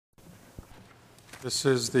This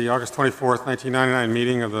is the August 24th, 1999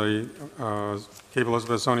 meeting of the Cape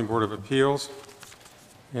Elizabeth Zoning Board of Appeals.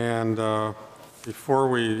 And before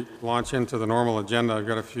we launch into the normal agenda, I've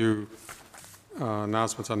got a few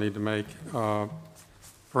announcements I need to make. For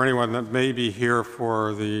anyone that may be here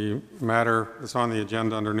for the matter that's on the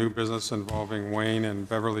agenda under new business involving Wayne and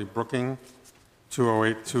Beverly Brooking,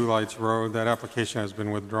 208 Two Lights Road, that application has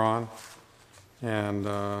been withdrawn.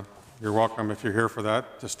 And you're welcome, if you're here for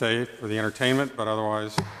that, to stay for the entertainment, but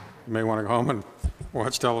otherwise you may want to go home and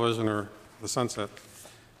watch television or the sunset.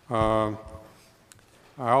 I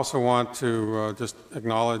also want to just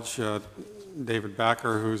acknowledge David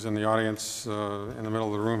Backer, who's in the audience in the middle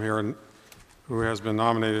of the room here, and who has been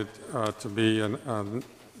nominated to be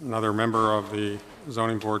another member of the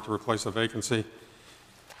zoning board to replace a vacancy.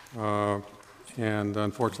 And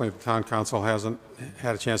unfortunately, the town council hasn't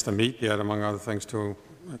had a chance to meet yet, among other things, to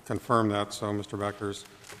confirm that. So Mr. Becker's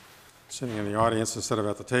sitting in the audience instead of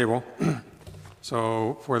at the table.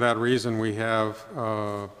 So for that reason, we have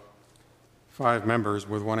 5 members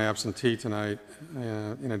with 1 absentee tonight,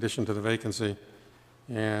 in addition to the vacancy.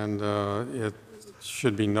 And it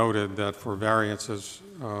should be noted that for variances,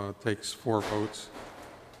 it takes 4 votes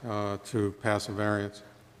to pass a variance.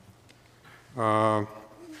 The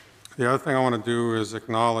other thing I want to do is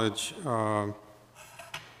acknowledge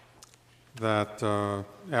that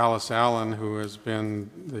Alice Allen, who has been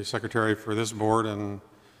the secretary for this board and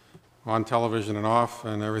on television and off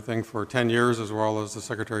and everything for 10 years, as well as the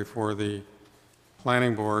secretary for the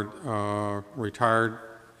planning board, retired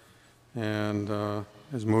and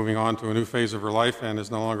is moving on to a new phase of her life and is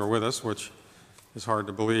no longer with us, which is hard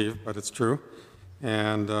to believe, but it's true.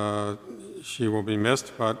 And she will be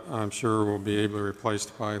missed, but I'm sure will be able to be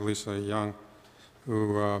replaced by Leslie Young,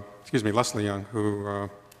 who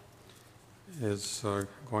is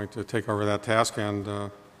going to take over that task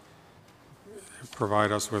and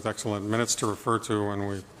provide us with excellent minutes to refer to when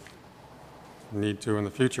we need to in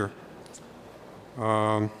the future.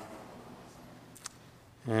 And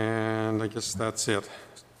I guess that's it.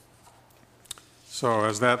 So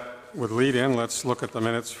as that would lead in, let's look at the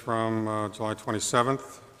minutes from July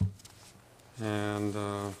 27th and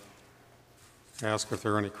ask if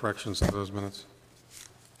there are any corrections to those minutes.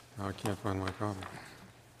 Oh, I can't find my copy.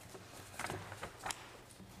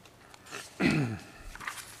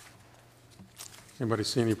 Anybody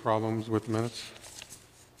see any problems with the minutes?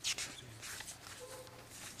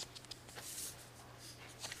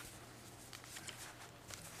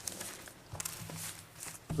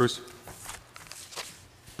 Bruce?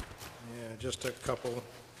 Yeah, just a couple.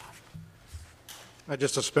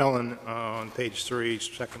 Just a spelling on page 3,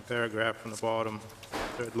 second paragraph from the bottom,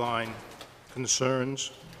 3rd line,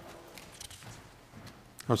 concerns.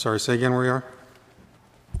 I'm sorry, say again where you are?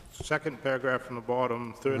 Second paragraph from the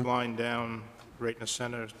bottom, 3rd line down, right in the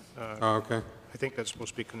center. Oh, okay. I think that's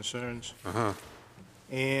supposed to be concerns. Uh-huh.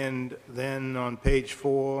 And then on page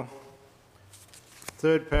 4,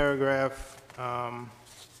 3rd paragraph,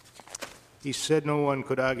 he said no one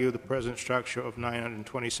could argue the present structure of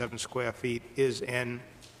 927 square feet is an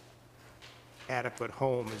adequate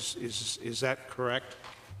home. Is that correct?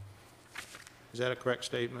 Is that a correct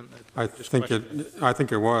statement? I think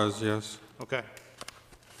it was, yes. Okay.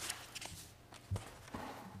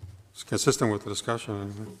 It's consistent with the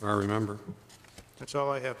discussion, if I remember. That's all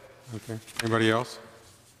I have. Okay. Anybody else?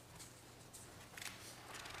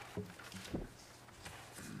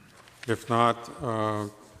 If not,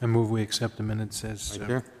 I move we accept the minutes as thank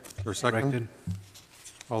you. For a second. corrected.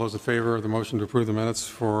 All those in favor of the motion to approve the minutes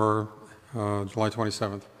for July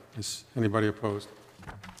 27th? Is anybody opposed?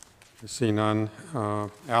 I see none.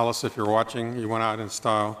 Alice, if you're watching, you went out in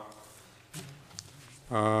style.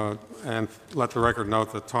 And let the record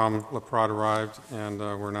note that Tom LaPrade arrived, and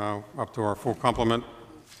we're now up to our full complement.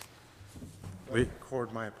 I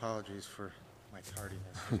record my apologies for my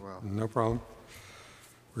tardiness as well. No problem.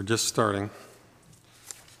 We're just starting.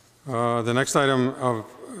 The next item of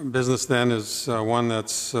business then is one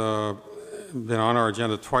that's been on our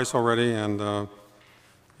agenda twice already and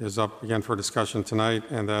is up again for discussion tonight,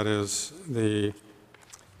 and that is the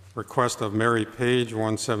request of Mary Page,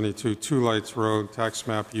 172 Two Lights Road, tax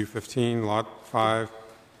map U15, lot 5,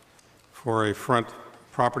 for a front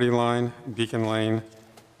property line, Beacon Lane,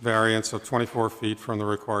 variance of 24 feet from the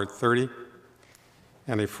required 30,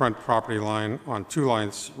 and a front property line on Two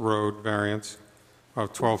Lights Road, variance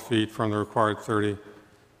of 12 feet from the required 30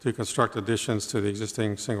 to construct additions to the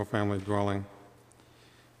existing single-family dwelling.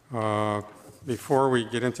 Before we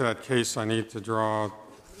get into that case, I need to draw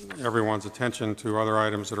everyone's attention to other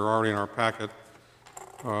items that are already in our packet.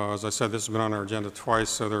 As I said, this has been on our agenda twice,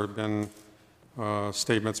 so there have been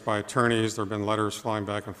statements by attorneys. There have been letters flying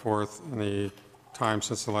back and forth in the time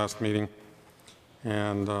since the last meeting,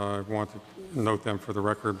 and I want to note them for the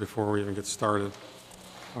record before we even get started.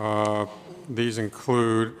 These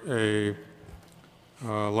include a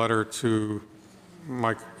letter to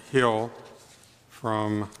Mike Hill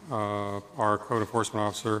from our code enforcement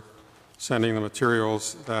officer, sending the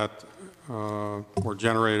materials that were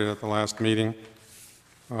generated at the last meeting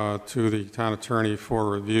to the town attorney for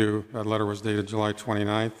review. That letter was dated July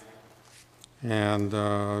 29th, and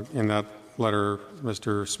in that letter,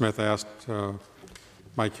 Mr. Smith asked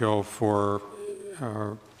Mike Hill for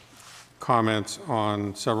comments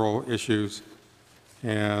on several issues,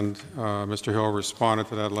 and Mr. Hill responded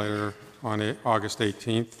to that letter on August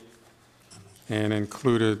 18th and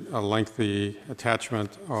included a lengthy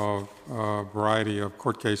attachment of a variety of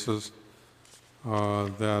court cases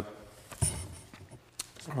that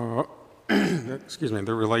excuse me,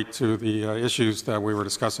 that relate to the issues that we were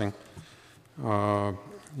discussing,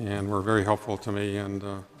 and were very helpful to me, and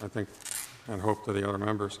I think and hope to the other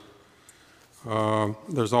members.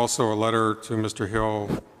 There's also a letter to Mr. Hill.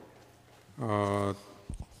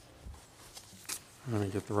 Let me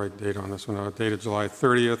get the right date on this one. Dated July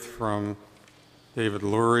 30th from David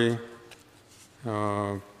Lurie,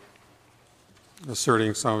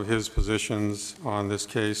 asserting some of his positions on this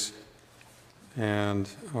case, and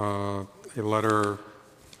a letter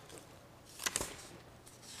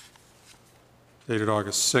dated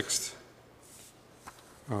August 6th.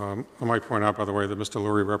 I might point out, by the way, that Mr.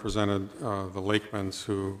 Lurie represented the Lakemans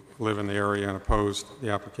who live in the area and opposed the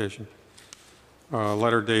application. A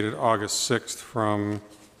letter dated August 6th from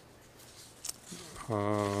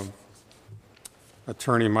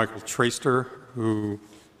attorney Michael Traster, who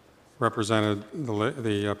represented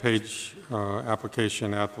the Page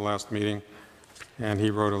application at the last meeting, and he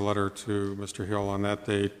wrote a letter to Mr. Hill on that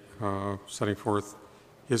date, setting forth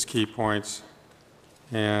his key points.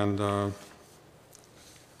 And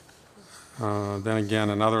then again,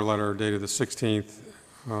 another letter dated the 16th,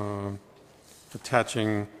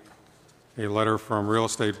 attaching a letter from real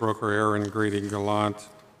estate broker Aaron Grady Gallant,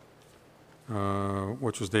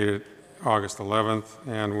 which was dated August 11th,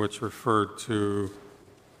 and which referred to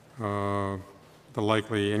the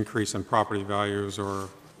likely increase in property values or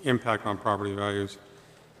impact on property values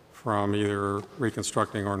from either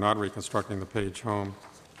reconstructing or not reconstructing the Page home.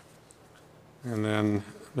 And then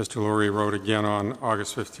Mr. Lurie wrote again on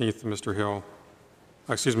August 15th to Mr. Hill,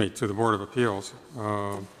 excuse me, to the Board of Appeals,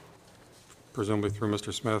 presumably through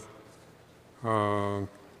Mr. Smith,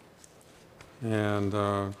 and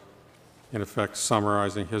in effect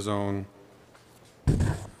summarizing his own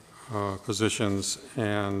positions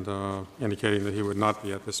and indicating that he would not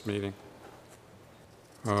be at this meeting.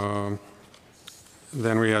 Then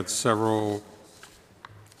we had several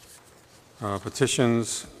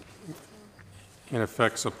petitions in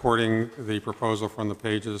effect supporting the proposal from the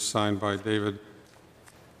Pages, signed by David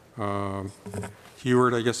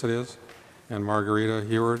Heward, I guess it is, and Margarita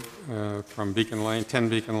Heward from Beacon Lane, 10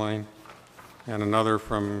 Beacon Lane, and another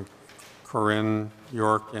from Corinne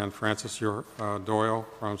York and Francis Doyle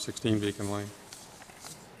from 16 Beacon Lane.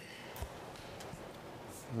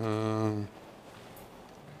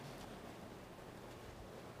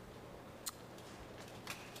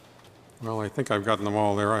 Well, I think I've gotten them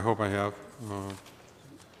all there. I hope I have.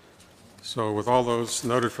 So with all those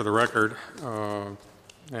noted for the record and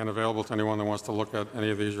available to anyone that wants to look at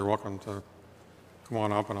any of these, you're welcome to come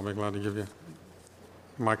on up, and I'll be glad to give you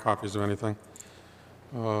my copies of anything.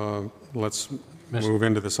 Let's move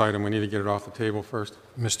into this item. We need to get it off the table first.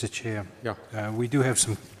 Mr. Chair. Yeah. We do have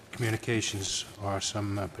some communications or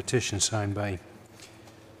some petitions signed by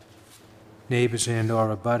neighbors and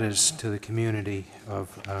or abutters to the community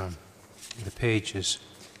of the Pages.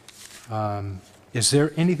 Is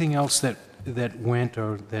there anything else that went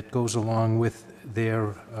or that goes along with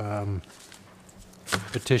their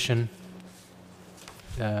petition?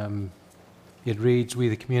 It reads, "We,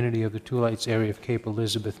 the community of the Two Lights area of Cape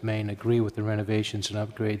Elizabeth, Maine, agree with the renovations and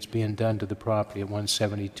upgrades being done to the property at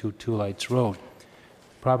 172 Two Lights Road.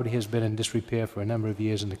 The property has been in disrepair for a number of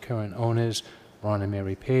years, and the current owners, Ron and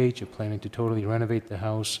Mary Page, are planning to totally renovate the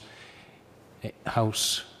house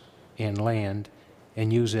and land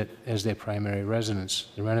and use it as their primary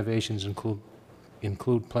residence. The renovations include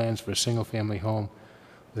plans for a single-family home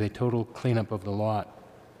with a total cleanup of the lot.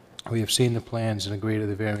 We have seen the plans and agree that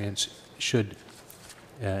the variance should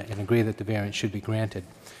be granted."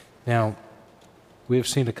 Now, we have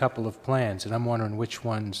seen a couple of plans, and I'm wondering which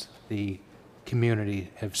ones the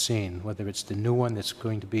community have seen, whether it's the new one that's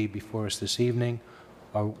going to be before us this evening,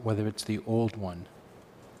 or whether it's the old one.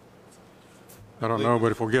 I don't know,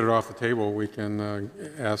 but if we'll get it off the table, we can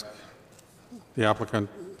ask the applicant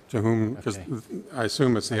to whom, because Okay. I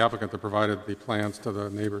assume it's the applicant that provided the plans to the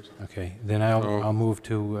neighbors. Okay, then I'll move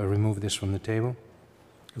to remove this from the table.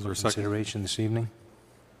 Is there a second? Consideration this evening.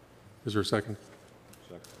 Is there a second?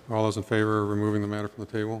 Second. All those in favor of removing the matter from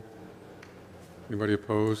the table? Anybody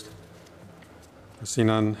opposed? I see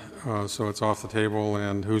none, so it's off the table.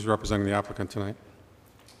 And who's representing the applicant tonight?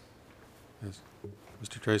 Yes.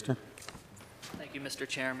 Mr. Traster? Thank you, Mr.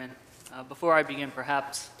 Chairman. Before I begin,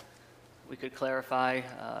 perhaps we could clarify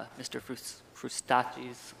Mr.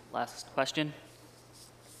 Frustacci's last question.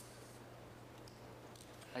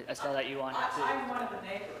 I saw that you wanted to. I'm one of the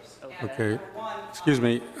neighbors. Okay. Excuse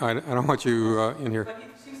me, I don't want you in here. But he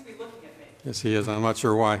seems to be looking at me. Yes, he is. I'm not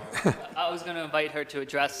sure why. I was going to invite her to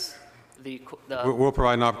address the We'll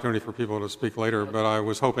provide an opportunity for people to speak later, but I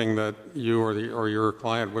was hoping that you or your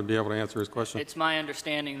client would be able to answer his question. It's my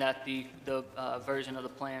understanding that the version of the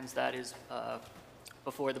plans that is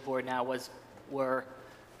before the board now were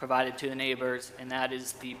provided to the neighbors, and that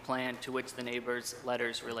is the plan to which the neighbors'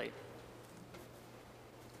 letters relate.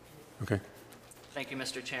 Okay. Thank you,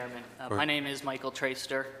 Mr. Chairman. ahead. My name is Michael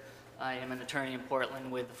Traster. I am an attorney in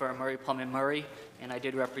Portland with the firm Murray, Plum & Murray, and I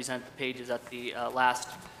did represent the Pages at the last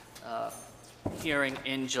hearing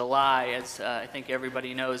in July. As I think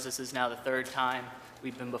everybody knows, this is now the third time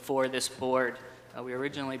we've been before this board. We were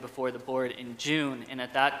originally before the board in June, and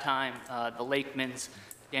at that time, the Lakemans,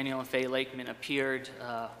 Daniel and Faye Lakeman, appeared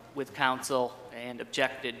with counsel and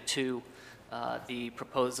objected to the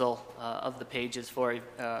proposal of the Pages for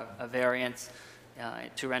a variance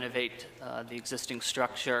to renovate the existing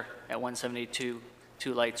structure at 172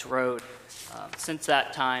 Two Lights Road. Since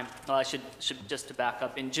that time, well, I should just to back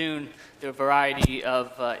up, in June, there were a variety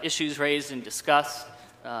of issues raised and discussed.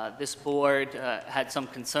 This board had some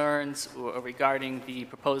concerns regarding the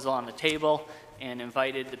proposal on the table and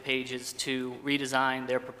invited the Pages to redesign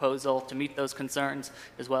their proposal to meet those concerns,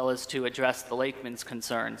 as well as to address the Lakeman's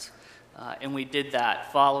concerns. And we did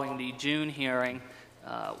that. Following the June hearing,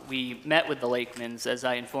 we met with the Lakemans, as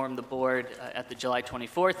I informed the board at the July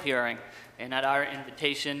 24th hearing. And at our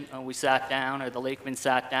invitation, we sat down, or the Lakemans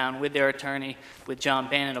sat down with their attorney, with John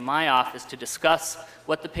Bannon of my office, to discuss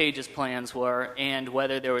what the Pages' plans were and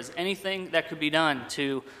whether there was anything that could be done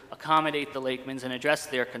to accommodate the Lakemans and address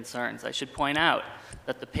their concerns. I should point out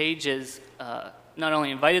that the Pages not only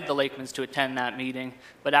invited the Lakemans to attend that meeting,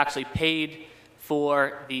 but actually paid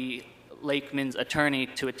for the Lakeman's attorney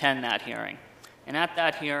to attend that hearing. And at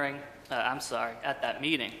that hearing, at that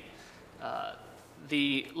meeting,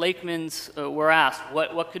 the Lakemans were asked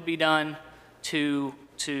what could be done to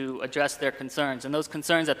address their concerns. And those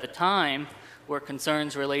concerns at the time were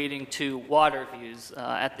concerns relating to water views.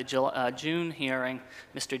 At the June hearing,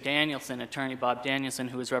 Mr. Danielson, attorney Bob Danielson,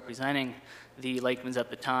 who was representing the Lakemans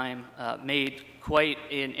at the time, made quite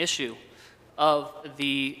an issue of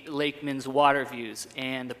the Lakeman's water views.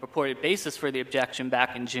 And the purported basis for the objection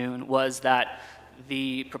back in June was that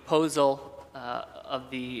the proposal of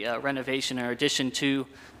the renovation or addition to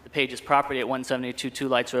the Pages property at 172 Two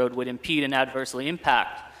Lights Road would impede and adversely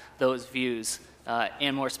impact those views,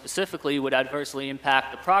 and more specifically would adversely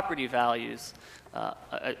impact the property values,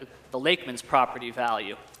 the Lakeman's property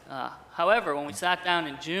value. However, when we sat down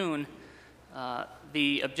in June,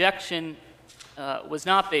 the objection was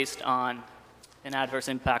not based on an adverse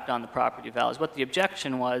impact on the property values. What the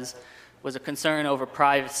objection was a concern over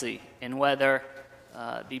privacy and whether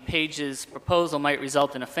the Pages' proposal might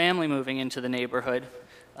result in a family moving into the neighborhood,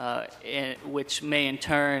 which may in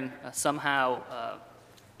turn somehow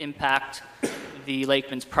impact the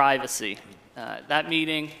Lakeman's privacy. That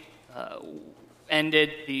meeting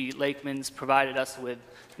ended. The Lakemans provided us with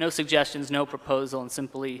no suggestions, no proposal, and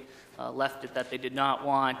simply left it that they did not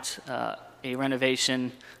want a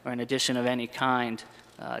renovation or an addition of any kind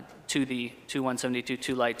to 172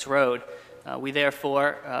 Two Lights Road. We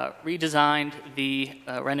therefore redesigned the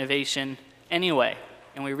renovation anyway,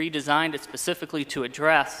 and we redesigned it specifically to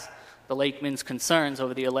address the Lakeman's concerns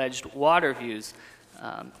over the alleged water views.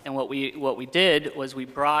 And what we did was we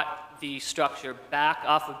brought the structure back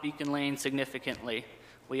off of Beacon Lane significantly.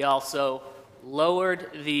 We also lowered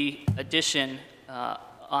the addition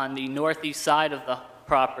on the northeast side of the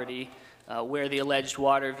property where the alleged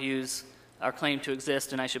water views are claimed to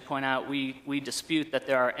exist, and I should point out we dispute that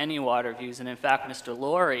there are any water views, and in fact Mr.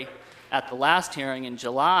 Laurie at the last hearing in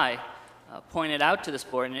July pointed out to this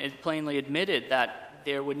board and it plainly admitted that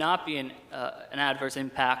there would not be an adverse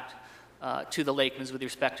impact to the Lakemans with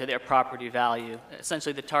respect to their property value.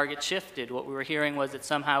 Essentially the target shifted. What we were hearing was it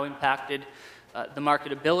somehow impacted the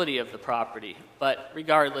marketability of the property. But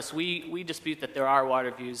regardless, we dispute that there are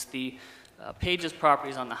water views. The Page's property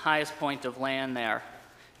is on the highest point of land there,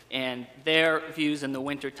 and their views in the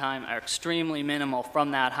wintertime are extremely minimal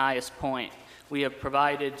from that highest point. We have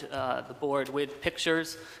provided the board with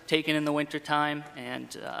pictures taken in the wintertime,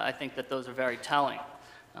 and I think that those are very telling.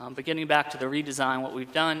 But getting back to the redesign, what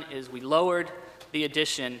we've done is we lowered the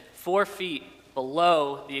addition 4 feet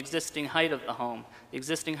below the existing height of the home. The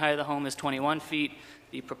existing height of the home is 21 feet.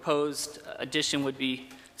 The proposed addition would be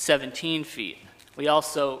 17 feet. We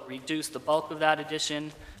also reduced the bulk of that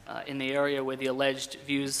addition in the area where the alleged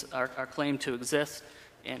views are claimed to exist,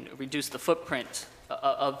 and reduced the footprint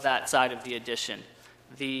of that side of the addition.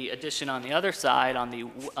 The addition on the other side, on the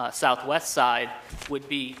southwest side, would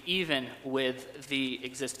be even with the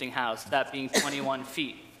existing house, that being 21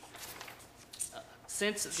 feet.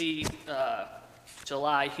 Since the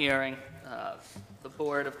July hearing, the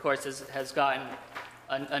board, of course, has gotten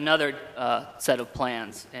another set of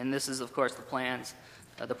plans, and this is, of course, the plans,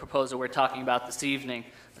 the proposal we're talking about this evening.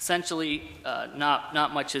 Essentially,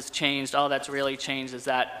 not much has changed. All that's really changed is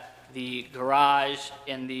that the garage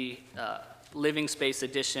and the living space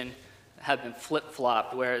addition have been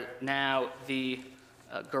flip-flopped, where now the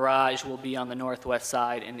garage will be on the northwest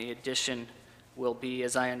side and the addition will be,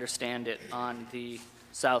 as I understand it, on the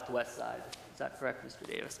southwest side. Is that correct, Mr.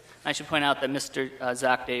 Davis? I should point out that Mr.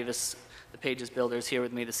 Zach Davis, the Pages builder, is here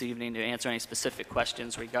with me this evening to answer any specific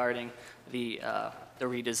questions regarding the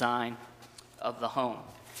redesign of the home.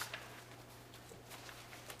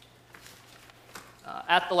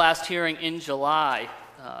 At the last hearing in July,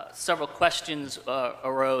 several questions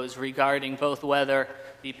arose regarding both whether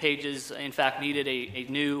the Pages, in fact, needed a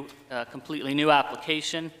new, completely new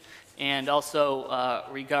application, and also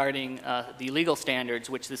regarding the legal standards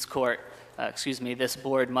which this this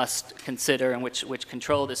board must consider and which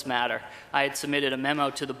control this matter. I had submitted a memo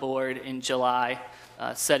to the board in July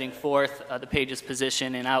setting forth the Pages'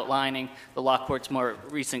 position and outlining the law court's more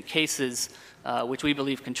recent cases which we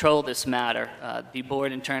believe control this matter. The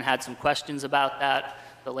board, in turn, had some questions about that.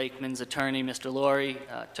 The Lakeman's attorney, Mr. Laurie,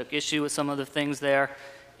 took issue with some of the things there,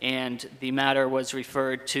 and the matter was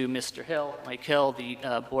referred to Mr. Hill, Mike Hill, the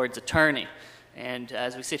board's attorney. And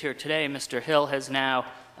as we sit here today, Mr. Hill has now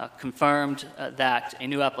confirmed that a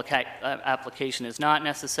new application is not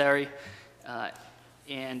necessary.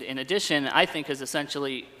 And in addition, I think has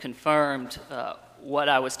essentially confirmed what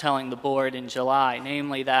I was telling the board in July,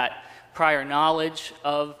 namely that prior knowledge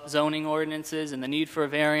of zoning ordinances and the need for a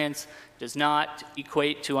variance does not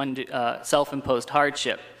equate to self-imposed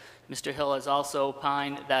hardship. Mr. Hill has also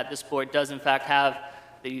opined that this board does in fact have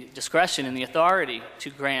the discretion and the authority to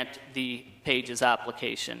grant the Pages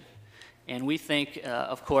application. And we think,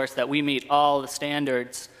 of course, that we meet all the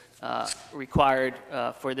standards required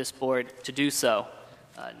for this board to do so.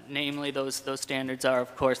 Namely, those standards are,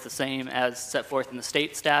 of course, the same as set forth in the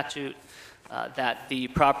state statute, that the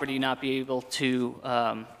property not be able to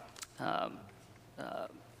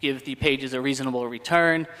give the Pages a reasonable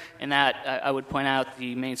return, and that, I would point out,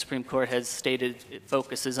 the Maine Supreme Court has stated it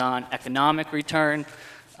focuses on economic return.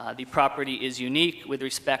 The property is unique with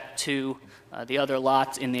respect to the other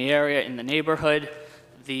lots in the area, in the neighborhood.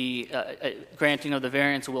 The granting of the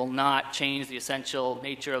variance will not change the essential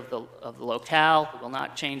nature of the locale. It will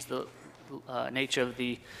not change the nature of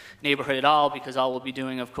the neighborhood at all, because all we'll be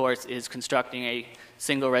doing, of course, is constructing a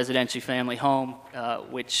single residential family home,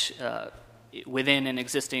 which within an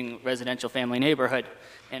existing residential family neighborhood.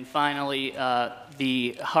 And finally,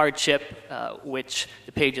 the hardship which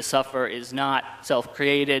the Pages suffer is not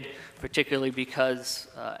self-created, particularly because,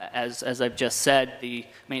 as I've just said, the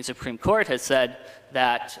Maine Supreme Court has said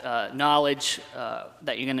that knowledge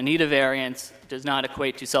that you're going to need a variance does not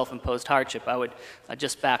equate to self-imposed hardship. I would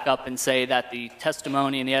just back up and say that the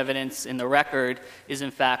testimony and the evidence in the record is,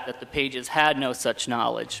 in fact, that the Pages had no such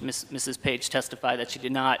knowledge. Mrs. Page testified that she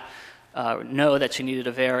did not know that she needed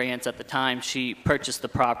a variance at the time she purchased the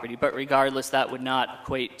property, but regardless, that would not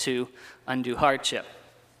equate to undue hardship.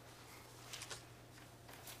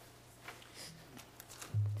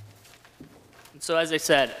 And so, as I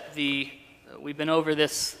said, we've been over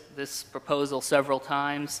this proposal several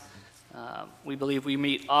times. We believe we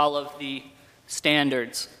meet all of the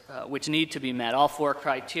standards which need to be met, all 4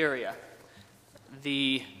 criteria.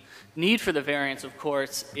 The need for the variance, of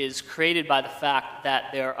course, is created by the fact that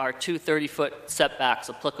there are 2 30-foot setbacks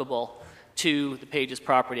applicable to the Pages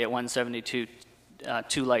property at 172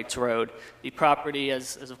 Two Lights Road. The property,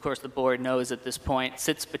 as of course the board knows at this point,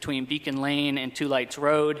 sits between Beacon Lane and Two Lights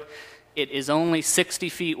Road. It is only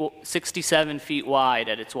 67 feet wide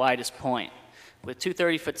at its widest point. With 2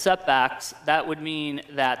 30-foot setbacks, that would mean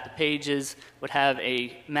that the Pages would have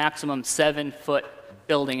a maximum 7-foot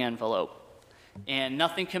building envelope. and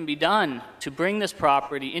nothing can be done to bring this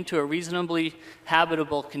property into a reasonably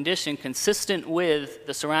habitable condition consistent with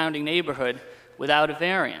the surrounding neighborhood without a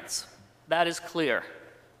variance. That is clear.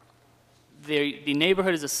 The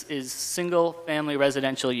neighborhood is single-family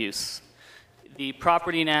residential use. The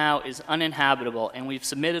property now is uninhabitable, and we've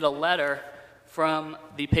submitted a letter from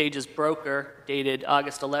the Page's broker dated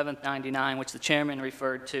August 11th, 99, which the chairman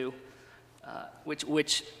referred to,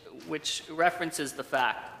 which references the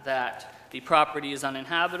fact that the property is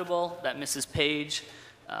uninhabitable, that Mrs. Page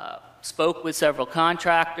spoke with several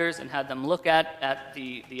contractors and had them look at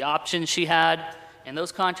the options she had, and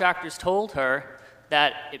those contractors told her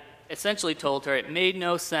that essentially told her it made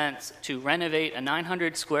no sense to renovate a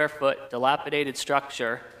 900 square foot dilapidated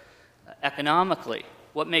structure economically.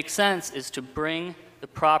 What makes sense is to bring the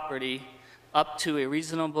property up to a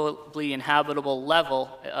reasonably inhabitable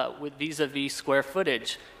level with vis-a-vis square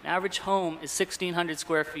footage. An average home is 1,600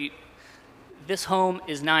 square feet. This home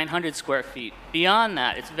is 900 square feet. Beyond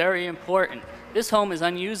that, it's very important. This home is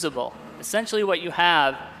unusable. Essentially what you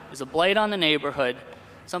have is a blight on the neighborhood,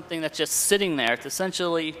 something that's just sitting there. It's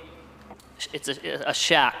essentially it's a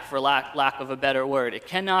shack, for lack of a better word. It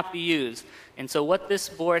cannot be used. And so what this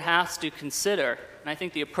board has to consider, and I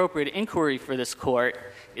think the appropriate inquiry for this court,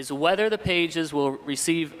 is whether the Pages will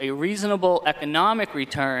receive a reasonable economic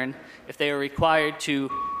return if they are required to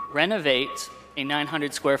renovate a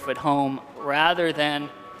 900 square foot home rather than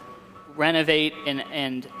renovate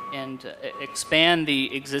and expand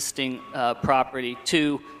the existing property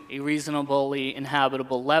to a reasonably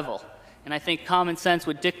inhabitable level. And I think common sense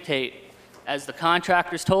would dictate, as the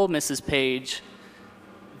contractors told Mrs. Page,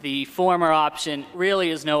 the former option really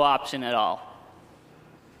is no option at all.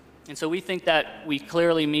 And so we think that we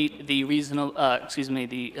clearly meet the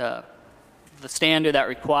the standard that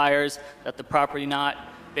requires that the property not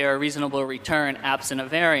bear a reasonable return absent a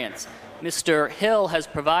variance. Mr. Hill has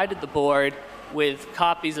provided the board with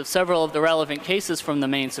copies of several of the relevant cases from the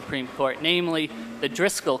Maine Supreme Court, namely the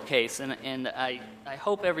Driscoll case, and I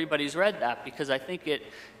hope everybody's read that because I think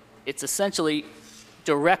it's essentially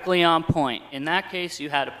directly on point. In that case, you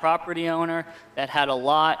had a property owner that had a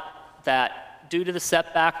lot that, due to the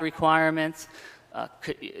setback requirements,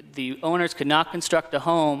 the owners could not construct a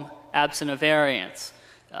home absent a variance.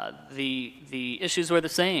 The issues were the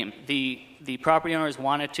same. The property owners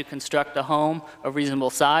wanted to construct a home of reasonable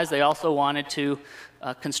size. They also wanted to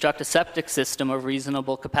construct a septic system of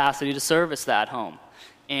reasonable capacity to service that home.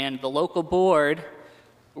 And the local board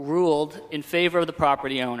ruled in favor of the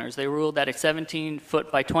property owners. They ruled that a 17-foot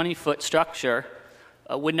by 20-foot structure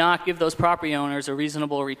would not give those property owners a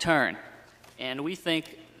reasonable return. And we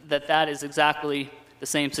think that that is exactly the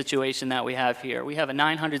same situation that we have here. We have a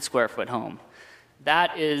 900 square foot home.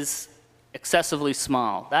 That is excessively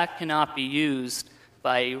small. That cannot be used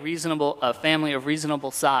by a family of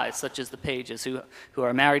reasonable size, such as the Pages, who are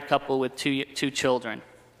a married couple with two children.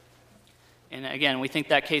 And again, we think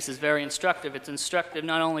that case is very instructive. It's instructive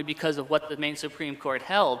not only because of what the Maine Supreme Court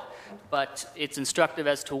held, but it's instructive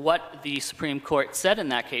as to what the Supreme Court said in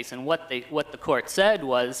that case. And what the court said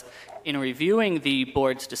was, in reviewing the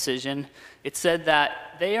board's decision, it said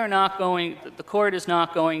that the court is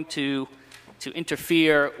not going to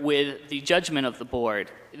interfere with the judgment of the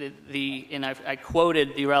board. And I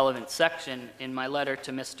quoted the relevant section in my letter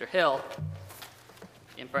to Mr. Hill,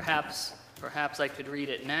 and perhaps I could read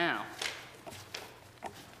it now.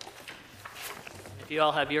 If you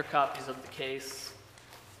all have your copies of the case,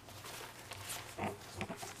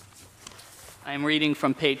 I am reading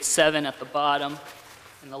from page 7 at the bottom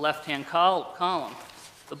in the left-hand column.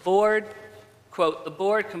 The board, quote, "The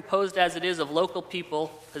board, composed as it is of local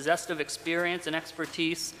people possessed of experience and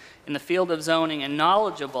expertise in the field of zoning and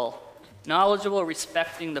knowledgeable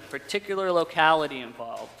respecting the particular locality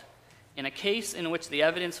involved, in a case in which the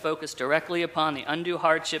evidence focused directly upon the undue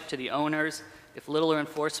hardship to the owners if little or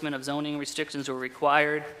enforcement of zoning restrictions were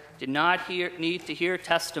required, did not need to hear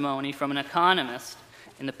testimony from an economist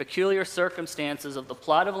in the peculiar circumstances of the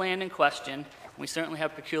plot of land in question," we certainly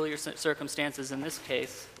have peculiar circumstances in this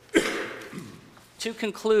case, "to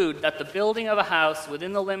conclude that the building of a house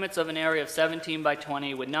within the limits of an area of 17 by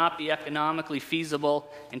 20 would not be economically feasible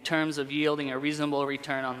in terms of yielding a reasonable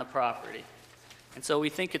return on the property." And so we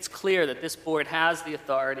think it's clear that this board has the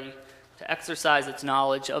authority to exercise its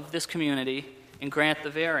knowledge of this community and grant the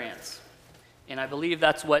variance. And I believe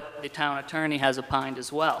that's what the town attorney has opined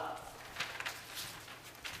as well.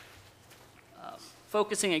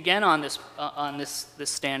 Focusing again on this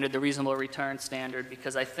standard, the reasonable return standard,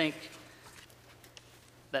 because I think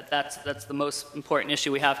that's the most important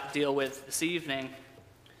issue we have to deal with this evening.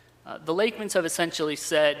 The Lakemans have essentially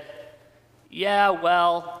said, Yeah,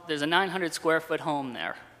 well, there's a 900 square foot home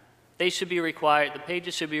there. They should be required, the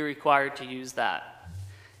pages should be required to use that.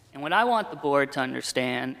 And what I want the board to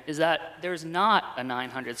understand is that there's not a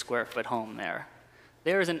 900 square foot home there.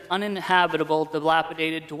 There is an uninhabitable,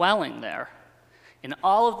 dilapidated dwelling there. In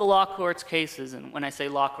all of the law court's cases, and when I say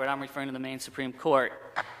law court, I'm referring to the Maine Supreme Court,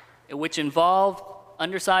 which involved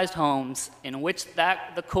undersized homes, in which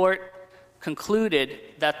the court concluded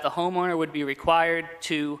that the homeowner would be required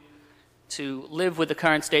to live with the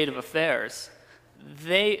current state of affairs.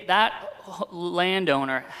 That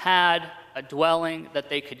landowner had a dwelling that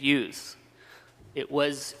they could use. It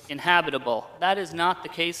was inhabitable. That is not the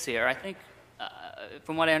case here. I think,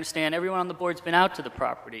 from what I understand, everyone on the board's been out to the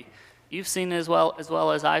property. You've seen it as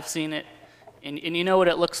well as I've seen it, and you know what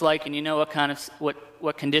it looks like, and you know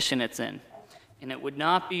what condition it's in. And it would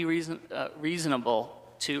not be reasonable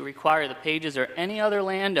to require the Pages or any other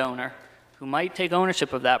landowner who might take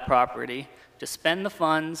ownership of that property to spend the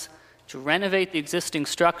funds to renovate the existing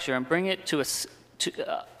structure and bring it to a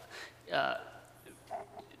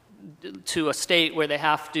state where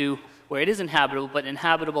where it is inhabitable, but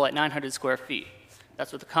inhabitable at 900 square feet.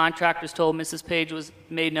 That's what the contractors told Mrs. Page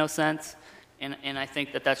made no sense, and I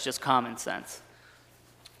think that that's just common sense.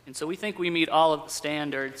 And so we think we meet all of the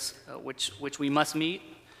standards which we must meet.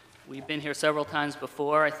 We've been here several times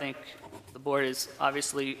before. I think the board is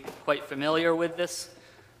obviously quite familiar with this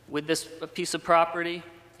piece of property,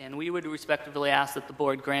 and we would respectively ask that the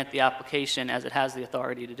board grant the application as it has the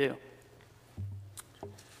authority to do.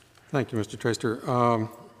 Thank you, Mr. Traster.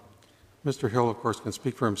 Mr. Hill, of course, can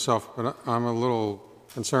speak for himself, but I'm a little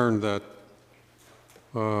concerned that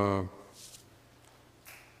some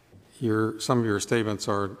of your statements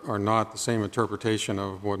are not the same interpretation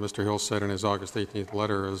of what Mr. Hill said in his August 18th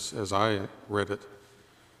letter as I read it.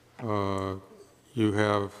 You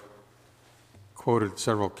have quoted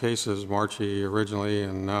several cases, Marchie originally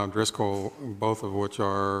and now Driscoll, both of which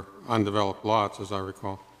are undeveloped lots, as I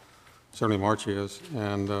recall. Certainly Marchie is,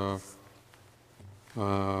 and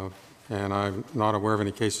I'm not aware of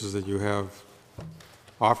any cases that you have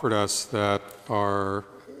offered us that are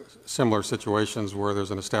similar situations where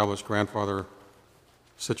there's an established grandfather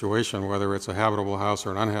situation, whether it's a habitable house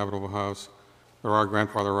or an uninhabitable house. There are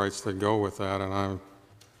grandfather rights that go with that, and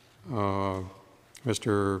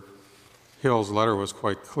Mr. Hill's letter was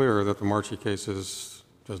quite clear that the Marchie case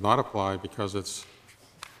does not apply because it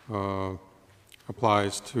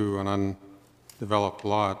applies to an undeveloped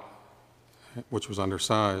lot, which was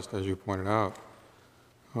undersized, as you pointed out.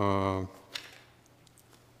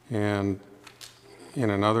 And in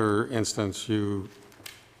another instance, you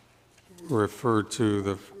referred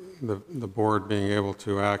to the board being able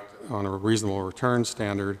to act on a reasonable return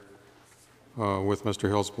standard with Mr.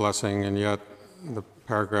 Hill's blessing, and yet the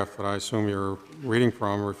paragraph that I assume you're reading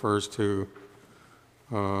from refers to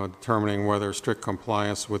determining whether strict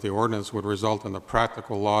compliance with the ordinance would result in the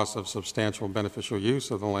practical loss of substantial beneficial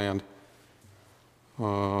use of the land,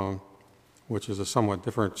 which is a somewhat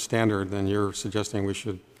different standard than you're suggesting we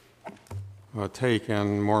should take,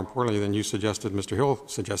 and more importantly than you suggested Mr. Hill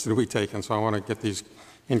suggested we take. And so I want to get these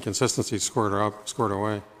inconsistencies squared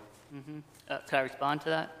away. Mm-hmm. Can I respond to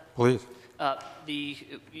that? Please.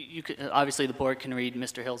 Obviously the board can read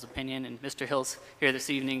Mr. Hill's opinion, and Mr. Hill's here this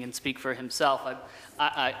evening and speak for himself.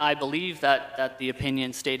 I believe that the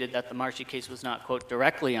opinion stated that the Marchie case was not, quote,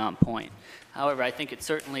 directly on point. However, I think it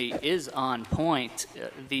certainly is on point.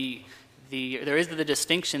 There is the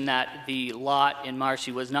distinction that the lot in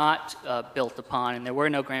Marchie was not built upon, and there were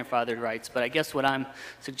no grandfathered rights. But I guess what I'm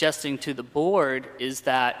suggesting to the board is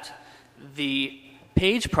that the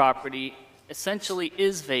Page property essentially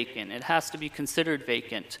is vacant. It has to be considered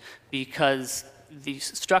vacant because the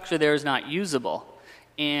structure there is not usable.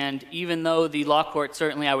 And even though the law court,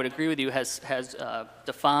 certainly I would agree with you, has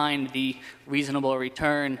defined the reasonable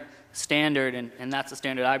return standard, and that's the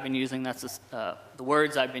standard I've been using, that's the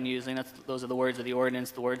words I've been using, those are the words of the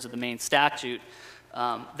ordinance, the words of the main statute.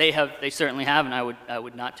 They certainly have, and I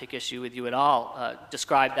would not take issue with you at all,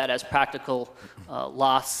 describe that as practical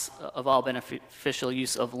loss of all beneficial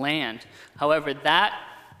use of land. However, that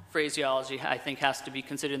phraseology, I think, has to be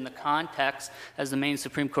considered in the context, as the Maine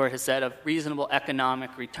Supreme Court has said, of reasonable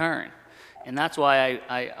economic return. And that's why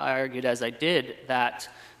I argued, as I did, that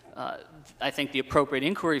I think the appropriate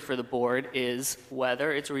inquiry for the board is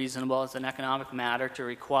whether it's reasonable as an economic matter to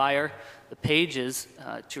require the Pages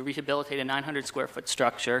to rehabilitate a 900 square foot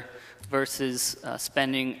structure versus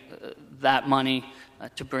spending that money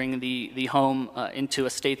to bring the home into a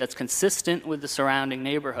state that's consistent with the surrounding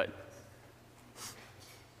neighborhood.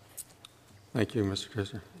 Thank you, Mr.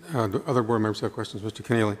 Tracer. Do other board members have questions? Mr.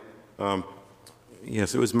 Keneally.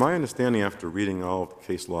 Yes, it was my understanding after reading all the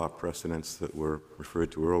case law precedents that were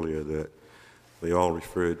referred to earlier that they all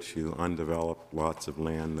referred to undeveloped lots of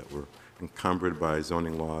land that were encumbered by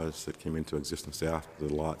zoning laws that came into existence after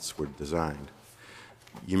the lots were designed.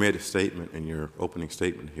 You made a statement in your opening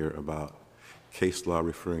statement here about case law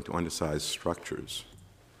referring to undersized structures.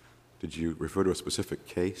 Did you refer to a specific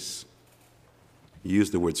case? You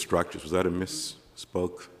used the word structures. Was that a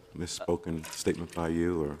misspoken statement by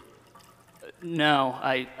you, or? No,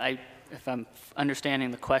 if I'm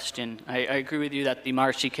understanding the question, I agree with you that the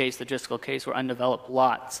Marshy case, the Driscoll case, were undeveloped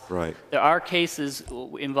lots. Right. There are cases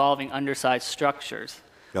involving undersized structures.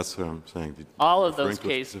 That's what I'm saying. Did All you of those referring to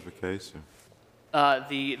a cases. specific case?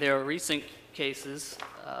 There are recent cases.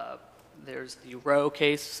 There's the Rowe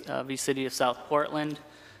case v. City of South Portland,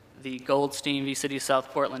 the Goldstein v. City of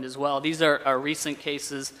South Portland as well. These are recent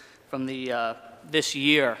cases from this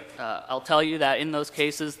year. I'll tell you that in those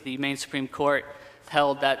cases, the Maine Supreme Court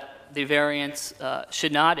held that the variance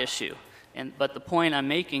should not issue. But the point I'm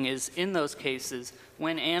making is, in those cases,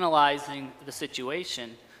 when analyzing the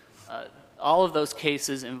situation, all of those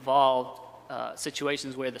cases involved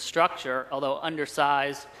situations where the structure, although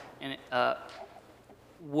undersized,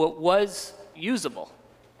 was usable.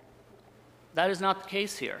 That is not the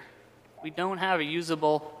case here. We don't have a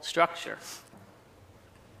usable structure.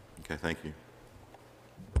 Okay, thank you.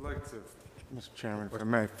 I'd like to, Mr. Chairman, if I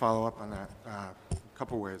may, follow up on that a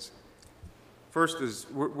couple ways. First is,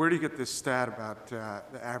 where do you get this stat about the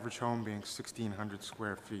average home being 1,600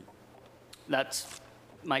 square feet? That's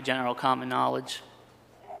my general common knowledge.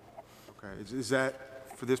 Okay, is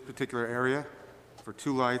that for this particular area? For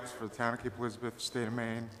two lights, for the town of Cape Elizabeth, state of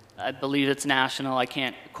Maine? I believe it's national. I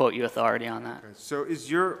can't quote you authority on that. Okay, so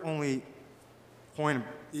is your only point,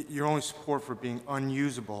 your only support for being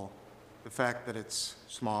unusable the fact that it's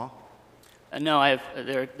small? No,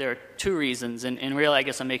 there are two reasons, and really I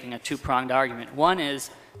guess I'm making a two-pronged argument. One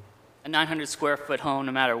is a 900 square foot home,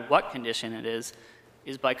 no matter what condition it is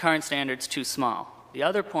by current standards too small. The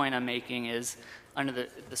other point I'm making is, under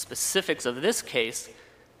the specifics of this case,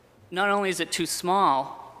 not only is it too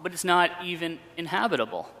small, but it's not even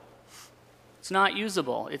inhabitable. It's not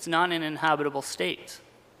usable. It's not in an inhabitable state.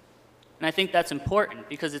 And I think that's important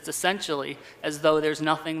because it's essentially as though there's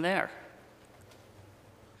nothing there.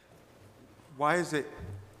 Why is it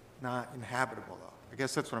not inhabitable, though? I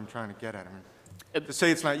guess that's what I'm trying to get at. I mean, to say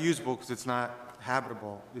it's not usable because it's not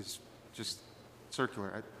habitable is just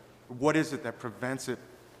circular. What is it that prevents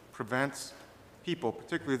people,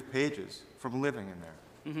 particularly the Pages, from living in there?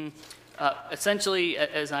 Essentially,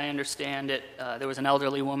 as I understand it, there was an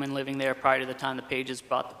elderly woman living there prior to the time the Pages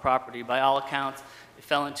bought the property. By all accounts, it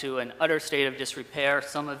fell into an utter state of disrepair.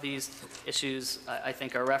 Some of these issues, I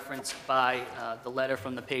think, are referenced by the letter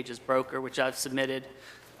from the Pages broker, which I've submitted.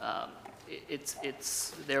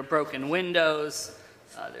 There are broken windows,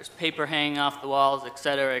 there's paper hanging off the walls, et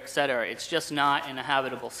cetera, et cetera. It's just not in a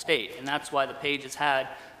habitable state, and that's why the Pages had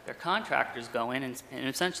their contractors go in and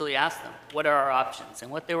essentially ask them, what are our options? And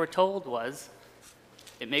what they were told was,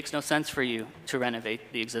 it makes no sense for you to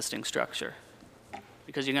renovate the existing structure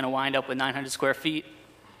because you're going to wind up with 900 square feet,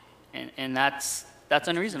 and that's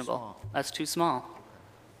unreasonable. That's too small.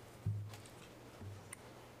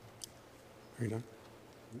 Are you done?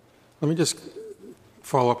 Let me just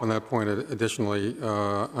follow up on that point additionally.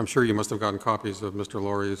 I'm sure you must have gotten copies of Mr.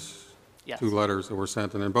 Laurie's Yes. two letters that were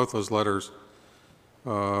sent, and in both those letters,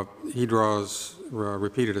 he draws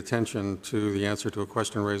repeated attention to the answer to a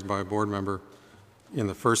question raised by a board member in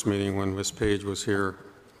the first meeting when Ms. Page was here,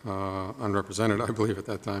 unrepresented, I believe, at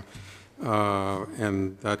that time.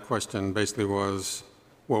 And that question basically was,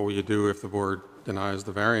 what will you do if the board denies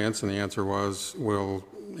the variance? And the answer was, we'll,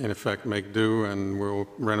 in effect, make do and we'll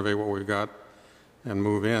renovate what we've got and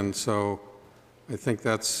move in. So I think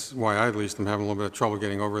that's why I at least am having a little bit of trouble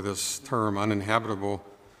getting over this term uninhabitable,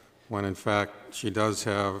 when in fact she does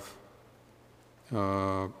have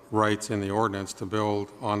rights in the ordinance to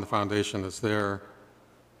build on the foundation that's there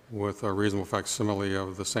with a reasonable facsimile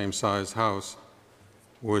of the same size house,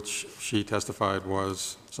 which she testified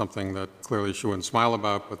was something that clearly she wouldn't smile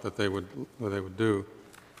about, but that they would do.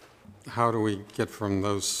 How do we get from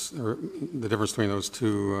those, or the difference between those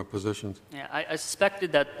two positions? Yeah, I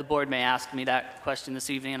suspected that the board may ask me that question this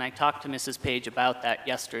evening, and I talked to Mrs. Page about that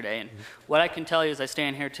yesterday. And what I can tell you as I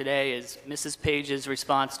stand here today is Mrs. Page's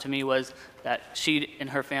response to me was that she and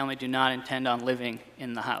her family do not intend on living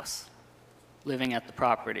in the house, living at the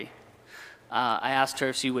property. I asked her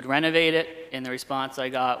if she would renovate it, and the response I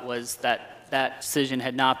got was that that decision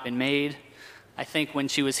had not been made. I think when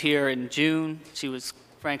she was here in June, she was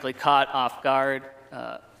frankly caught off guard,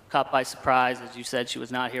 caught by surprise. As you said, she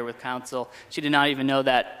was not here with counsel. She did not even know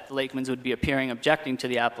that the Lakemans would be appearing objecting to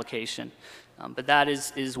the application. But that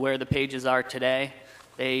is where the pages are today.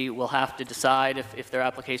 They will have to decide if their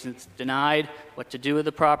application is denied, what to do with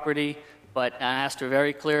the property. But I asked her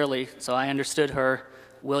very clearly, so I understood her,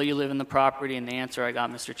 will you live in the property? And the answer I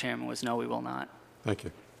got, Mr. Chairman, was no, we will not. Thank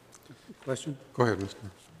you. Question? Go ahead, Mr.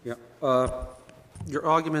 Yeah. Your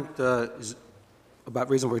argument is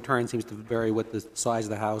about reasonable return seems to vary with the size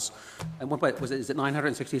of the house. And what, is it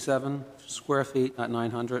 967 square feet, not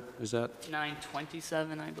 900? Is that,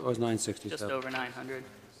 927, I or is believe. 967? Just over 900.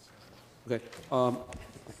 Okay.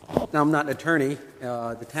 Now, I'm not an attorney.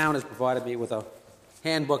 The town has provided me with a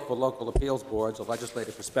handbook for local appeals boards, a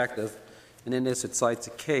legislative perspective, and in this it cites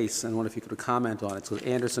a case, and I wonder if you could comment on it. So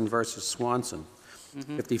Anderson versus Swanson,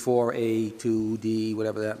 54A2D,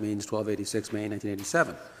 whatever that means, 1286, May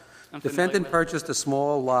 1987. Defendant purchased a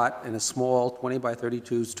small lot in a small 20 by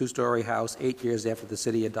 32 two-story house 8 years after the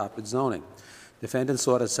city adopted zoning. Defendant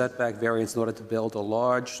sought a setback variance in order to build a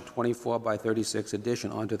large 24 by 36 addition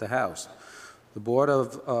onto the house. The Board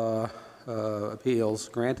of Appeals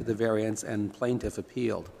granted the variance and plaintiff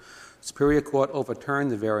appealed. Superior Court overturned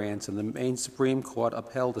the variance and the Maine Supreme Court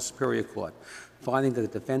upheld the Superior Court, finding that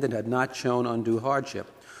the defendant had not shown undue hardship.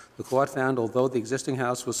 The court found although the existing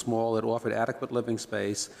house was small, it offered adequate living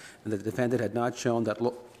space, and the defendant had not shown that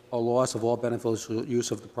a loss of all beneficial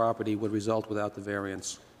use of the property would result without the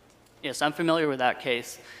variance. Yes, I'm familiar with that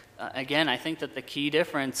case. Again, I think that the key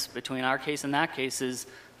difference between our case and that case is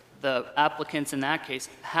the applicants in that case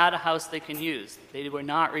had a house they can use. They were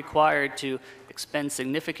not required to expend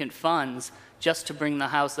significant funds just to bring the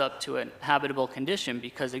house up to a habitable condition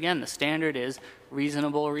because, again, the standard is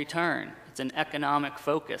reasonable return. It's an economic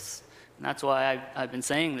focus. And that's why I've been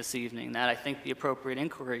saying this evening that I think the appropriate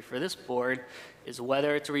inquiry for this board is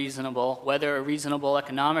whether it's reasonable, whether a reasonable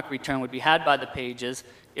economic return would be had by the pages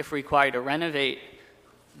if required to renovate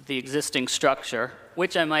the existing structure,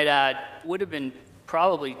 which I might add would have been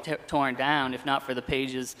probably torn down if not for the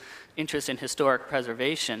pages' interest in historic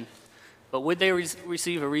preservation. But would they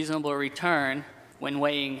receive a reasonable return when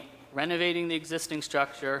weighing renovating the existing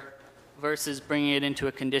structure versus bringing it into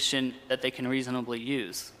a condition that they can reasonably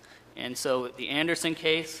use? And so the Anderson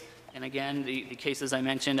case, and again, the cases I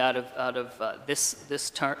mentioned out of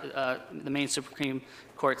the Maine Supreme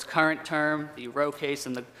Court's current term, the Roe case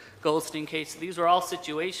and the Goldstein case, these were all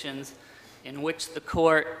situations in which the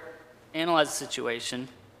court analyzed the situation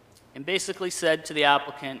and basically said to the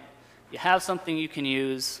applicant, you have something you can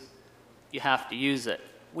use, you have to use it.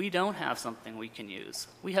 We don't have something we can use.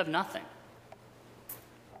 We have nothing.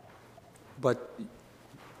 But,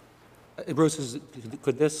 Bruce,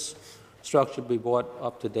 could this structure be brought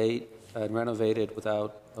up to date and renovated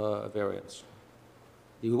without a variance?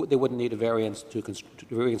 They wouldn't need a variance to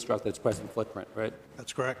reconstruct its present footprint, right?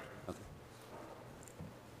 That's correct. Okay.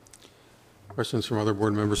 Questions from other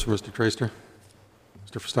board members for Mr. Traster?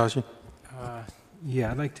 Mr. Fistacci?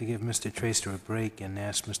 Yeah, I'd like to give Mr. Traster a break and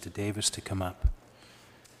ask Mr. Davis to come up.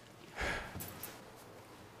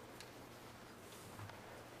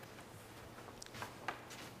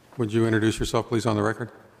 Would you introduce yourself, please, on the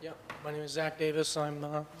record? Yeah, my name is Zach Davis. I'm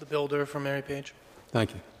the builder from Mary Page.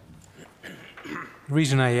 Thank you. The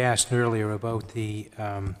reason I asked earlier about the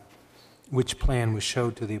which plan was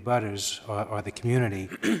showed to the abutters or the community,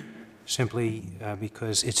 simply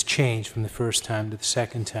because it's changed from the first time to the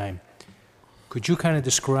second time. Could you kind of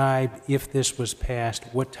describe, if this was passed,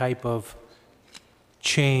 what type of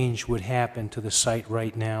change would happen to the site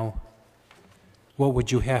right now? What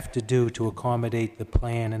would you have to do to accommodate the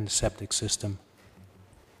plan and the septic system?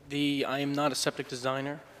 I am not a septic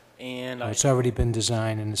designer, and It's already been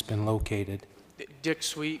designed and it's been located. Dick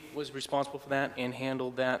Sweet was responsible for that and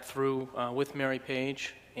handled that through with Mary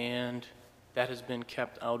Page, and that has been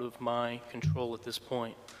kept out of my control at this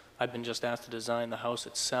point. I've been just asked to design the house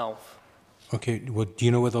itself. Okay, well, do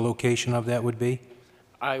you know where the location of that would be?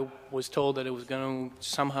 I was told that it was going to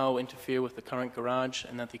somehow interfere with the current garage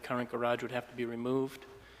and that the current garage would have to be removed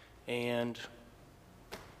and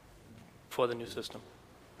for the new system.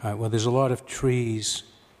 All right, well, there's a lot of trees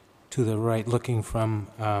to the right looking from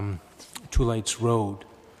Two Lights Road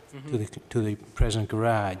to the present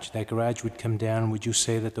garage. That garage would come down. Would you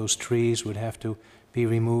say that those trees would have to be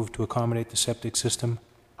removed to accommodate the septic system?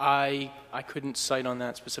 I couldn't cite on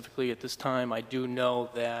that specifically at this time. I do know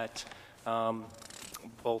that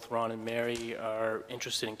both Ron and Mary are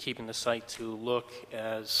interested in keeping the site to look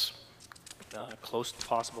as close as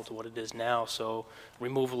possible to what it is now. So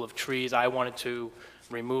removal of trees, I wanted to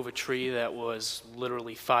remove a tree that was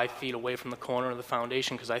literally 5 feet away from the corner of the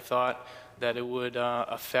foundation because I thought that it would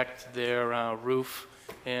affect their roof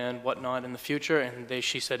and whatnot in the future, and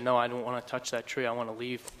she said, no, I don't want to touch that tree. I want to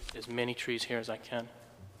leave as many trees here as I can.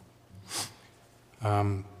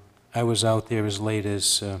 I was out there as late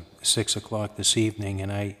as 6 o'clock this evening,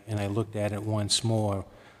 and I looked at it once more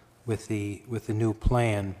with the new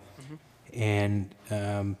plan, and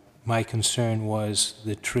my concern was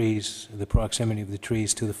the trees, the proximity of the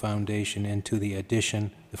trees to the foundation and to the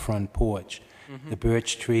addition, the front porch. The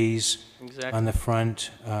birch trees on the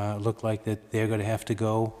front look like that they're going to have to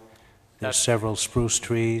go. There's several spruce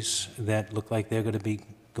trees that look like they're going to be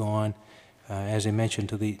gone. As I mentioned,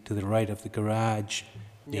 to the right of the garage,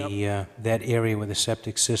 that area where the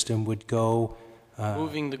septic system would go.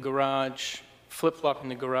 Moving the garage, flip-flopping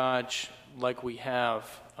the garage like we have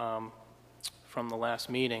from the last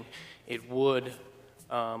meeting, it would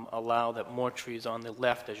allow that more trees on the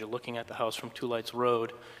left, as you're looking at the house from Two Lights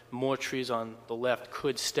Road, more trees on the left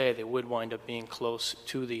could stay. They would wind up being close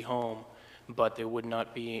to the home, but there would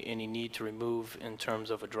not be any need to remove in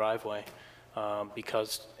terms of a driveway,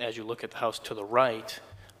 because as you look at the house to the right,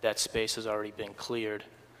 that space has already been cleared.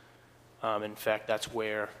 In fact, that's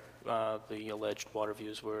where the alleged water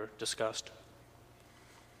views were discussed.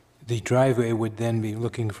 The driveway would then be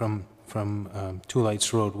looking from Two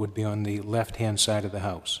Lights Road, would be on the left-hand side of the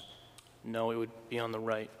house. No, it would be on the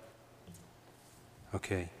right.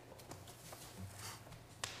 Okay.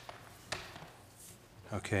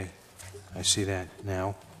 Okay, I see that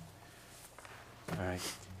now. All right.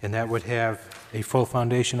 And that would have a full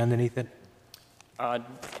foundation underneath it? I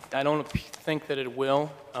don't think that it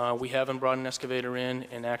will. We haven't brought an excavator in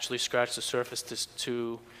and actually scratched the surface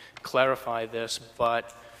to clarify this,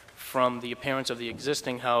 but from the appearance of the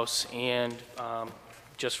existing house and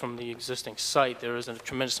just from the existing site, there is a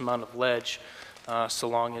tremendous amount of ledge. So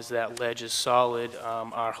long as that ledge is solid,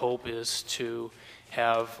 our hope is to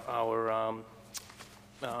have our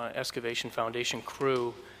excavation foundation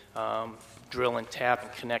crew drill and tap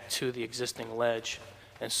and connect to the existing ledge.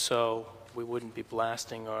 And so we wouldn't be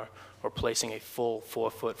blasting or placing a full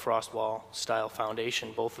 4-foot frost wall style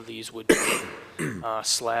foundation. Both of these would be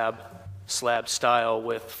slab style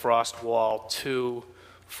with frost wall 2,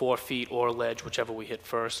 4 feet or ledge, whichever we hit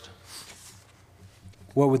first.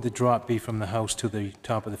 What would the drop be from the house to the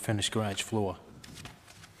top of the finished garage floor?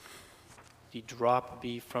 The drop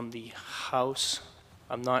be from the house?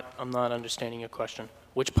 I'm not understanding your question.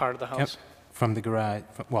 Which part of the house? Yep. From the garage,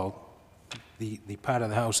 the part of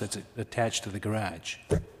the house that's attached to the garage.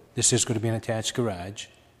 This is going to be an attached garage.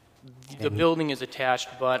 The building is attached,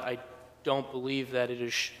 but I don't believe that it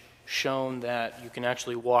is shown that you can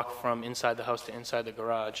actually walk from inside the house to inside the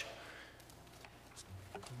garage.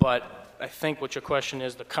 But I think what your question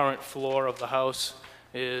is, the current floor of the house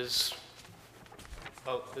is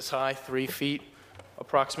about this high, 3 feet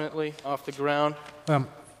approximately off the ground.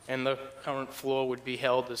 And the current floor would be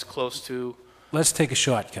held as close to... Let's take a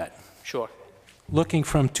shortcut. Sure. Looking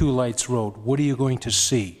from Two Lights Road, what are you going to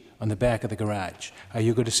see on the back of the garage? Are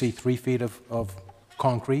you going to see 3 feet of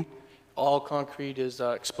concrete? All concrete is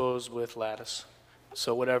exposed with lattice.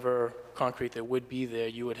 So whatever concrete there would be there,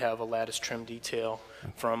 you would have a lattice trim detail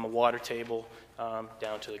from a water table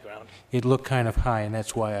down to the ground. It looked kind of high, and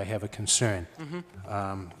that's why I have a concern.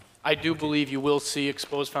 I do believe you will see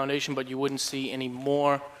exposed foundation, but you wouldn't see any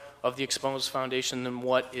more of the exposed foundation than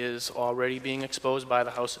what is already being exposed by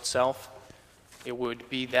the house itself. It would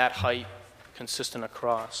be that height consistent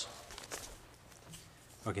across.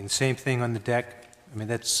 Okay, the same thing on the deck. I mean,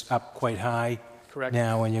 that's up quite high. Correct.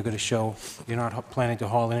 Now, and you're going to show, you're not planning to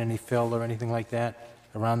haul in any fill or anything like that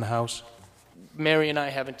around the house? Mary and I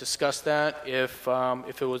haven't discussed that. If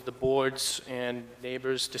it was the board's and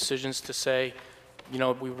neighbors' decisions to say, you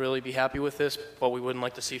know, we'd really be happy with this, but we wouldn't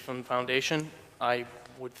like to see from the foundation, I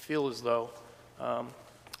would feel as though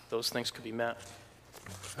those things could be met.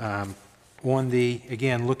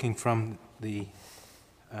 Again, looking from the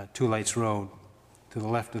Two Lights Road to the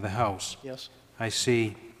left of the house, Yes? I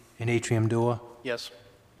see an atrium door. Yes?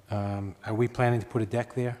 Are we planning to put a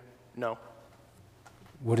deck there? No?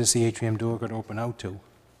 What is the atrium door going to open out to?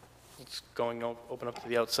 It's going to open up to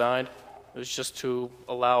the outside. It was just to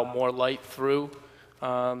allow more light through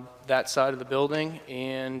that side of the building,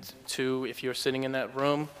 and to, if you're sitting in that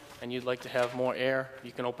room and you'd like to have more air,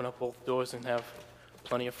 you can open up both doors and have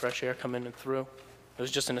plenty of fresh air come in and through. It was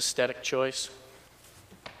just an aesthetic choice.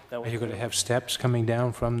 Are you going to have steps coming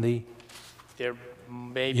down from the... There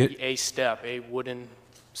may be a step, a wooden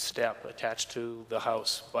step attached to the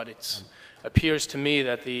house, but it appears to me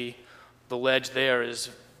that the ledge there is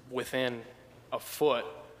within a foot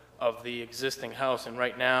of the existing house, and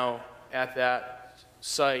right now at that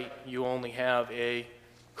site you only have a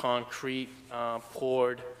concrete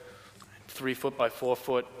poured 3-foot by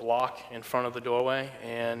 4-foot block in front of the doorway,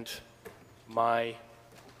 and my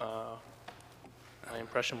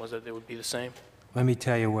impression was that they would be the same. Let me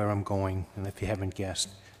tell you where I'm going, and if you haven't guessed.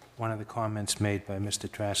 One of the comments made by Mr.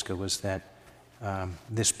 Traska was that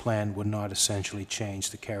this plan would not essentially change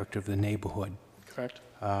the character of the neighborhood. Correct?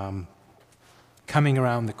 Coming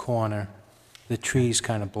around the corner, the trees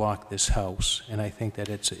kind of block this house, and I think that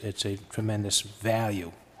it's a tremendous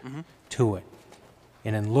value to it.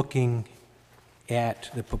 And in looking at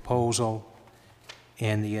the proposal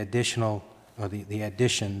and the additional, or the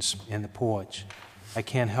additions in the porch, I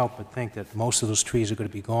can't help but think that most of those trees are going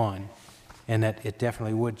to be gone, and that it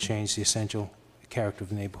definitely would change the essential character of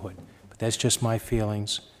the neighborhood. But that's just my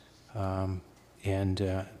feelings, and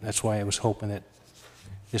that's why I was hoping that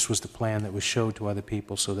this was the plan that was showed to other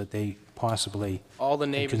people so that they possibly All the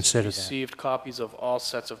can neighbors consider that. received copies of all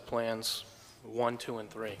sets of plans, 1, 2, and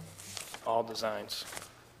 3, all designs.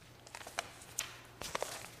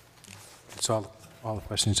 That's all the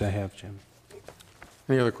questions I have, Jim.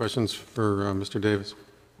 Any other questions for Mr. Davis?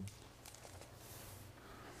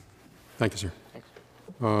 Thank you, sir.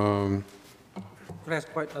 Can I ask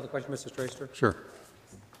another question, Mr. Traster? Sure.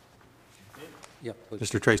 Yeah, please.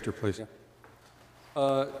 Mr. Traster, please. Yeah.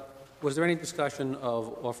 Was there any discussion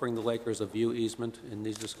of offering the Lakers a view easement in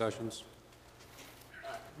these discussions?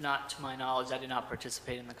 Not to my knowledge. I did not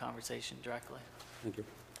participate in the conversation directly. Thank you.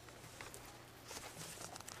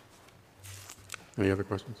 Any other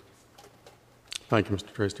questions? Thank you,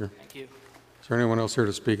 Mr. Traster. Thank you. Is there anyone else here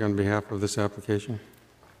to speak on behalf of this application?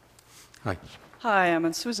 Hi. Hi,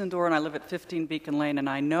 I'm Susan Dorr, and I live at 15 Beacon Lane, and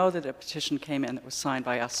I know that a petition came in that was signed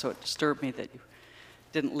by us, so it disturbed me that you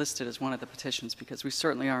didn't list it as one of the petitions, because we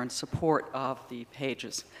certainly are in support of the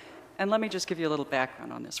pages. And let me just give you a little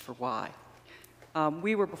background on this for why.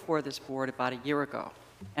 We were before this board about a year ago,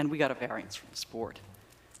 and we got a variance from this board.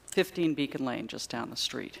 15 Beacon Lane, just down the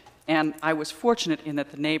street. And I was fortunate in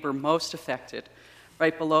that the neighbor most affected,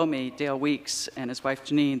 right below me, Dale Weeks and his wife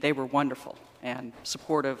Janine, they were wonderful and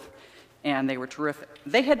supportive, and they were terrific.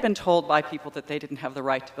 They had been told by people that they didn't have the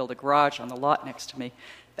right to build a garage on the lot next to me.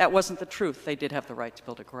 That wasn't the truth. They did have the right to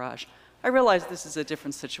build a garage. I realize this is a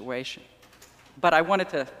different situation, but I wanted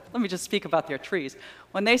to, let me just speak about their trees.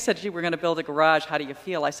 When they said, gee, we're going to build a garage, how do you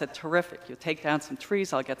feel? I said, terrific. You take down some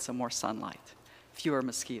trees, I'll get some more sunlight, fewer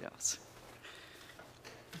mosquitoes.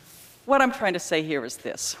 What I'm trying to say here is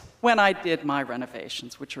this. When I did my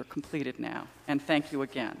renovations, which are completed now, and thank you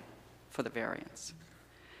again for the variance,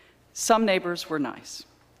 some neighbors were nice.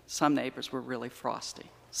 Some neighbors were really frosty.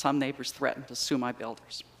 Some neighbors threatened to sue my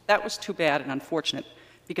builders. That was too bad and unfortunate,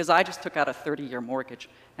 because I just took out a 30-year mortgage,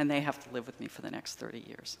 and they have to live with me for the next 30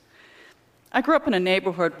 years. I grew up in a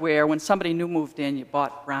neighborhood where when somebody new moved in, you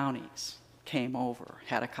bought brownies, came over,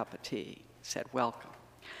 had a cup of tea, said welcome.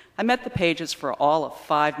 I met the Pages for all of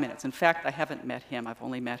 5 minutes. In fact, I haven't met him, I've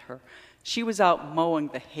only met her. She was out mowing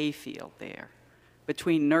the hayfield there,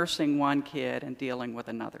 between nursing one kid and dealing with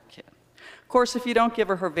another kid. Of course, if you don't give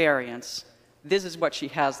her her variance, this is what she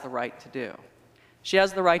has the right to do. She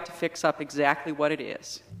has the right to fix up exactly what it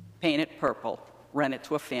is, paint it purple, rent it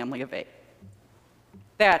to a family of 8.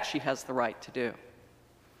 That she has the right to do,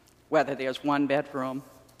 whether there's 1 bedroom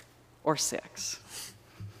or 6.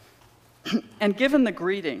 And given the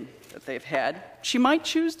greeting that they've had, she might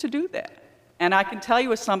choose to do that. And I can tell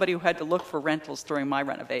you as somebody who had to look for rentals during my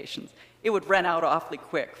renovations, it would rent out awfully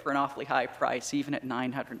quick for an awfully high price, even at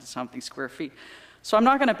 900 and something square feet. So I'm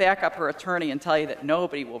not going to back up her attorney and tell you that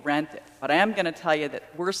nobody will rent it, but I am going to tell you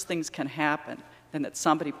that worse things can happen than that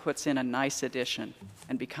somebody puts in a nice addition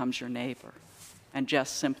and becomes your neighbor and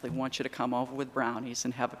just simply wants you to come over with brownies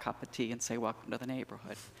and have a cup of tea and say welcome to the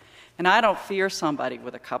neighborhood. And I don't fear somebody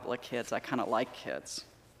with a couple of kids. I kind of like kids.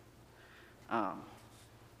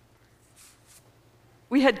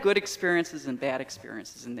 We had good experiences and bad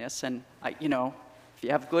experiences in this, and if you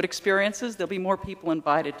have good experiences, there'll be more people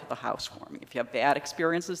invited to the housewarming. If you have bad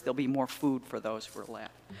experiences, there'll be more food for those who are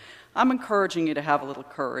left. I'm encouraging you to have a little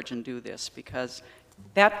courage and do this, because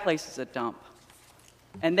that place is a dump.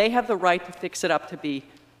 And they have the right to fix it up to be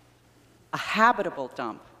a habitable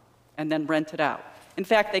dump and then rent it out. In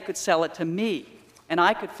fact, they could sell it to me, and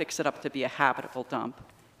I could fix it up to be a habitable dump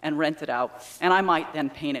and rent it out, and I might then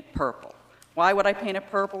paint it purple. Why would I paint it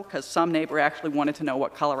purple? Because some neighbor actually wanted to know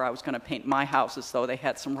what color I was going to paint my house, as though they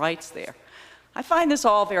had some rights there. I find this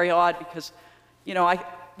all very odd because, I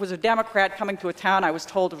was a Democrat coming to a town I was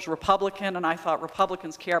told was Republican, and I thought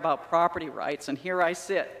Republicans care about property rights, and here I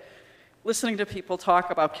sit listening to people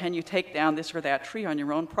talk about, can you take down this or that tree on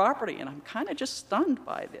your own property? And I'm kind of just stunned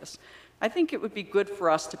by this. I think it would be good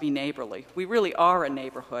for us to be neighborly. We really are a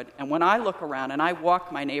neighborhood, and when I look around, and I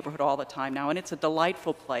walk my neighborhood all the time now, and it's a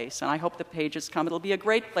delightful place, and I hope the Pages come. It'll be a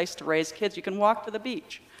great place to raise kids. You can walk to the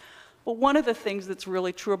beach. But one of the things that's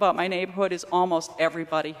really true about my neighborhood is almost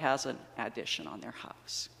everybody has an addition on their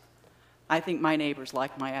house. I think my neighbors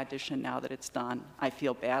like my addition now that it's done. I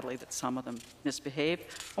feel badly that some of them misbehave.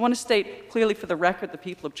 I want to state clearly for the record the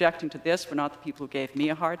people objecting to this were not the people who gave me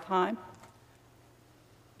a hard time.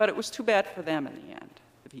 But it was too bad for them in the end,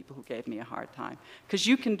 the people who gave me a hard time. Because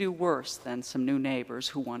you can do worse than some new neighbors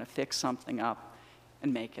who want to fix something up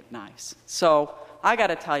and make it nice. So I got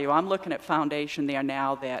to tell you, I'm looking at foundation there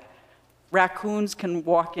now that raccoons can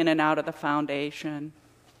walk in and out of the foundation.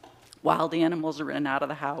 Wild animals are in and out of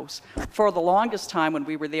the house. For the longest time when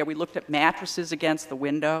we were there, we looked at mattresses against the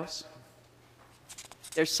windows.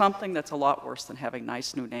 There's something that's a lot worse than having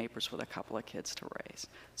nice new neighbors with a couple of kids to raise.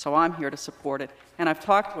 So I'm here to support it. And I've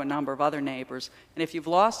talked to a number of other neighbors. And if you've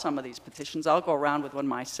lost some of these petitions, I'll go around with one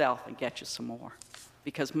myself and get you some more.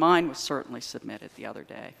 Because mine was certainly submitted the other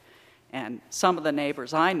day. And some of the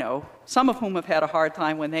neighbors I know, some of whom have had a hard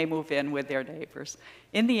time when they move in with their neighbors,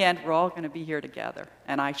 in the end, we're all going to be here together.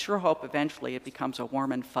 And I sure hope eventually it becomes a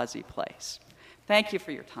warm and fuzzy place. Thank you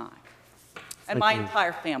for your time. And my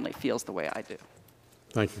entire family feels the way I do.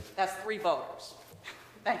 Thank you. That's 3 voters.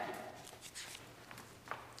 Thank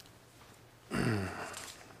you.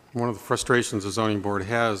 One of the frustrations the zoning board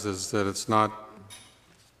has is that it's not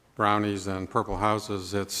brownies and purple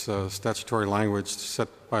houses, it's statutory language set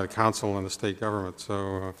by the council and the state government,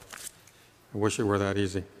 so I wish it were that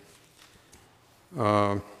easy.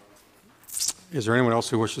 Is there anyone else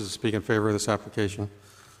who wishes to speak in favor of this application?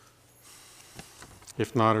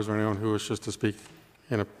 If not, is there anyone who wishes to speak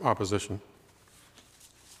in opposition?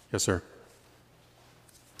 Yes, sir.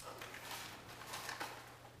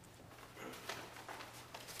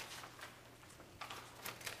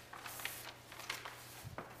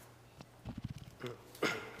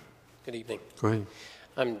 Good evening. Go ahead.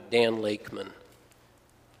 I'm Dan Lakeman.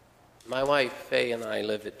 My wife, Faye, and I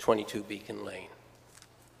live at 22 Beacon Lane.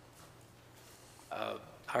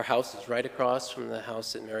 Our house is right across from the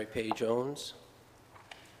house that Mary Page owns.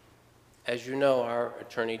 As you know, our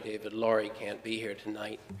attorney, David Laurie, can't be here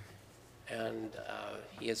tonight, and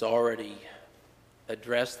he has already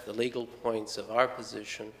addressed the legal points of our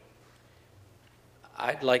position.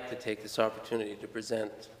 I'd like to take this opportunity to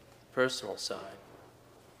present the personal side.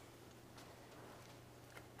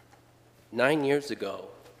 9 years ago,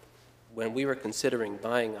 when we were considering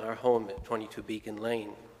buying our home at 22 Beacon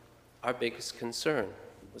Lane, our biggest concern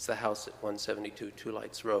was the house at 172 Two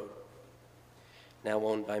Lights Road, now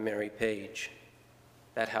owned by Mary Page.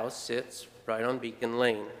 That house sits right on Beacon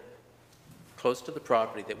Lane, close to the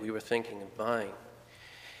property that we were thinking of buying.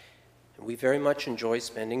 And we very much enjoy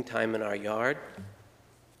spending time in our yard,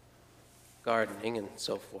 gardening and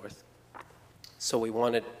so forth. So we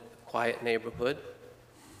wanted a quiet neighborhood,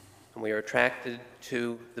 and we were attracted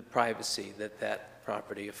to the privacy that that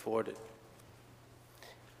property afforded.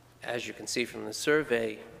 As you can see from the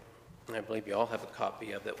survey, and I believe you all have a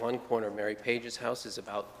copy of it, one corner of Mary Page's house is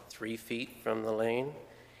about 3 feet from the lane,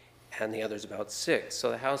 and the other's about 6. So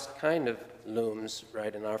the house kind of looms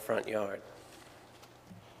right in our front yard.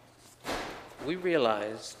 We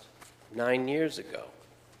realized 9 years ago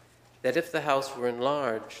that if the house were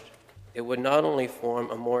enlarged, it would not only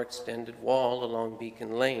form a more extended wall along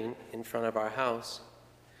Beacon Lane in front of our house,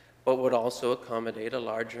 but would also accommodate a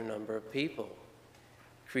larger number of people,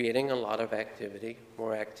 creating a lot of activity,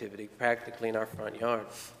 more activity, practically in our front yard.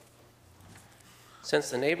 Since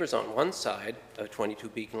the neighbors on one side of 22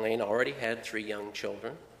 Beacon Lane already had 3 young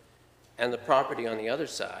children, and the property on the other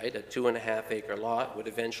side, a 2.5-acre lot, would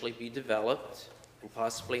eventually be developed and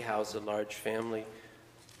possibly house a large family,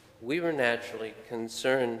 we were naturally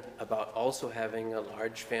concerned about also having a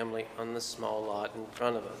large family on the small lot in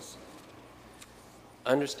front of us.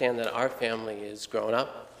 Understand that our family is grown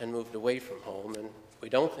up and moved away from home, and we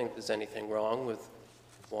don't think there's anything wrong with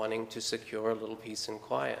wanting to secure a little peace and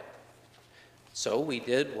quiet. So we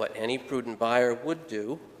did what any prudent buyer would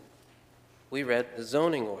do. We read the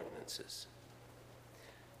zoning ordinances.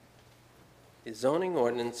 The zoning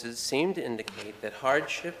ordinances seem to indicate that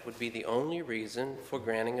hardship would be the only reason for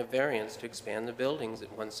granting a variance to expand the buildings at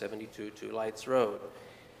 172 Two Lights Road.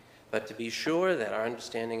 But to be sure that our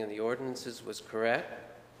understanding of the ordinances was correct,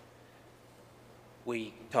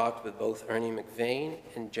 we talked with both Ernie McVeigh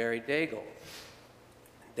and Jerry Daigle.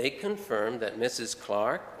 They confirmed that Mrs.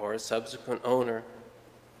 Clark, or a subsequent owner,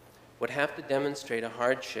 would have to demonstrate a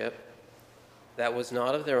hardship that was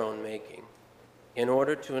not of their own making, in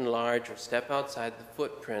order to enlarge or step outside the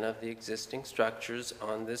footprint of the existing structures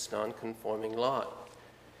on this non-conforming lot.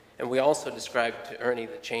 And we also described to Ernie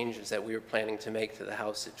the changes that we were planning to make to the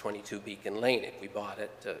house at 22 Beacon Lane if we bought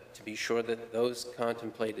it, to be sure that those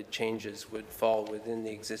contemplated changes would fall within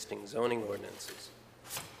the existing zoning ordinances.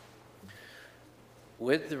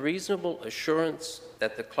 With the reasonable assurance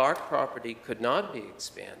that the Clark property could not be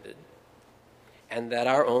expanded and that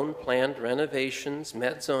our own planned renovations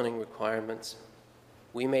met zoning requirements,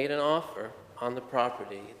 we made an offer on the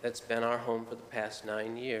property that's been our home for the past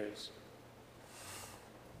 9 years.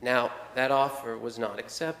 Now, that offer was not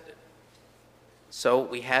accepted. So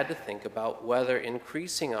we had to think about whether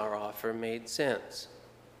increasing our offer made sense.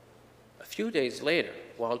 A few days later,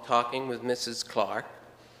 while talking with Mrs. Clark,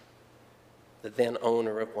 the then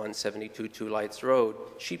owner of 172 Two Lights Road,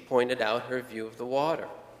 she pointed out her view of the water.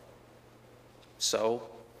 So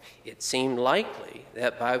it seemed likely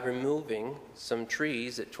that by removing some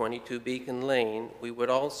trees at 22 Beacon Lane, we would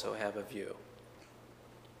also have a view.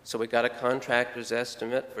 So we got a contractor's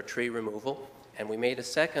estimate for tree removal, and we made a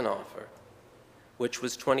second offer, which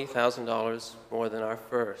was $20,000 more than our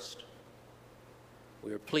first.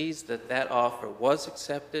 We were pleased that that offer was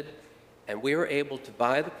accepted, and we were able to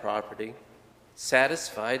buy the property,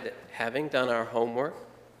 satisfied that having done our homework,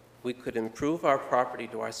 we could improve our property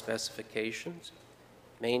to our specifications,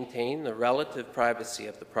 maintain the relative privacy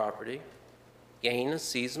of the property, gain a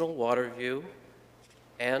seasonal water view,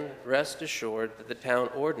 and rest assured that the town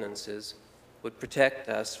ordinances would protect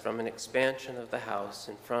us from an expansion of the house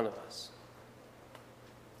in front of us.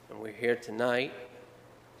 And we're here tonight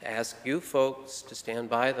to ask you folks to stand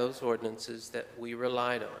by those ordinances that we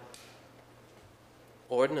relied on.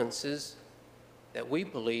 Ordinances that we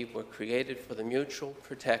believe were created for the mutual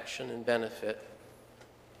protection and benefit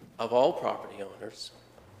of all property owners,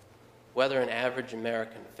 whether an average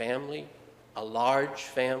American family, a large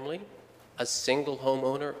family, a single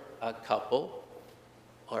homeowner, a couple,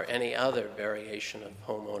 or any other variation of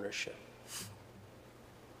home ownership.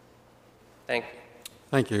 Thank you.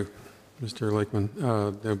 Thank you, Mr. Lakeman.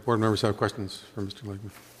 The board members have questions for Mr.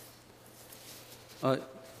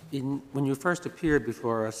 Lakeman. When you first appeared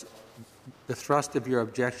before us, the thrust of your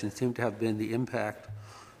objection seemed to have been the impact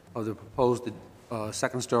of the proposed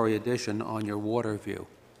second-story addition on your water view.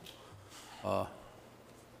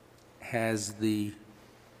 Has the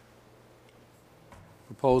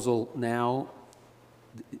proposal now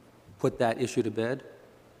put that issue to bed?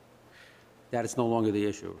 That it's no longer the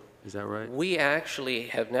issue, is that right? We actually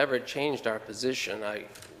have never changed our position.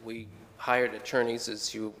 We hired attorneys,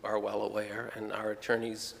 as you are well aware, and our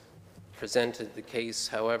attorneys presented the case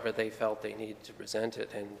however they felt they needed to present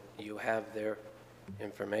it, and you have their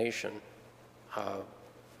information.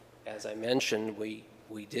 As I mentioned, we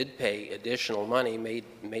did pay additional money,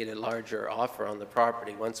 made a larger offer on the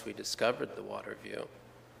property once we discovered the water view.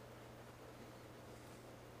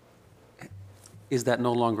 Is that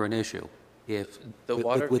no longer an issue if The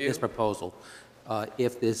water with view? this proposal?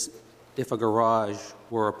 If a garage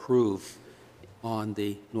were approved on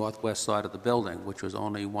the northwest side of the building, which was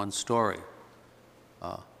only one story,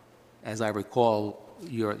 as I recall,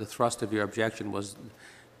 the thrust of your objection was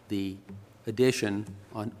the addition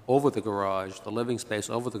over the garage, the living space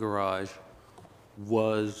over the garage,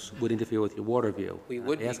 would interfere with your water view. We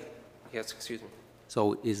would be, yes, excuse me.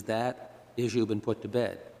 So is that issue been put to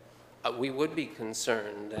bed? We would be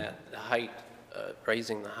concerned that the height,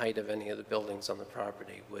 raising the height of any of the buildings on the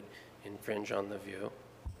property would infringe on the view.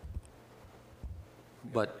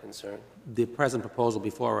 But Concern. the present proposal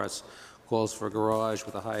before us calls for a garage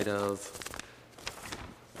with a height of,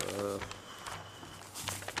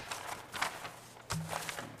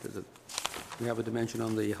 we have a dimension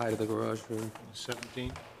on the height of the garage for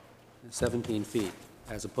 17 feet,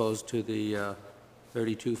 as opposed to the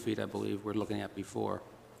 32 feet, I believe, we're looking at before.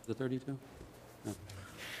 The 32? No.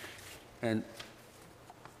 And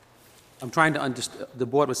I'm trying to understand, the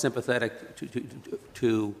board was sympathetic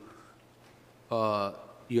to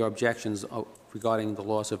your objections regarding the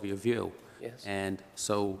loss of your view. Yes. And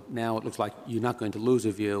so now it looks like you're not going to lose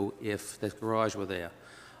a view if the garage were there.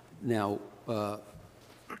 Now,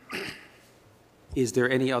 is there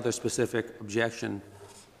any other specific objection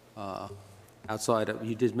outside of,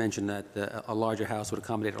 you did mention that a larger house would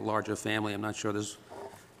accommodate a larger family. I'm not sure there's,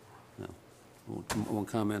 no, I won't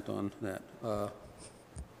comment on that. I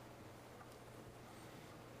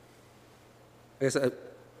guess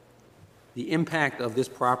the impact of this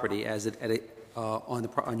property as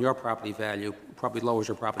on your property value probably lowers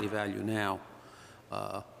your property value now.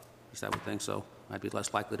 At least I would think so. I'd be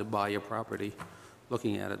less likely to buy your property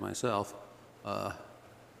looking at it myself.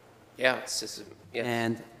 Yeah, it's just, yes.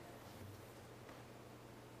 And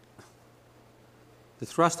The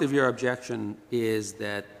thrust of your objection is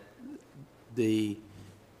that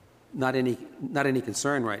not any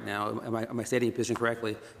concern right now, am I stating your position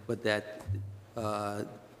correctly, but that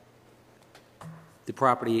the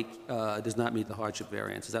property does not meet the hardship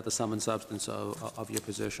variance. Is that the sum and substance of your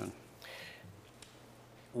position?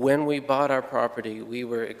 When we bought our property, we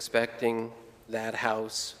were expecting that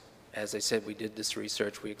house, as I said, we did this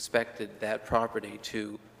research, we expected that property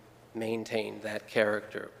to maintain that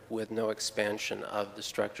character with no expansion of the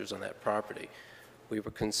structures on that property. We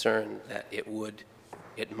were concerned that it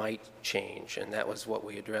might change, and that was what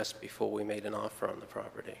we addressed before we made an offer on the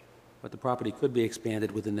property. But the property could be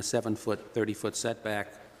expanded within the 7-foot, 30-foot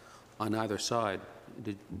setback on either side.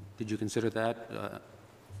 Did you consider that?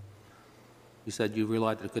 You said you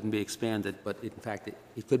realized that it couldn't be expanded, but in fact,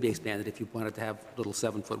 it could be expanded if you wanted to have little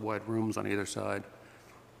 7-foot wide rooms on either side.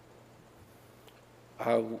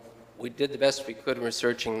 We did the best we could in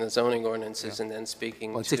researching the zoning ordinances and then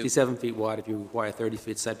speaking Well, to... 67 feet wide, if you require 30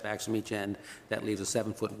 feet setbacks from each end, that leaves a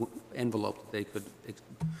 7-foot envelope that they could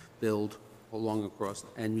build along across.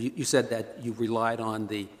 And you said that you relied on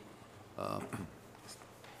the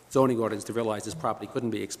zoning ordinance to realize this property couldn't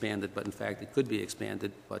be expanded, but in fact it could be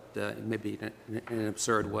expanded, but maybe in an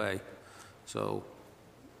absurd way. So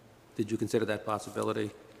did you consider that possibility,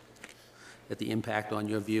 that the impact on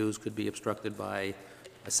your views could be obstructed by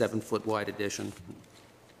a 7-foot wide addition?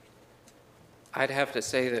 I'd have to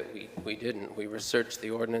say that we didn't. We researched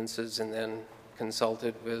the ordinances and then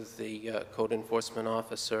consulted with the code enforcement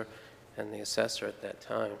officer and the assessor at that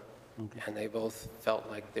time. Okay. And they both felt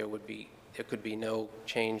like there could be no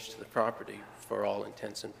change to the property for all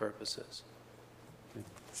intents and purposes.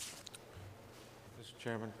 Mr.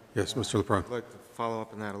 Chairman? Yes, Mr. LeBron. I'd like to follow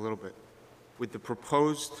up on that a little bit. With the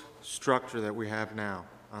proposed structure that we have now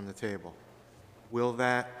on the table, will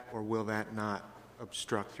that or will that not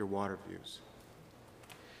obstruct your water views?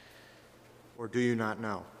 Or do you not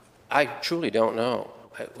know? I truly don't know.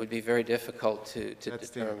 It would be very difficult to That's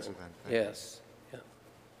determine. the answer then. Thank you. Yes. Yeah.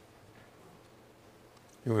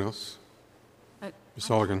 Anyone else? I- Ms.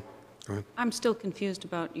 Mulligan, go ahead. I'm still confused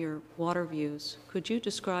about your water views. Could you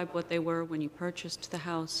describe what they were when you purchased the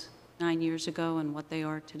house 9 years ago and what they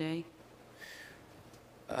are today?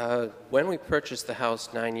 When we purchased the house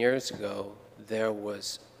 9 years ago, there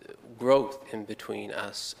was growth in between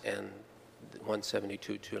us and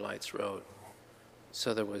 172 Two Lights Road.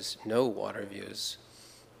 So there was no water views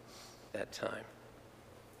that time.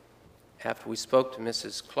 After we spoke to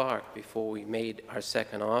Mrs. Clark before we made our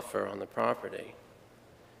second offer on the property,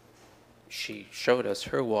 she showed us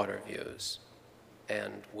her water views,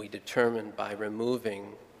 and we determined by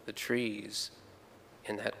removing the trees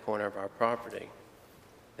in that corner of our property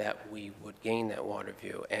that we would gain that water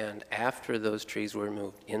view. And after those trees were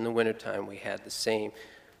removed, in the wintertime, we had the same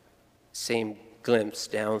glimpse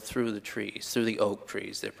down through the trees, through the oak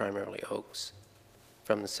trees, they're primarily oaks,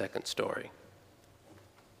 from the second story.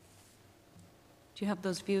 Do you have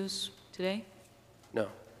those views today? No.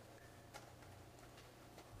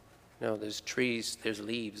 No, there's trees, there's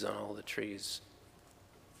leaves on all the trees.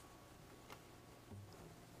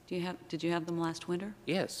 Did you have them last winter?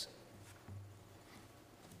 Yes.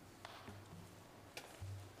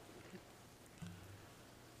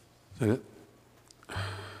 Is that it?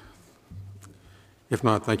 If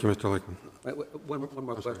not, thank you, Mr. Lakeman. One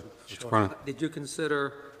more question. Mr. Cronin. Did you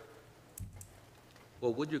consider,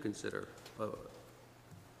 or would you consider,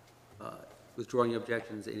 withdrawing your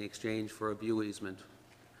objections in exchange for a view easement,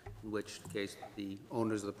 in which case the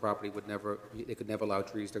owners of the property would never, they could never allow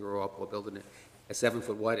trees to grow up or build a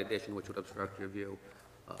 7-foot wide addition which would obstruct your view,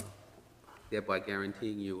 thereby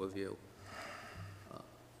guaranteeing you a view?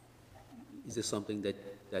 Is this something that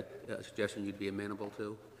suggestion you'd be amenable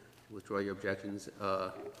to? Withdraw your objections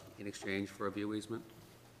in exchange for a view easement?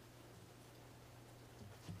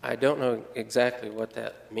 I don't know exactly what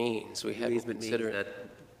that means. We View hadn't easement means considered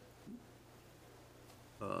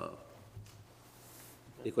that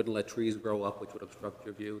they couldn't let trees grow up which would obstruct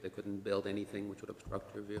your view. They couldn't build anything which would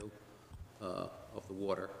obstruct your view of the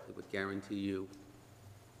water. It would guarantee you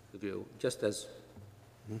the view, just as,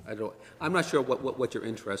 I'm not sure what your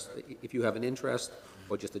interest, if you have an interest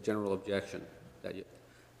or just a general objection that you,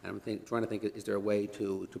 I'm trying to think, is there a way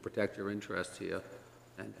to protect your interests here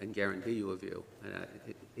and guarantee you a view? And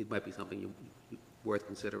it might be something worth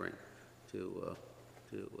considering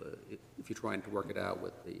if you're trying to work it out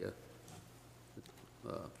with the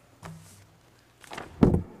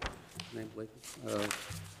name, Blake?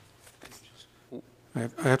 I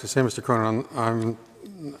have to say, Mr. Cronin,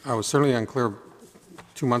 I was certainly unclear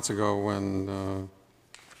 2 months ago when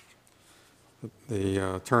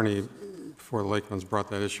the attorney before the Lakemans brought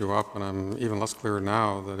that issue up, and I'm even less clear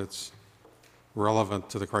now that it's relevant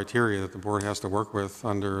to the criteria that the board has to work with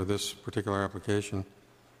under this particular application.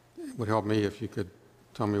 It would help me if you could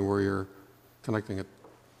tell me where you're connecting it.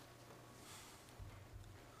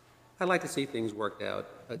 I'd like to see things worked out.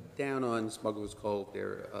 Down on Smuggler's Cove,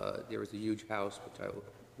 there is a huge house,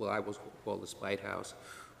 which I was called the Spite House,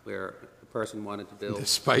 where the person wanted to build. The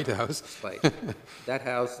Spite House? Spite. That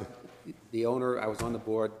house, the owner, I was on the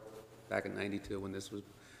board back in '92 when this was,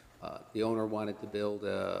 the owner wanted to build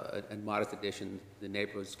a modest addition. The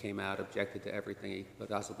neighbors came out, objected to everything he could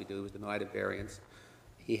possibly do, was denied a variance.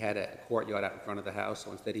 He had a courtyard out in front of the house,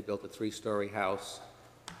 so instead he built a 3-story house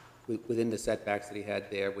within the setbacks that he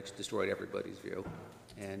had there, which destroyed everybody's view.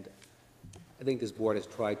 And I think this board has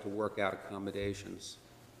tried to work out accommodations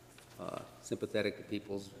sympathetic to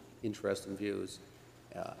people's interests and views.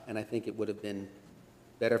 And I think it would have been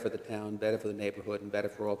better for the town, better for the neighborhood, and better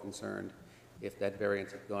for all concerned if that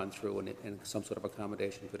variance had gone through and some sort of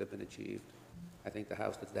accommodation could have been achieved. I think the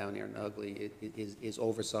house that's down there in Ugly is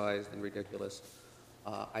oversized and ridiculous.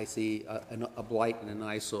 I see a blight and an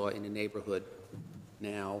eyesore in the neighborhood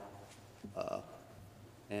now,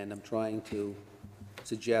 and I'm trying to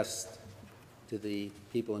suggest to the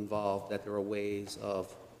people involved that there are ways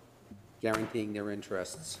of guaranteeing their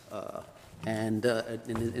interests, and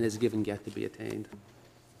is give and get to be attained.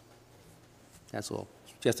 That's all.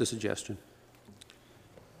 Just a suggestion.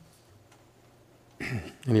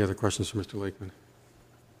 Any other questions for Mr. Lakeman?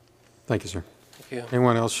 Thank you, sir. Thank you.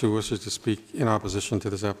 Anyone else who wishes to speak in opposition to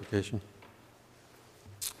this application?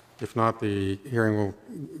 If not, the hearing will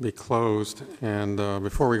be closed. And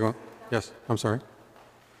before we go, yes, I'm sorry.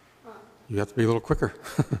 You have to be a little quicker.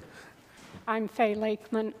 I'm Faye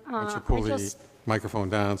Lakeman. Why don't you pull the microphone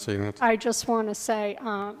down so you don't have to... I just want to say,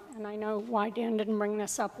 and I know why Dan didn't bring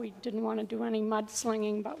this up, we didn't want to do any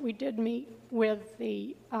mudslinging, but we did meet with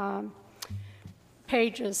the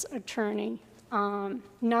Page's attorney.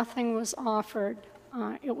 Nothing was offered.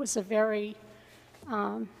 It was a very,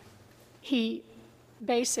 he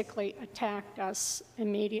basically attacked us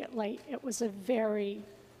immediately. It was a very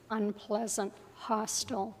unpleasant,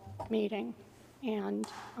 hostile meeting. And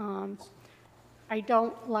I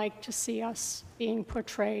don't like to see us being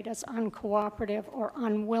portrayed as uncooperative or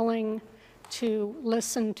unwilling to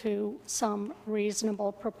listen to some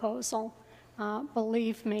reasonable proposal.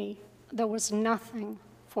 Believe me, there was nothing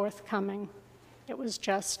forthcoming. It was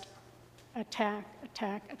just attack,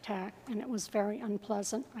 attack, attack, and it was very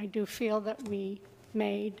unpleasant. I do feel that we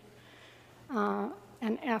made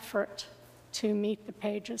an effort to meet the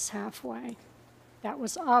Pages halfway. That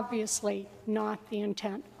was obviously not the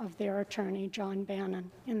intent of their attorney, John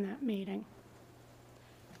Bannon, in that meeting.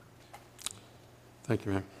 Thank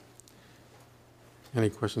you, ma'am.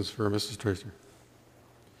 Any questions for Mrs. Tracer?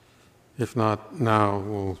 If not, now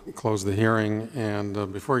we'll close the hearing.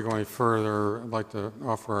 And before we go any further, I'd like to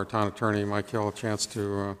offer our town attorney, Mike Hill, a chance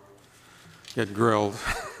to get grilled.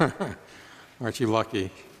 Aren't you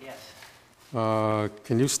lucky? Yes.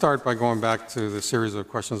 Can you start by going back to the series of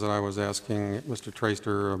questions that I was asking Mr.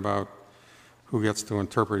 Tracer about who gets to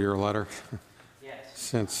interpret your letter? Yes.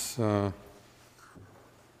 Since, or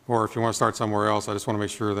if you want to start somewhere else, I just want to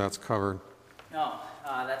make sure that's covered. No,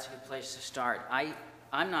 that's a good place to start.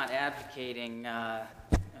 I'm not advocating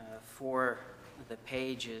for the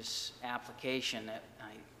Pages application.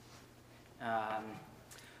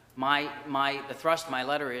 The thrust of my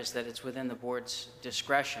letter is that it's within the board's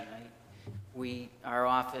discretion. Our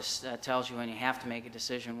office tells you when you have to make a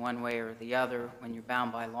decision one way or the other, when you're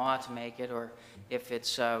bound by law to make it, or if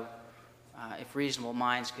it's if reasonable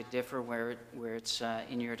minds could differ, where it's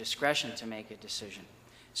in your discretion to make a decision.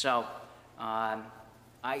 So,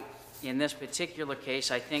 in this particular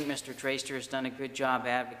case, I think Mr. Traster has done a good job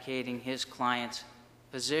advocating his client's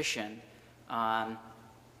position,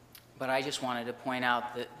 but I just wanted to point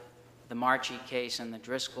out that the Marchie case and the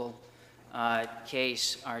Driscoll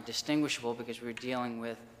case are distinguishable because we're dealing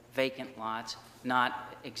with vacant lots,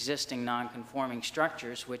 not existing non-conforming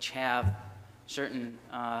structures, which have certain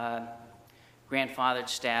grandfathered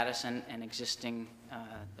status and existing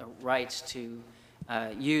rights to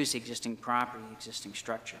use existing property, existing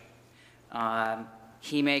structure.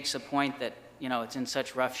 He makes a point that, it's in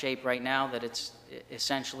such rough shape right now that it's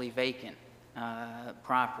essentially vacant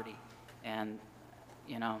property. And,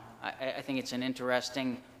 I think it's an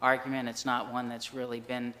interesting argument. It's not one that's really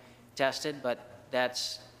been tested, but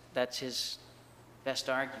that's his best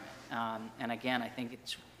argument. And again, I think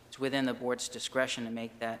it's within the board's discretion to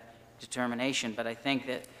make that determination. But I think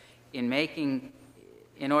that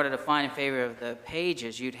in order to find in favor of the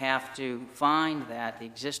Pages, you'd have to find that the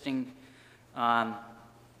existing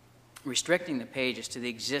restricting the pages to the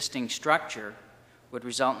existing structure would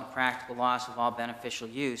result in the practical loss of all beneficial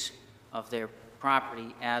use of their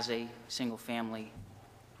property as a single-family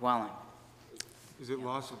dwelling. Is it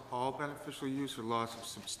loss of all beneficial use or loss of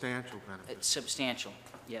substantial benefit? It's substantial,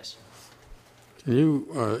 yes. Can you,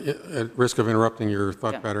 at risk of interrupting your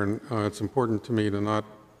thought Yeah. pattern, it's important to me to not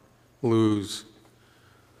lose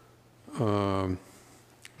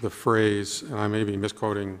the phrase, and I may be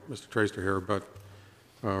misquoting Mr. Traster here, but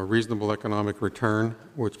reasonable economic return,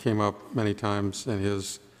 which came up many times in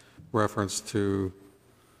his reference to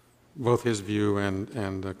both his view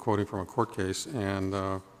and quoting from a court case. And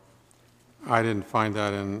I didn't find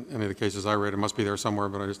that in any of the cases I read. It must be there somewhere,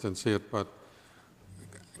 but I just didn't see it. But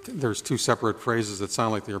there's two separate phrases that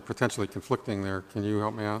sound like they're potentially conflicting there. Can you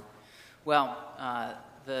help me out? Well,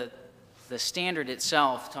 the standard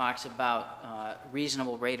itself talks about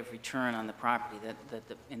reasonable rate of return on the property,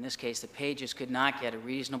 that in this case the pages could not get a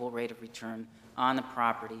reasonable rate of return on the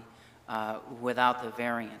property without the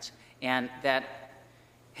variance. And that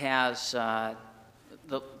has,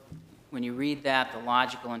 when you read that, the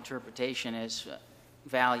logical interpretation is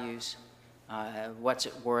values, what's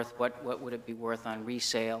it worth, what would it be worth on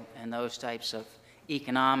resale, and those types of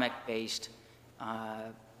economic-based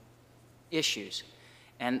issues.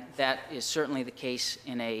 And that is certainly the case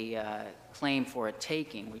in a claim for a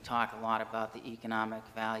taking. We talk a lot about the economic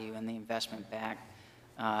value and the investment-backed,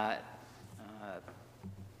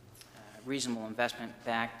 reasonable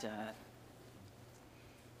investment-backed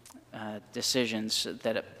decisions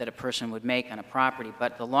that a person would make on a property.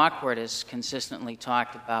 But the law court has consistently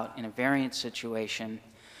talked about, in a variance situation,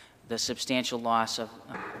 the substantial loss of,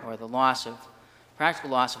 or the loss of,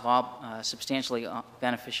 practical loss of all substantially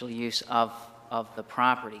beneficial use of the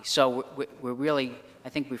property. So we're really, I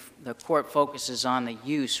think the court focuses on the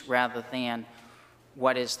use rather than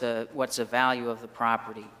what's the value of the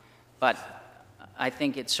property. But I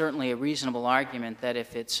think it's certainly a reasonable argument that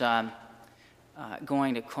if it's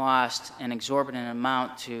going to cost an exorbitant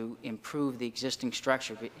amount to improve the existing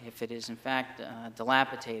structure, if it is in fact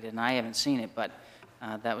dilapidated, and I haven't seen it, but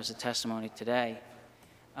that was the testimony today,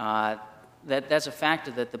 that's a factor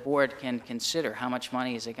that the board can consider. How much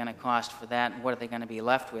money is it going to cost for that, and what are they going to be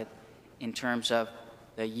left with in terms of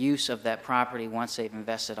the use of that property once they've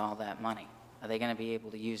invested all that money? Are they going to be able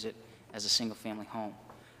to use it as a single-family home?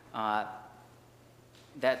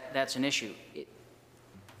 That's an issue.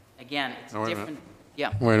 Again, it's different.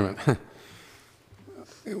 Yeah. Wait a minute.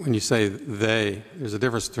 When you say they, there's a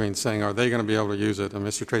difference between saying, are they going to be able to use it, and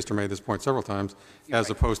Mr. Traster made this point several times, as right.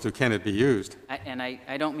 opposed to can it be used?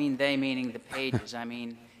 I don't mean they meaning the pages. I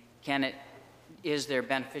mean, is there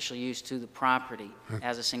beneficial use to the property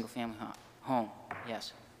as a single-family home?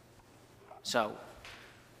 Yes. So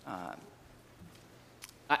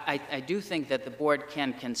I do think that the board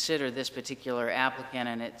can consider this particular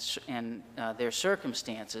applicant and their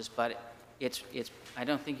circumstances, but I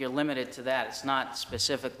don't think you're limited to that. It's not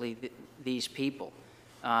specifically these people.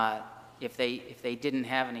 If they didn't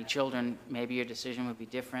have any children, maybe your decision would be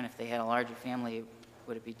different. If they had a larger family,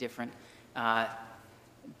 would it be different?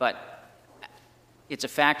 But it's a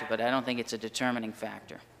factor, but I don't think it's a determining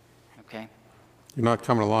factor. Okay? You're not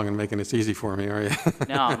coming along and making this easy for me, are you?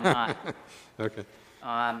 No, I'm not. Okay.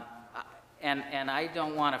 And I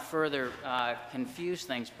don't want to further confuse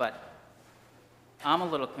things, but I'm a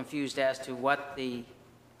little confused as to what the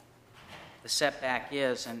setback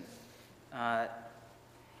is. And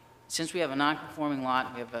since we have a non-conforming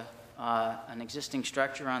lot, we have an existing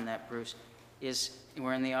structure on that, Bruce,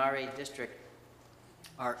 we're in the RA district.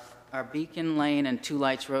 Are Beacon Lane and Two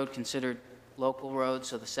Lights Road considered local roads,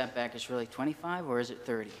 so the setback is really 25, or is it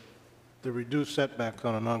 30? The reduced setback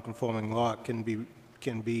on a non-conforming lot can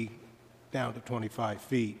be down to 25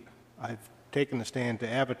 feet. I've taken the stand to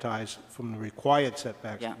advertise from the required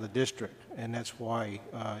setbacks of the district, and that's why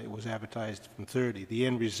it was advertised from 30. The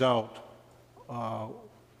end result,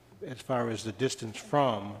 as far as the distance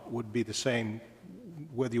from, would be the same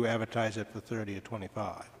whether you advertise it for 30 or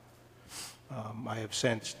 25. I have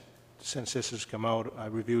since this has come out, I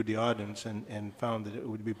reviewed the ordinance and found that it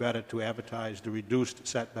would be better to advertise the reduced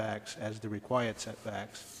setbacks as the required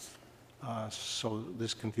setbacks, so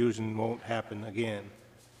this confusion won't happen again.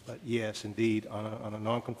 But yes, indeed, on a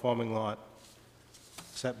non-conforming lot,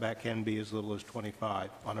 setback can be as little as 25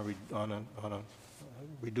 on a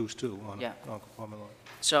reduced too on a non-conforming lot.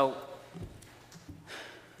 So,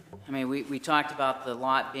 I mean, we talked about the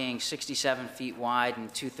lot being 67 feet wide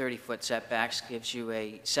and 2 30-foot setbacks gives you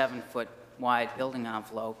a 7-foot wide building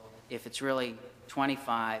envelope. If it's really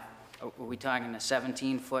 25, are we talking a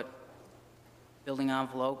 17-foot building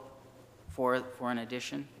envelope for an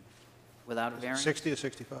addition? without a variance? 60 or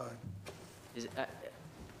 65? Is,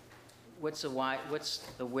 what's the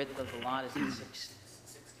width of the lot? Is it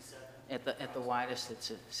 67? At the widest,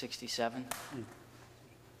 it's a 67?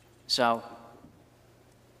 So,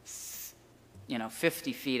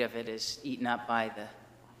 50 feet of it is eaten up by the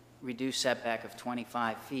reduced setback of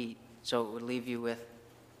 25 feet, so it would leave you with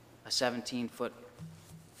a 17-foot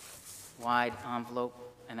wide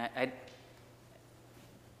envelope. And I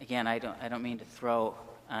don't mean to throw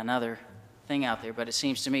another thing out there, but it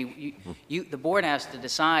seems to me the board has to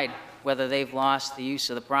decide whether they've lost the use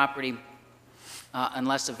of the property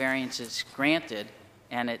unless a variance is granted.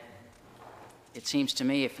 And it seems to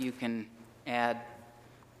me if you can add,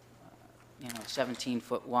 a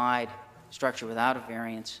 17-foot wide structure without a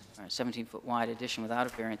variance, or a 17-foot wide addition without a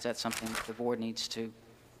variance, that's something that the board needs to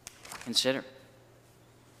consider.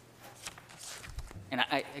 And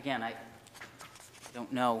I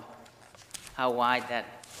don't know how wide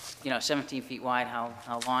that, 17 feet wide,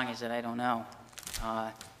 how long is it? I don't know.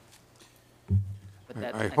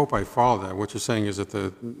 But I hope I followed that. What you're saying is that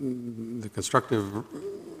the constructive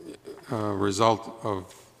result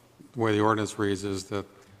of the way the ordinance reads is that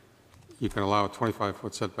you can allow a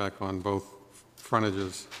 25-foot setback on both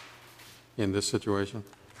frontages in this situation?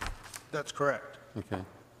 That's correct. Okay.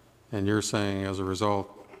 And you're saying as a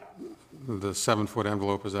result, the 7-foot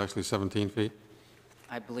envelope is actually 17 feet?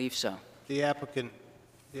 I believe so. The applicant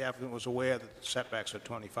was aware that the setbacks are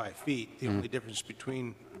 25 feet. The only difference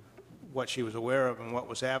between what she was aware of and what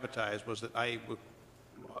was advertised was that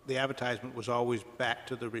the advertisement was always back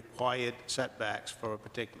to the required setbacks for a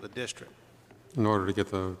particular district. In order to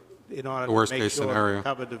get the to worst make case sure scenario. to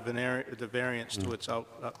cover the variance to its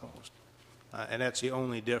utmost. And that's the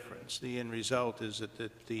only difference. The end result is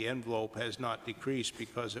that the envelope has not decreased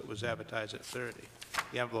because it was advertised at 30.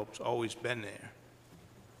 The envelope's always been there.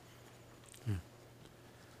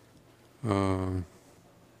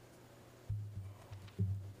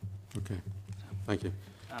 Okay, thank you.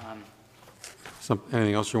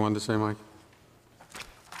 Anything else you wanted to say, Mike?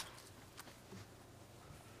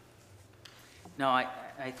 No,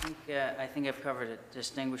 I think I've covered it,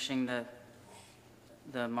 distinguishing the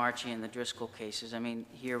Marchie and the Driscoll cases. I mean,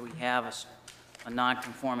 here we have a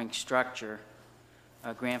non-conforming structure,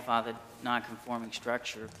 a grandfathered non-conforming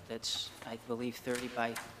structure that's, I believe, 30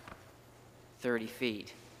 by 30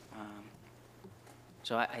 feet.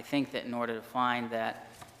 So I think that in order to find that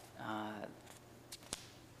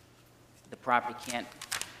the property can't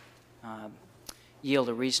yield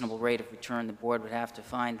a reasonable rate of return, the board would have to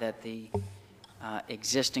find that the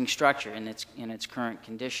existing structure in its current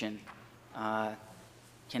condition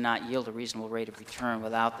cannot yield a reasonable rate of return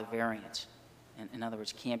without the variance. In other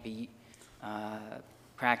words, can't be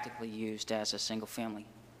practically used as a single-family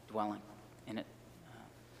dwelling at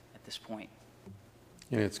this point.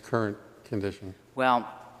 In its current condition? Well,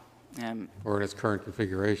 or in its current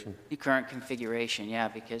configuration? The current configuration, yeah,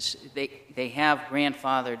 because they have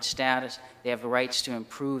grandfathered status. They have the rights to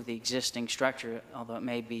improve the existing structure, although it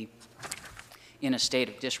may be in a state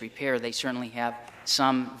of disrepair. They certainly have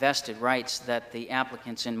some vested rights that the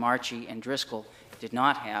applicants in Marchie and Driscoll did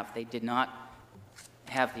not have. They did not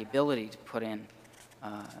have the ability to put in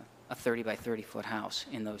a 30 by 30 foot house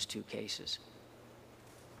in those two cases.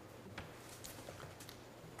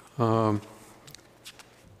 I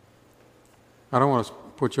don't want to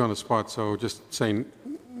put you on the spot, so just say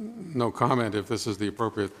no comment if this is the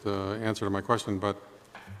appropriate answer to my question, but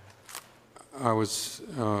I was,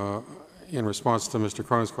 in response to Mr.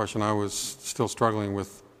 Cronin's question, I was still struggling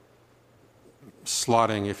with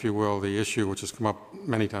slotting, if you will, the issue which has come up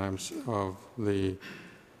many times of the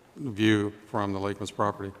view from the Lakeman's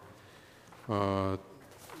property. And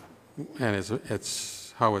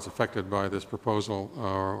it's how it's affected by this proposal,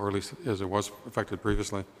 or at least as it was affected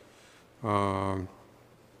previously.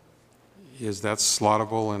 Is that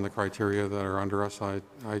slottable in the criteria that are under us? I'm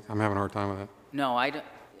having a hard time with that. No, I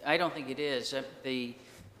don't think it is. The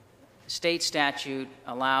state statute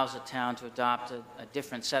allows a town to adopt a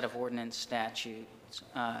different set of ordinance standards,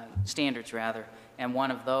 and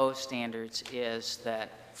one of those standards is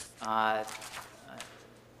that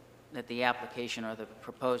that the application or the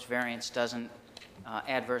proposed variance doesn't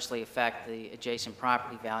adversely affect the adjacent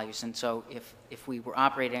property values. And so if we were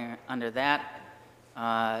operating under that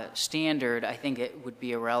standard, I think it would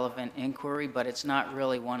be a relevant inquiry, but it's not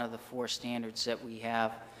really one of the four standards that we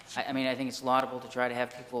have. I mean, I think it's laudable to try to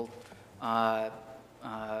have people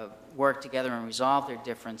work together and resolve their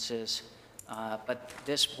differences, but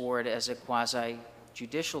this board, as a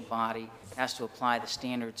quasi-judicial body, has to apply the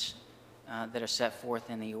standards that are set forth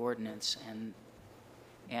in the ordinance,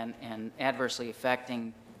 and adversely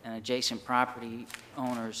affecting an adjacent property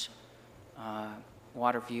owner's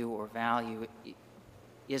water view or value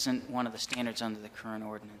isn't one of the standards under the current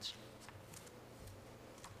ordinance.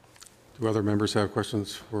 Do other members have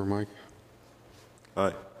questions for Mike?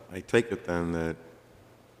 I take it then that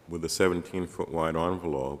with a 17-foot wide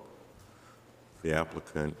envelope, the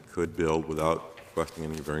applicant could build without requesting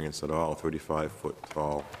any variance at all, a 35-foot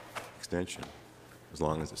tall extension, as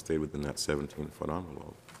long as it stayed within that 17-foot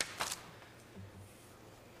envelope.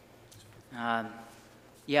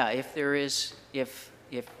 Yeah, if there is, if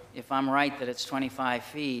I'm right that it's 25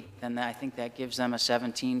 feet, then I think that gives them a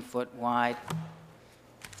 17-foot wide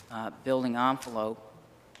building envelope,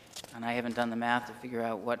 and I haven't done the math to figure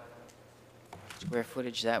out what square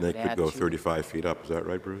footage that would They add could go to. 35 feet up, is that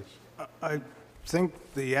right, Bruce? I think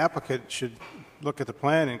the applicant should look at the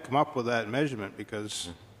plan and come up with that measurement, because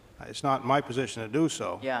it's not my position to do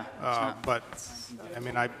so. Yeah, it's not. But, I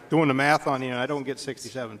mean, I'm doing the math on here, and I don't get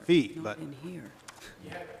 67 feet, but... In here. You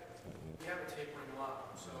have a tapering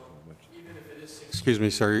lot, so even if it is 6 Excuse me,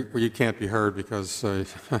 sir, you can't be heard because,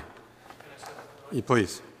 please. 10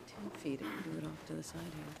 feet, if you do it off to the side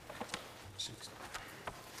here.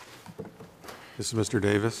 This is Mr.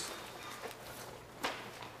 Davis.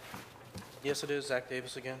 Yes, it is. Zach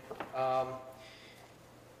Davis again. I'm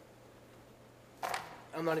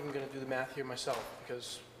not even going to do the math here myself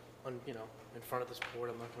because, in front of this board,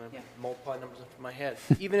 I'm not going to multiply numbers into my head.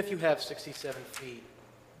 Even if you have 67 feet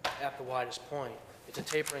at the widest point, it's a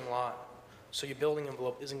tapering lot, so your building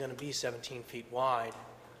envelope isn't going to be 17 feet wide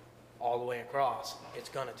all the way across. It's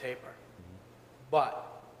going to taper.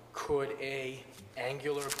 But could a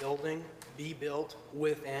angular building be built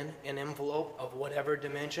within an envelope of whatever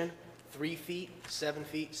dimension? 3 feet, 7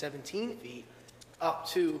 feet, 17 feet, up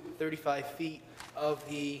to 35 feet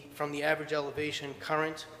from the average elevation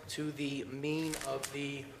current to the mean of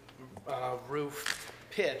the roof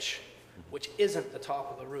pitch, which isn't the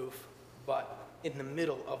top of the roof, but in the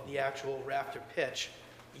middle of the actual rafter pitch.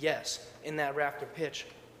 Yes, in that rafter pitch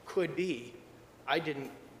could be. I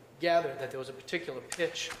didn't gather that there was a particular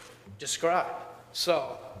pitch described.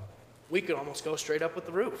 So we could almost go straight up with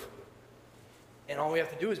the roof. And all we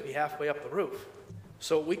have to do is be halfway up the roof.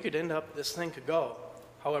 So we could end up, this thing could go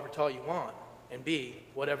however tall you want and be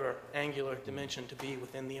whatever angular dimension to be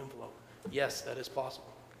within the envelope. Yes, that is possible.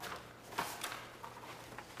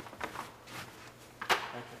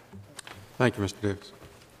 Thank you, Mr. Davis.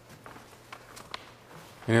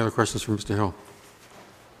 Any other questions for Mr. Hill?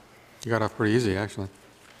 You got off pretty easy, actually.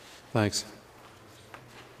 Thanks.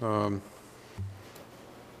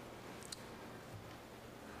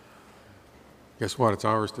 Guess what? It's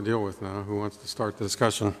ours to deal with now. Who wants to start the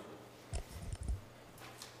discussion?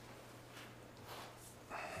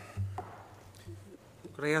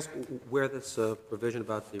 Could I ask where this provision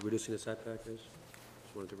about the reducing the setback is?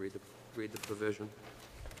 Just wanted to read the provision.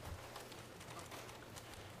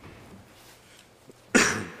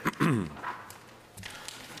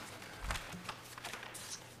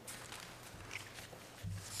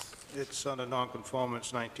 It's under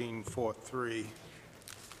nonconformance 1943,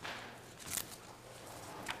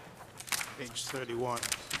 page 31.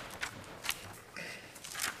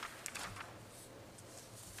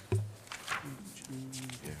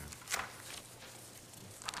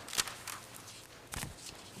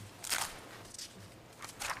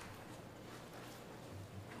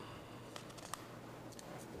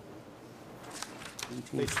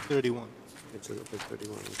 Page 31. It's page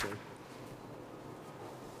 31, okay.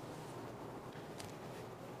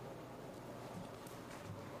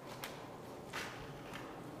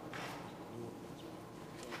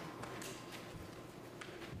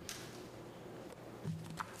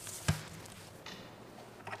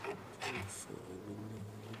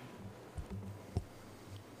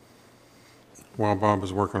 While Bob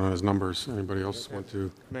is working on his numbers, anybody else want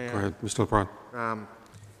to? May I? Go ahead, Mr. LeBron.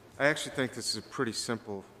 I actually think this is a pretty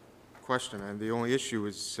simple question, and the only issue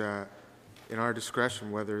is in our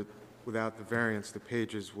discretion whether, without the variance, the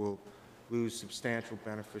pages will lose substantial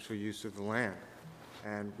beneficial use of the land.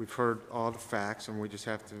 And we've heard all the facts, and we just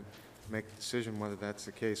have to make a decision whether that's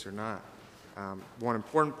the case or not. One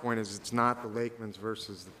important point is it's not the Lakemans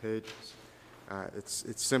versus the pages.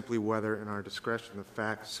 It's simply whether, in our discretion, the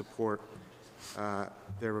facts support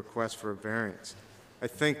their request for a variance. I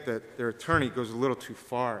think that their attorney goes a little too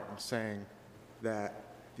far in saying that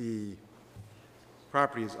the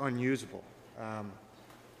property is unusable.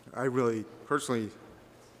 I really, personally,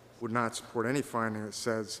 would not support any finding that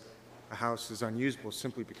says a house is unusable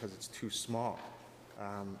simply because it's too small.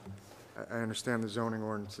 I understand the zoning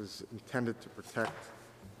ordinance is intended to protect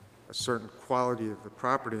a certain quality of the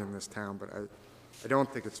property in this town, but I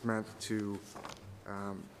don't think it's meant to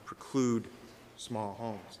preclude small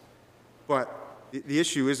homes. But the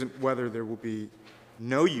issue isn't whether there will be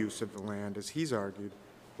no use of the land, as he's argued,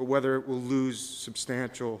 but whether it will lose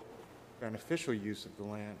substantial beneficial use of the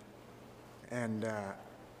land. And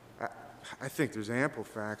I think there's ample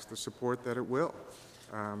facts to support that it will.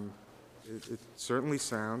 It certainly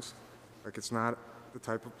sounds like it's not the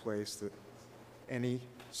type of place that any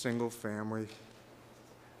single family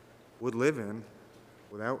would live in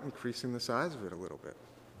without increasing the size of it a little bit.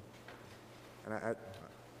 And I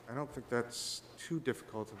don't think that's too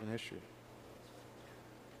difficult of an issue.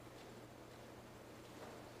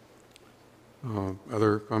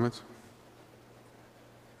 Other comments?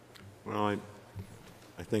 Well,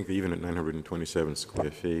 I think that even at 927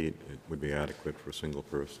 square feet, it would be adequate for a single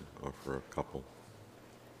person or for a couple.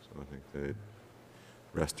 So I think the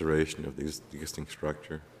restoration of the existing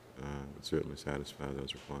structure would certainly satisfy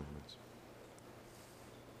those requirements.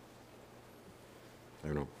 I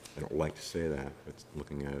don't like to say that, but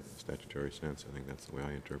looking at it in a statutory sense, I think that's the way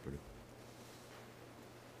I interpret it.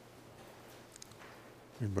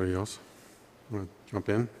 Anybody else want to jump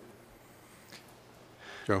in?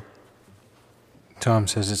 Joe? Tom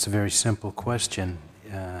says it's a very simple question.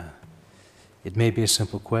 It may be a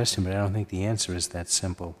simple question, but I don't think the answer is that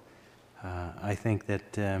simple. I think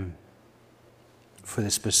that for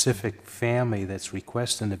the specific family that's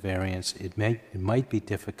requesting the variance, it might be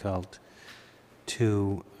difficult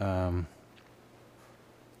to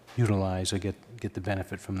utilize or get the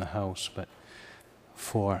benefit from the house, but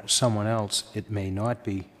for someone else, it may not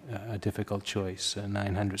be a difficult choice.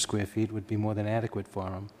 900 square feet would be more than adequate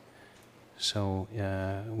for them. So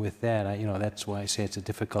with that, that's why I say it's a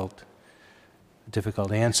difficult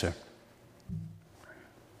answer.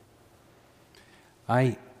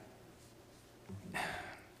 I've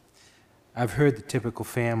heard the typical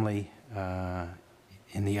family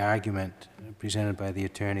in the argument presented by the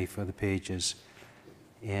attorney for the pages,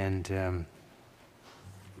 and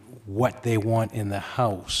what they want in the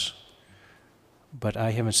house, but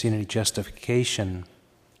I haven't seen any justification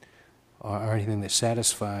or anything that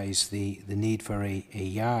satisfies the need for a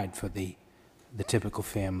yard for the typical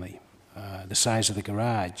family. The size of the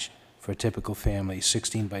garage for a typical family,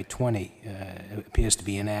 16 by 20, appears to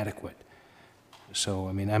be inadequate. So,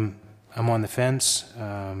 I mean, I'm on the fence,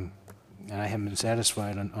 and I haven't been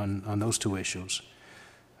satisfied on those two issues.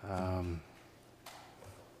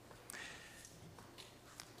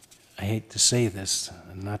 I hate to say this,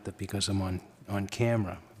 not that because I'm on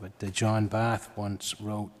camera, but John Barth once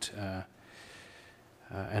wrote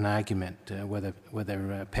an argument whether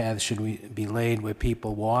paths should be laid where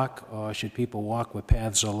people walk, or should people walk where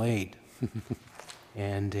paths are laid.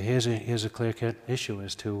 And here's a clear-cut issue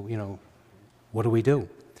as to, what do we do?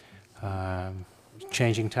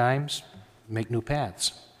 Changing times, make new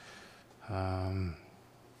paths.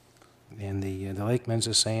 And the Lakemans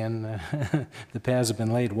are saying the paths have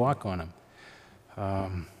been laid, walk on them.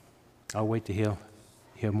 I'll wait to hear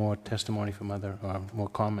more testimony from more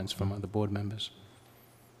comments from other board members.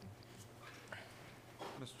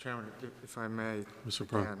 Mr. Chairman, if I may, Mr.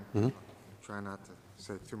 Brown. again, try not to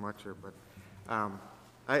say too much here, but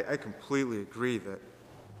I completely agree that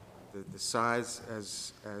the size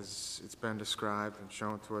as it's been described and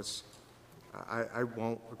shown to us, I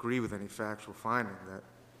won't agree with any factual finding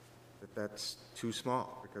that's too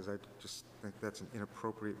small, because I just think that's an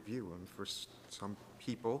inappropriate view, and for some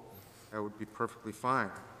people, that would be perfectly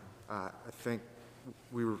fine. I think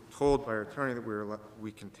we were told by our attorney that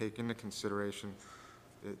we can take into consideration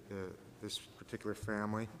this particular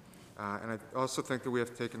family, and I also think that we have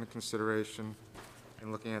to take into consideration,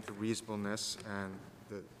 in looking at the reasonableness and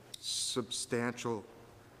the substantialness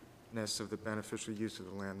of the beneficial use of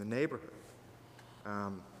the land, the neighborhood. I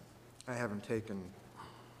haven't taken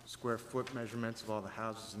square foot measurements of all the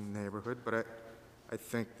houses in the neighborhood, but I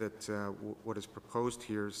think that what is proposed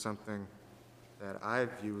here is something that I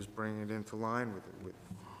view as bringing it into line with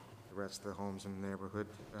the rest of the homes in the neighborhood,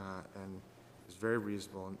 and is very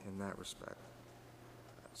reasonable in that respect.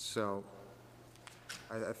 So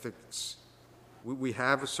I think we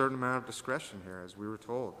have a certain amount of discretion here, as we were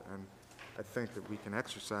told, and I think that we can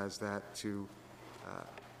exercise that to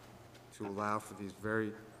allow for these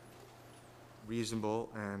very reasonable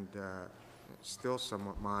and still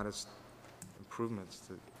somewhat modest improvements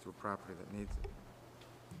to a property that needs it.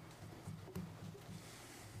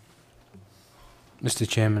 Mr.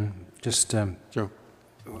 Chairman, just Joe.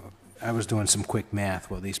 I was doing some quick math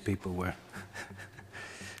while these people were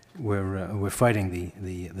fighting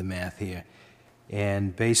the math here,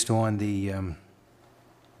 and based on the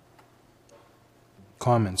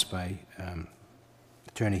comments by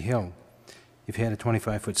Attorney Hill, if you had a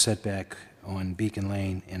 25-foot setback on Beacon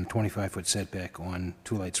Lane and 25-foot setback on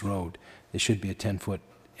Two Lights Road, there should be a 10-foot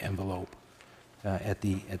envelope at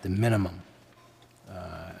the minimum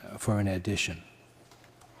for an addition.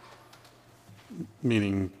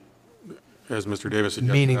 Meaning, as Mr. Davis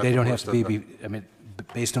suggested... Meaning they don't after have to be, setback. I mean,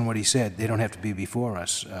 based on what he said, they don't have to be before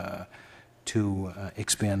us to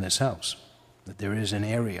expand this house. That there is an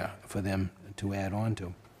area for them to add on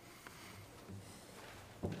to.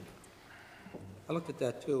 I looked at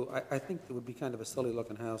that too. I think it would be kind of a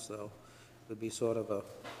silly-looking house, though. It would be sort of a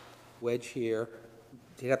wedge here.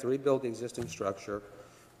 You'd have to rebuild the existing structure,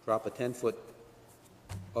 drop a 10-foot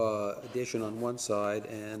addition on one side,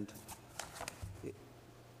 and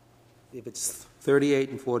if it's 38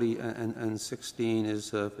 and 40 and 16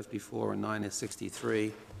 is 54 and 9 is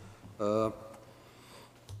 63, build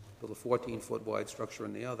a 14-foot wide structure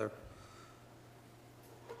in the other.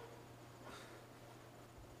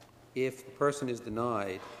 If the person is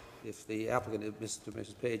denied, if the applicant, Mr. and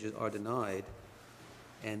Mrs. Page, are denied,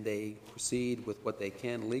 and they proceed with what they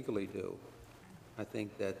can legally do, I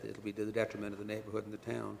think that it'll be to the detriment of the neighborhood and the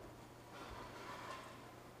town.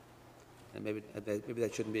 And maybe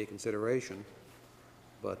that shouldn't be a consideration,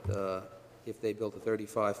 but if they built a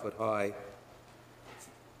 35-foot high,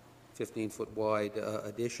 15-foot wide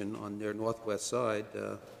addition on their northwest side,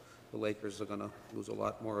 the Lakers are going to lose a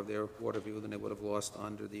lot more of their water view than they would have lost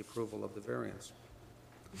under the approval of the variance.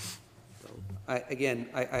 So,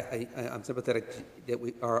 I'm sympathetic that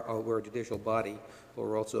we're a judicial body, but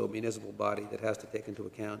we're also a municipal body that has to take into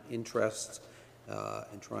account interests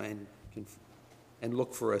and try and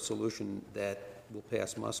look for a solution that will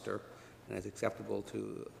pass muster and is acceptable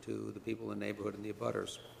to the people in the neighborhood and the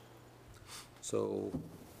abutters. So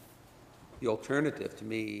the alternative to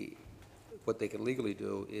me, what they can legally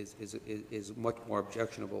do is much more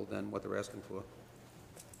objectionable than what they're asking for.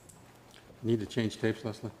 Need to change tapes,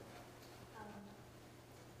 Leslie?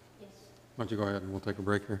 Yes. Why don't you go ahead and we'll take a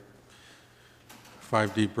break here.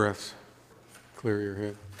 5 deep breaths. Clear your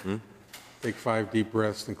head. Take 5 deep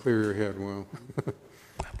breaths and clear your head. Well.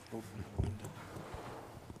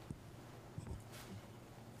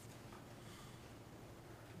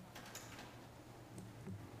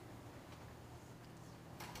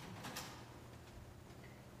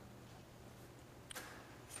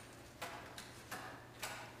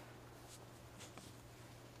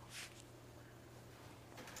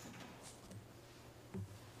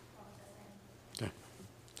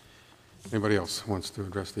 Anybody else wants to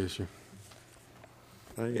address the issue?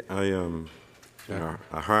 Our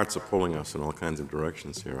hearts are pulling us in all kinds of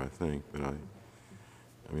directions here, I think, but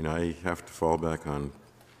I have to fall back on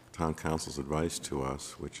town council's advice to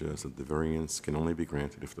us, which is that the variance can only be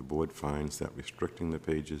granted if the board finds that restricting the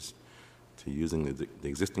pages to using the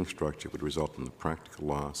existing structure would result in the practical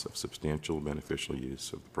loss of substantial beneficial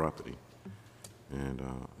use of the property. And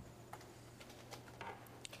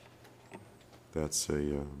that's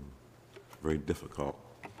a very difficult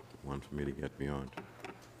one for me to get beyond.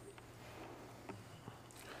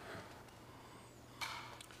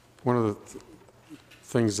 One of the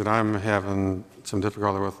things that I'm having some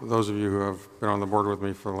difficulty with, those of you who have been on the board with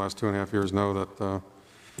me for the last 2.5 years know that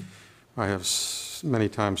I have many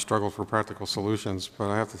times struggled for practical solutions, but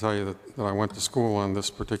I have to tell you that I went to school on this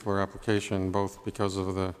particular application, both because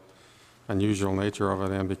of the unusual nature of it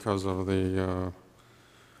and because of the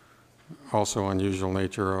also unusual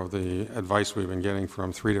nature of the advice we've been getting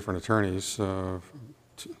from 3 different attorneys,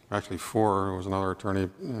 actually 4, there was another attorney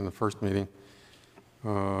in the first meeting,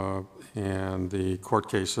 and the court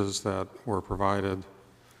cases that were provided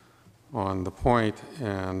on the point,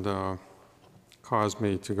 and caused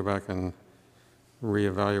me to go back and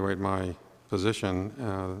reevaluate my position.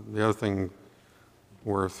 The other thing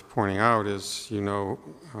worth pointing out is,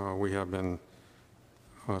 we have been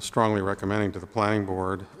strongly recommending to the planning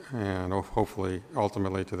board and hopefully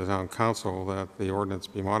ultimately to the town council that the ordinance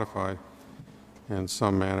be modified in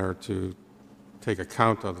some manner to take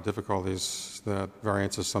account of the difficulties that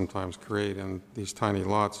variances sometimes create in these tiny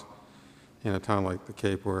lots in a town like the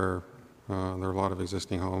Cape where there are a lot of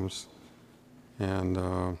existing homes and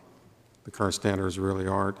the current standards really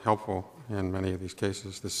aren't helpful in many of these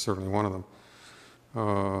cases. This is certainly one of them.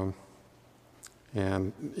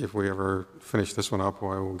 And if we ever finish this one up,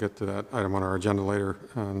 I will get to that item on our agenda later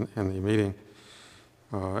in the meeting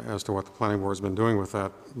as to what the planning board's been doing with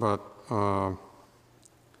that. But I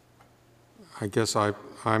guess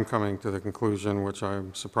I'm coming to the conclusion, which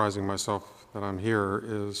I'm surprising myself that I'm here,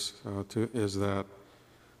 is that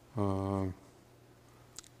the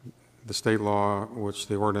state law, which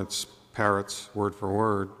the ordinance parrots word for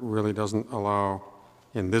word, really doesn't allow,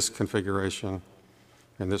 in this configuration,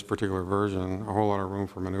 in this particular version, a whole lot of room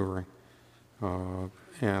for maneuvering.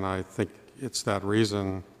 And I think it's that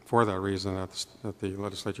reason, for that reason, that the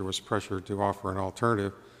legislature was pressured to offer an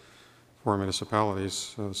alternative for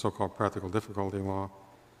municipalities, the so-called practical difficulty law.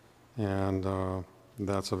 And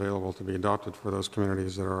that's available to be adopted for those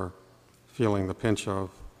communities that are feeling the pinch of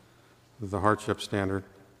the hardship standard.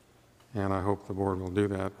 And I hope the board will do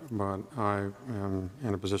that. But I am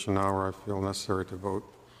in a position now where I feel necessary to vote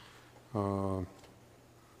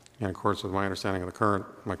in accordance with my understanding of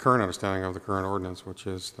my current understanding of the current ordinance, which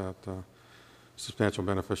is that substantial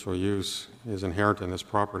beneficial use is inherent in this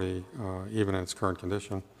property, even in its current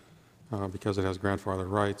condition, because it has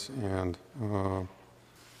grandfathered rights and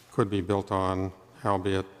could be built on,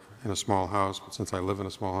 albeit in a small house. But since I live in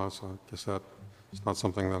a small house, I guess that is not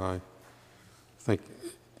something that I think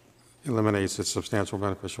eliminates its substantial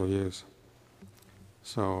beneficial use.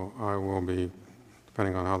 So I will be,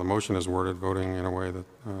 depending on how the motion is worded, voting in a way that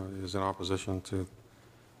is in opposition to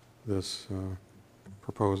this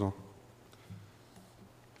proposal.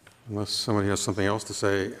 Unless somebody has something else to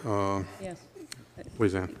say, Yes.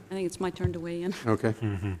 please, Ann. I think it's my turn to weigh in. Okay.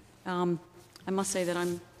 I must say that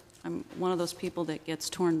I'm one of those people that gets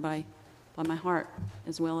torn by my heart,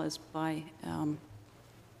 as well as by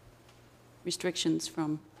restrictions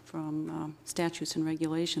from statutes and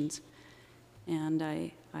regulations. And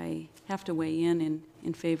I have to weigh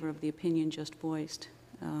in favor of the opinion just voiced.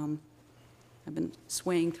 I've been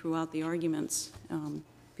swaying throughout the arguments,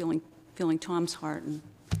 feeling Tom's heart and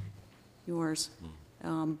yours.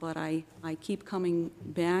 But I keep coming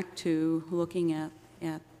back to looking at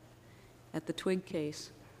the Twig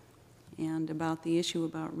case and about the issue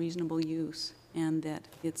about reasonable use, and that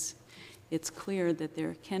it's clear that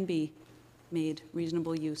there can be made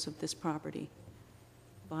reasonable use of this property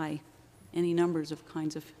by any numbers of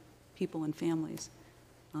kinds of people and families.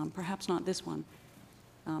 Perhaps not this one.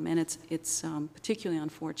 And it's particularly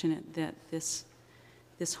unfortunate that this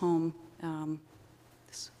home,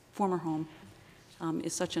 this former home,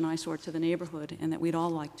 is such an eyesore to the neighborhood, and that we'd all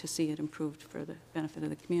like to see it improved for the benefit of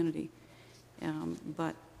the community.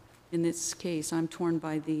 But in this case, I'm torn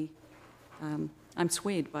by I'm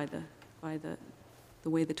swayed by the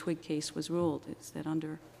way the Twig case was ruled. It's that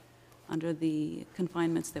under the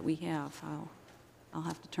confinements that we have, I'll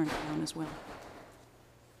have to turn it down as well.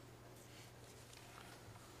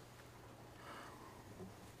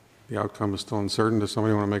 The outcome is still uncertain. Does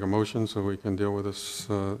somebody want to make a motion so we can deal with this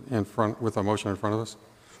with a motion in front of us?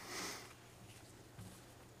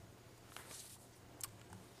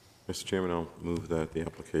 Mr. Chairman, I'll move that the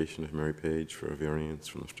application of Mary Page for a variance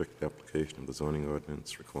from the strict application of the zoning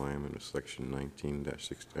ordinance requirement of section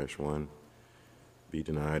 19-6-1 be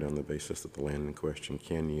denied on the basis that the land in question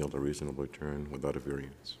can yield a reasonable return without a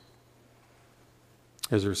variance.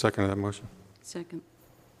 Is there a second to that motion? Second.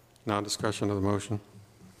 Now discussion of the motion.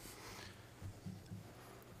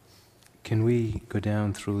 Can we go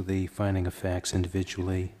down through the finding of facts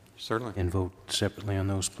individually? Certainly. And vote separately on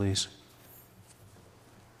those, please?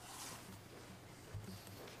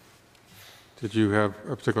 Did you have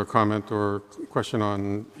a particular comment or question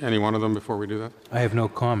on any one of them before we do that? I have no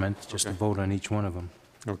comment, just Okay. a vote on each one of them.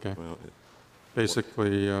 Okay. Well,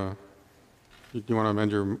 Basically, do you want to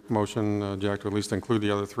amend your motion, Jack, to at least include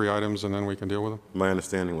the other three items, and then we can deal with them? my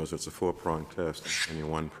understanding was it's a four-prong test. Any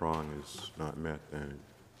one prong is not met, then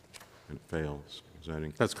it fails. Is that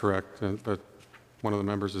incorrect? That's correct, but one of the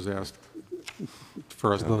members has asked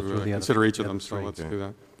for us To go to through the other- consider each of the them, other so three. let's Okay. do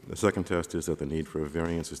that. The second test is that the need for a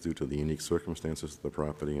variance is due to the unique circumstances of the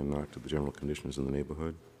property and not to the general conditions in the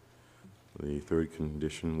neighborhood. The third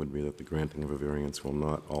condition would be that the granting of a variance will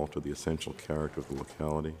not alter the essential character of the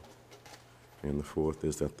locality. And the fourth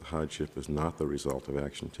is that the hardship is not the result of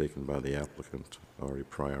action taken by the applicant or a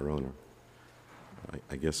prior owner.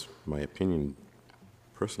 I guess my opinion,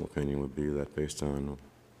 personal opinion, would be that based on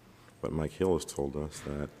what Mike Hill has told us,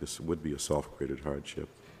 that this would be a self-created hardship.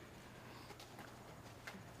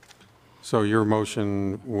 So your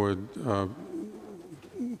motion would,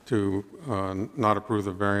 to not approve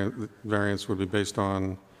the variance would be based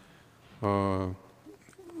on a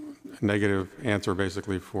negative answer,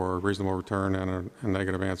 basically, for reasonable return, and a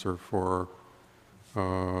negative answer for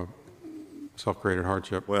self-created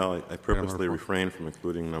hardship. Well, I purposely refrained from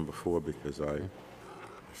including number 4 because I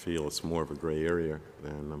feel it's more of a gray area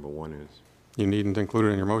than number 1 is. You needn't include it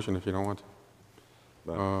in your motion if you don't want to.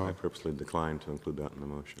 But I purposely declined to include that in the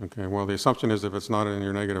motion. Okay, well, the assumption is if it's not in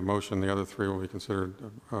your negative motion, the other three will be considered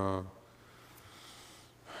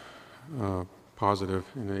positive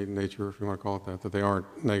in nature, if you want to call it that they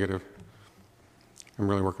aren't negative. I'm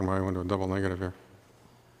really working my way into a double negative here.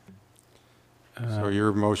 So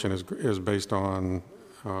your motion is based on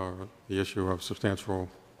the issue of substantial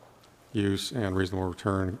use and reasonable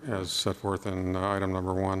return as set forth in item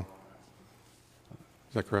number 1. Is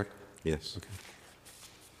that correct? Yes. Okay.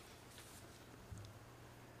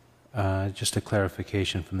 Just a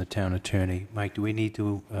clarification from the town attorney. Mike, do we need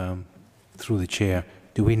to, through the chair,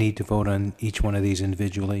 do we need to vote on each one of these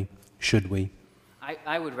individually? Should we?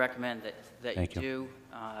 I would recommend that Thank you you. do,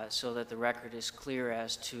 so that the record is clear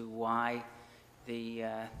as to why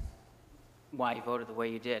why you voted the way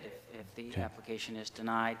you did. If the Okay. application is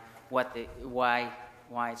denied, why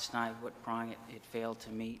it's denied, what prong it failed to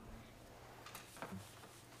meet.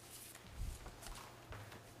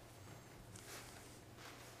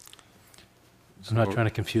 I'm not trying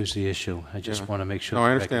to confuse the issue. I just Yeah. want to make sure No, I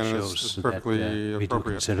the record understand. It's shows that perfectly we do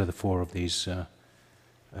appropriate. consider the 4 of these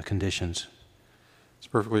conditions. It's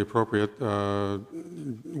perfectly appropriate. Are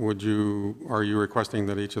you requesting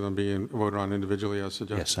that each of them be voted on individually as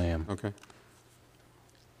suggested? Yes, I am. Okay.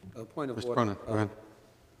 A point of Mr. order. Cronin, go ahead.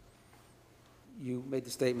 You made the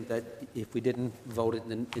statement that if we didn't vote it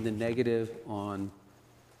in the negative on,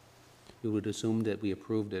 we would assume that we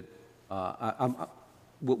approved it.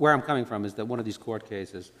 Where I'm coming from is that one of these court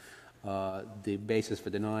cases, the basis for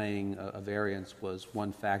denying a variance was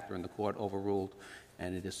one factor, and the court overruled,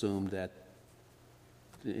 and it assumed that,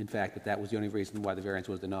 in fact, that was the only reason why the variance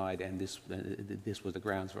was denied, and this was the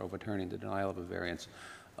grounds for overturning the denial of a variance.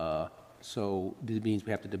 So this means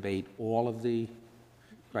we have to debate all of the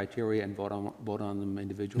criteria and vote on them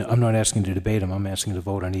individually? No, I'm not asking to debate them. I'm asking to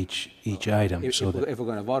vote on each item. If So that we're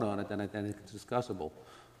going to vote on it, then it's discussable.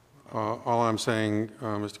 All I'm saying,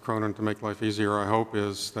 Mr. Cronin, to make life easier, I hope,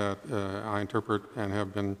 is that I interpret and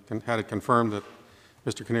have had it confirmed that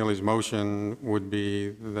Mr. Keneally's motion would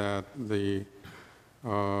be that the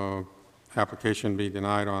application be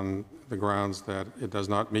denied on the grounds that it does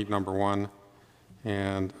not meet number 1,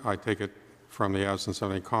 and I take it from the absence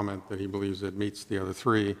of any comment that he believes it meets the other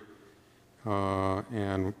 3,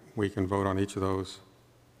 and we can vote on each of those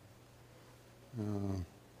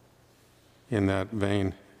in that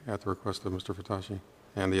vein at the request of Mr. Fatashi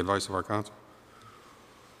and the advice of our counsel.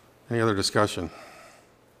 Any other discussion?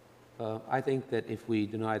 I think that if we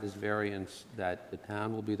deny this variance, that the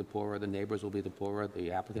town will be the poorer, the neighbors will be the poorer,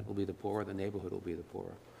 the applicant will be the poorer, the neighborhood will be the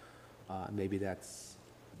poorer. Maybe that's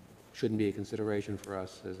shouldn't be a consideration for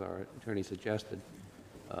us, as our attorney suggested.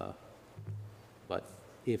 But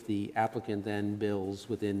if the applicant then bills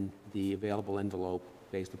within the available envelope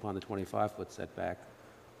based upon the 25-foot setback,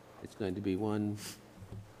 it's going to be one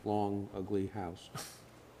long, ugly house.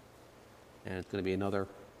 And it's going to be another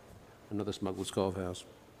Smuggler's Cove house.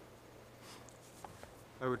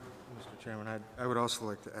 Mr. Chairman, I would also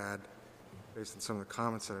like to add, based on some of the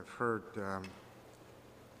comments that I've heard,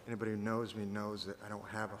 anybody who knows me knows that I don't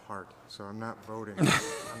have a heart, so I'm not voting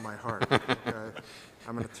on my heart.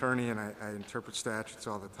 I'm an attorney and I interpret statutes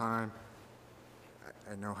all the time.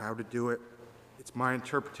 I know how to do it. It's my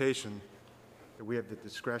interpretation that we have the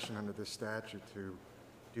discretion under this statute to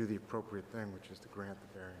do the appropriate thing, which is to grant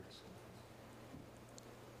the variance.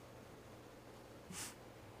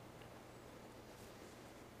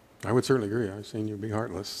 I would certainly agree. I've seen you be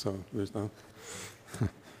heartless, so there's no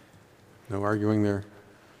arguing there.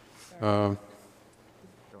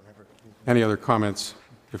 Any other comments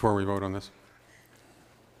before we vote on this?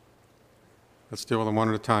 Let's deal with them one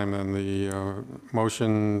at a time, then. The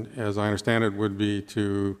motion, as I understand it, would be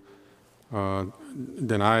to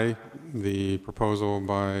deny the proposal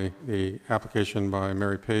by the application by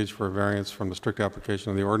Mary Page for a variance from the strict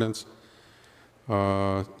application of the ordinance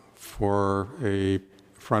for a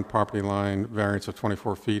front property line variance of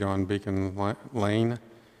 24 feet on Beacon Lane,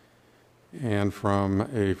 and from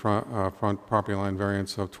a front property line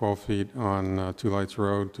variance of 12 feet on Two Lights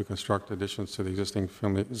Road to construct additions to the existing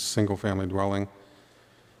single-family dwelling.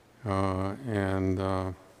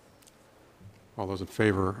 All those in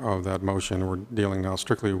favor of that motion, we're dealing now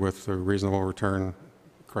strictly with the reasonable return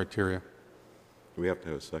criteria. Do we have to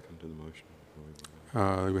have a second to the motion?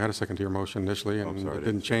 We had a second to your motion initially, and sorry, it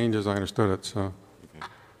didn't change as I understood it, so. Okay.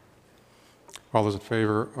 All those in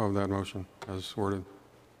favor of that motion as worded?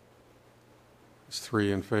 It's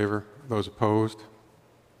 3 in favor. Those opposed?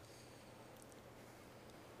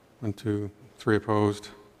 1, 2, 3 opposed.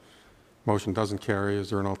 Motion doesn't carry. Is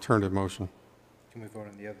there an alternative motion? Can we vote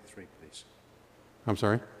on the other 3, please? I'm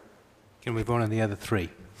sorry? Can we vote on the other 3?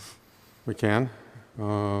 We can.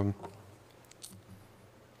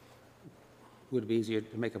 Would it be easier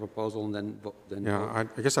to make a proposal and then vote? Yeah,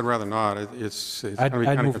 I guess I'd rather not. It's going to be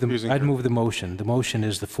I'd kind of confusing. I'd move the motion. The motion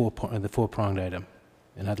is the four-pronged item,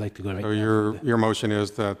 and I'd like to go right So now. your motion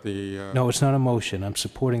is that the... No, it's not a motion. I'm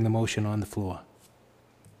supporting the motion on the floor.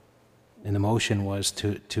 And the motion was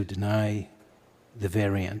to deny the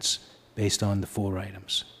variance based on the 4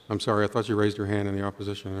 items. I'm sorry, I thought you raised your hand in the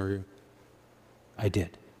opposition, are you? I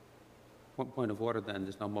did. One point of order, then,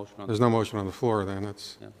 there's no motion on the... There's no motion on the floor, then,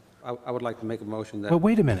 that's, Yeah. I would like to make a motion that... Well,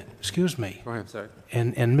 wait a minute, excuse me. go ahead. Sorry.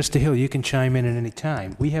 And Mr. Hill, you can chime in at any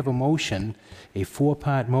time. We have a motion, a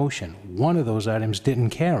 4-part motion. One of those items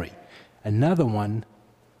didn't carry. Another one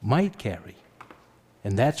might carry.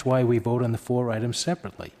 And that's why we vote on the 4 items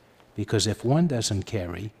separately. Because if one doesn't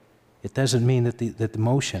carry, it doesn't mean that the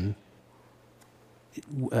motion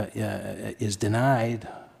is denied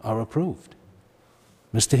or approved.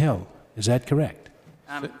 Mr. Hill, is that correct?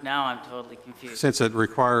 Now I'm totally confused. Since it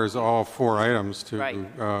requires all 4 items to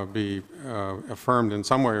Right. be affirmed in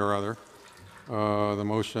some way or other, the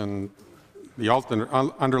motion, the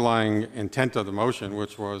underlying intent of the motion,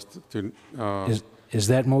 which was to Is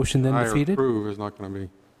that motion then deny or defeated? approve, is not going to be.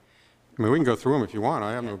 I mean, we can go through them if you want.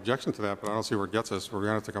 I have no objection to that, but I don't see where it gets us. We're going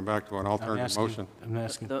to have to come back to an alternative motion. I'm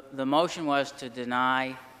asking. The motion was to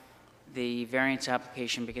deny the variance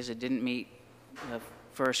application because it didn't meet the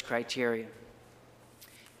first criteria.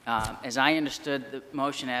 As I understood the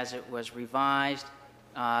motion as it was revised,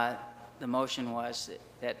 the motion was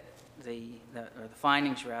that or the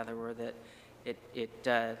findings rather, were that it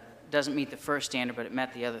doesn't meet the first standard, but it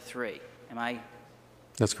met the other 3. Am I?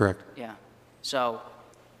 That's correct. Yeah. So.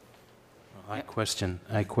 I question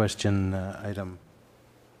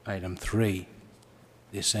item 3.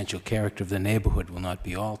 The essential character of the neighborhood will not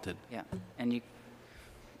be altered. Yeah, and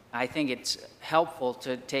I think it's helpful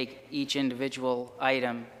to take each individual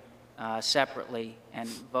item separately and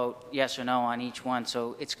vote yes or no on each one,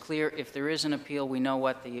 so it's clear if there is an appeal, we know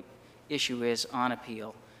what the issue is on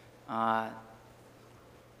appeal.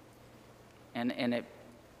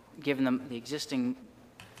 Given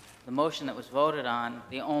the motion that was voted on,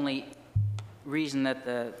 the only reason that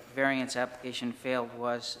the variance application failed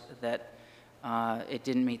was that it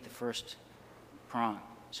didn't meet the first prong.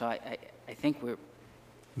 So I think we're...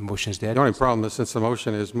 The motion is dead? The only problem is since the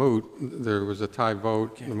motion is moot, there was a tie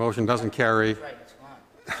vote, the motion doesn't carry. That's right,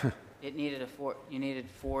 it's gone. It needed you needed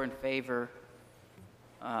 4 in favor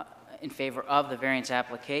of the variance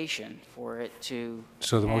application for it to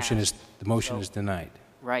So the motion pass. is denied.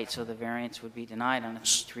 Right, so the variance would be denied on a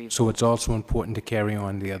 3 vote. So it's also important to carry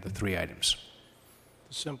on the other 3 items.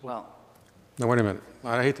 Simple. Well, Now, wait a minute.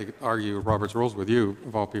 I hate to argue Robert's rules with you,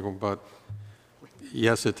 of all people, but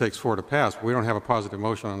yes, it takes 4 to pass. We don't have a positive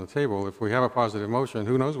motion on the table. If we have a positive motion,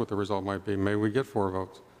 who knows what the result might be? Maybe we get 4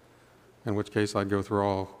 votes, in which case I'd go through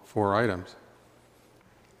all 4 items.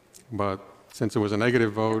 But since it was a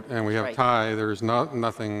negative vote and we have a Right. tie, there's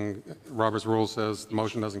nothing, Robert's rule says the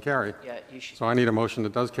motion doesn't carry. yeah, you should. So I need a motion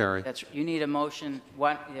that does carry. You need a motion.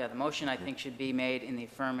 The motion I think should be made in the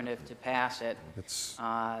affirmative to pass it, It's,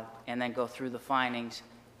 and then go through the findings.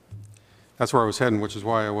 that's where I was heading, which is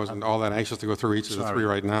why I wasn't all that anxious to go through each of the 3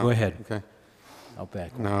 right now. Go ahead. Okay. I'll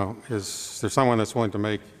back. Now, is there someone that's willing to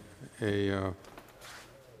make a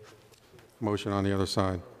motion on the other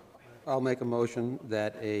side? I'll make a motion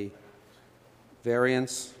that a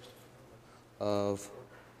variance of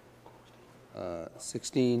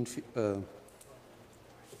 16, I'm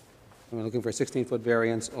looking for a 16-foot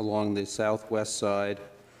variance along the southwest side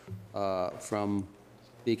from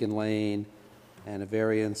Beacon Lane, and a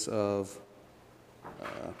variance of,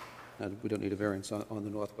 no, we don't need a variance on the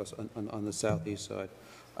northwest, on the southeast side.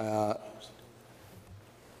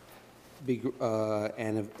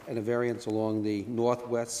 And a variance along the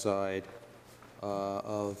northwest side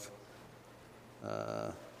of,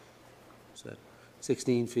 what's that,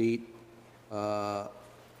 16 feet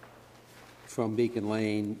from Beacon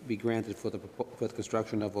Lane be granted for the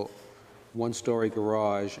construction of a 1-story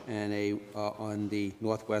garage and on the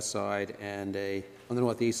northwest side and on the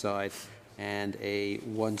northeast side, and a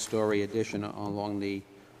 1-story addition along the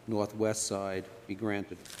northwest side be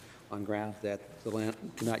granted on grounds that the land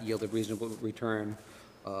cannot yield a reasonable return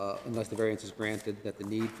unless the variance is granted, that the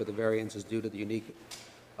need for the variance is due to the unique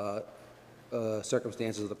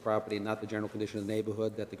circumstances of the property and not the general condition of the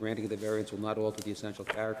neighborhood, that the granting of the variance will not alter the essential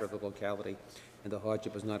character of the locality, and the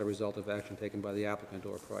hardship is not a result of action taken by the applicant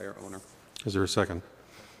or prior owner. Is there a second?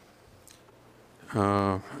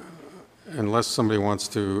 Unless somebody wants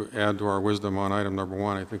to add to our wisdom on item number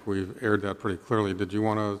 1, I think we've aired that pretty clearly. Did you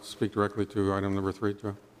want to speak directly to item number 3,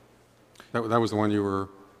 Joe? That was the one you were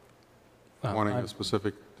wanting a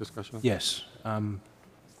specific discussion of? Yes.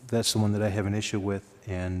 That's the one that I have an issue with,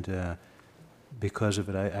 and because of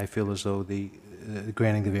it, I feel as though the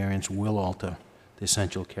granting the variance will alter the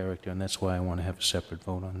essential character, and that's why I want to have a separate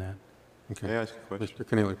vote on that. Okay. May I ask a question? Mr.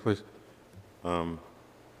 Keneally, please.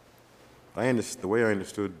 The way I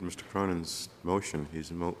understood Mr. Cronin's motion,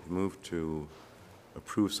 he's moved to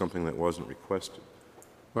approve something that wasn't requested.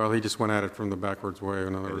 Well, he just went at it from the backwards way,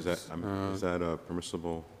 in other Is words. that a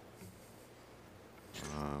permissible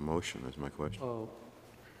motion, is my question? Oh,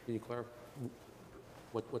 can you clarify?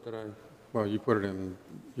 What did I? Well, you put it in,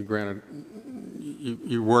 you granted,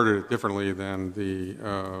 you worded it differently than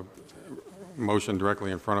the motion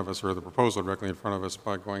directly in front of us, or the proposal directly in front of us,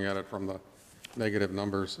 by going at it from the negative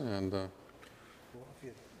numbers, and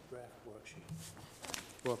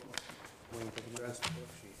Well,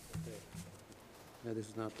 no, this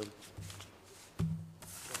is not the.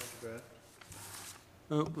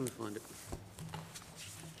 Oh, let me find it.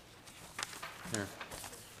 here.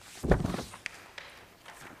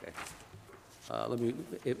 Okay. Let me,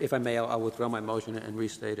 if I may, I'll withdraw my motion and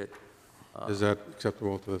restate it. Is that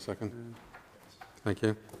acceptable to the second? Thank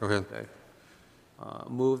you. Go ahead. Okay.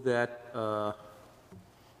 Move that the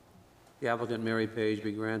applicant, Mary Page,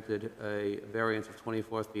 be granted a variance of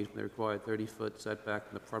 24 feet from the required 30-foot setback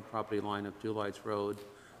from the front property line of Two Lights Road,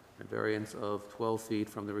 a variance of 12 feet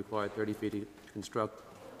from the required 30 feet to construct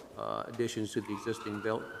additions to the existing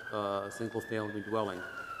built single-family dwelling,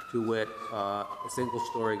 to wit, a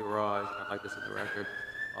single-story garage, I'd like this in the record,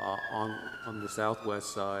 on the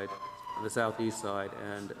southwest side, on the southeast side,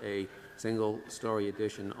 and a single-story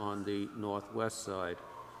addition on the northwest side,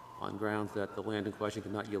 on grounds that the land in question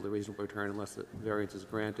cannot yield a reasonable return unless the variance is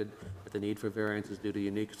granted, that the need for variance is due to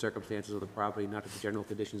unique circumstances of the property, not to the general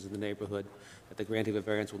conditions in the neighborhood, that the granting of a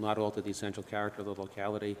variance will not alter the essential character of the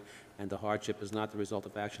locality, and the hardship is not the result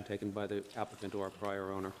of action taken by the applicant or a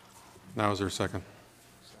prior owner. Now is there a second?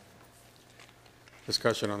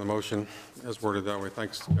 Discussion on the motion as worded that way.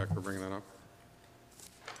 Thanks, Jack, for bringing that up.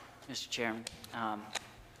 Mr. Chairman,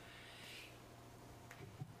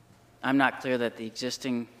 I'm not clear that the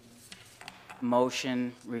existing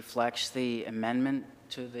motion reflects the amendment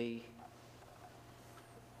to the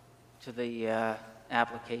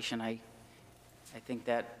application. I think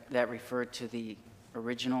that referred to the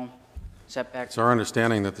original setback. It's our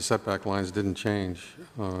understanding that the setback lines didn't change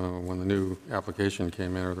when the new application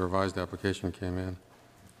came in, or the revised application came in.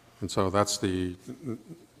 And so that's the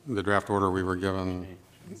draft order we were given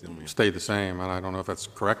stayed the same, and I don't know if that's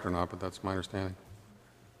correct or not, but that's my understanding.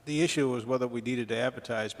 The issue was whether we needed to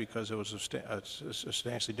advertise because it was a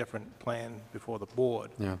substantially different plan before the board.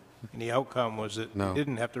 Yeah. And the outcome was that No. we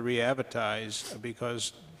didn't have to re-advertise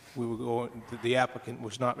because we were going, the applicant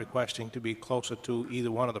was not requesting to be closer to either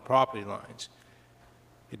one of the property lines.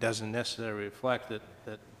 It doesn't necessarily reflect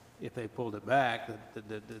that if they pulled it back,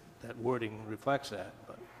 that wording reflects that.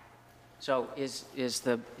 But So is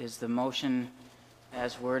the motion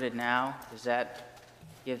as worded now, does that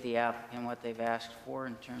give the applicant what they've asked for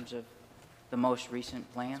in terms of the most recent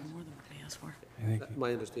plan? More than what they asked for.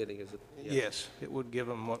 My understanding is that. yes, it would give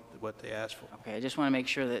them what they asked for. Okay, I just want to make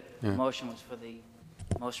sure that the Yeah. motion was for the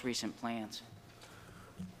most recent plans.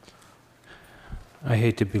 I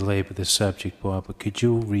hate to belabor the subject, Bob, but could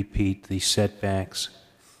you repeat the setbacks?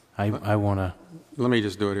 I want to, Let me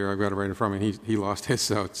just do it here. I've got it right in front of me. He lost his,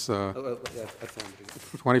 so it's Yeah, I found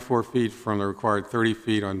it. 24 feet from the required 30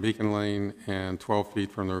 feet on Beacon Lane and 12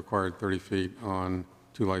 feet from the required 30 feet on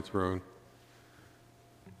Two Lights Road.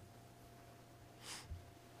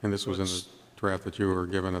 And this was in the draft that you were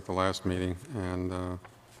given at the last meeting, and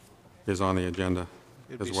is on the agenda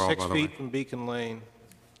It'd as be well, 6 by the way. feet from Beacon Lane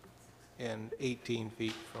and 18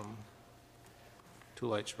 feet from Two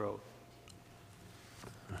Lights Road.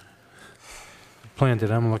 the plan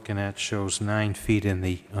that I'm looking at shows 9 feet on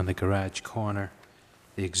the garage corner.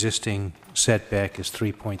 The existing setback is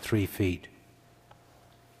 3.3 feet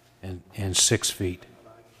and 6 feet.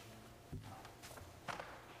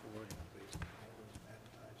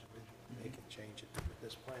 They can change it to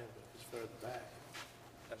this plan, but if it's further back,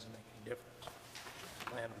 it doesn't make any difference.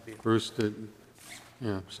 The plan would be Bruce, did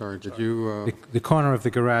you, The corner of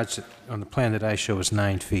the garage on the plan that I show is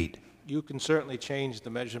 9 feet. You can certainly change the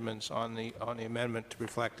measurements on the amendment to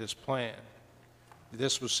reflect this plan.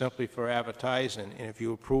 This was simply for advertising, and if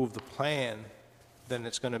you approve the plan, then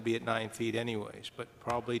it's going to be at 9 feet anyways. But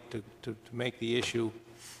probably to make the issue,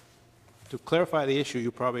 to clarify the issue,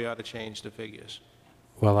 you probably ought to change the figures.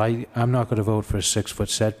 Well, I'm not going to vote for a 6-foot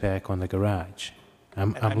setback on the garage.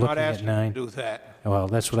 I'm And I'm not looking at asking you 9. to do that. Well,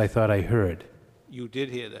 that's what I thought I heard. You did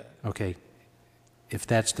hear that. Okay. If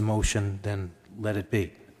that's the motion, then let it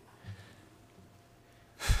be.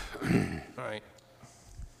 All right.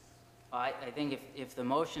 I think if the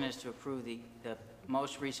motion is to approve the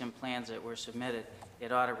most recent plans that were submitted,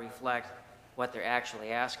 it ought to reflect what they're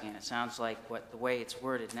actually asking. It sounds like the way it's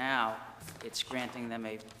worded now, it's granting them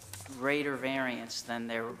a greater variance than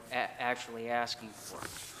they're actually asking for.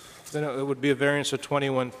 Then it would be a variance of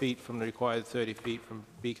 21 feet from the required 30 feet from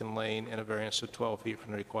Beacon Lane, and a variance of 12 feet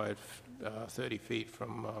from the required 30 feet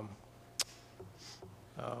from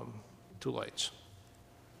Two Lights.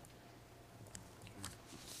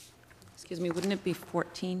 Excuse me, wouldn't it be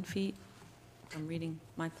 14 feet? If I'm reading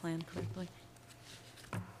my plan correctly.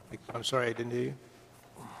 I'm sorry, I didn't hear you.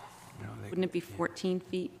 Wouldn't it be 14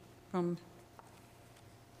 feet from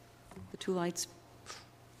the Two Lights?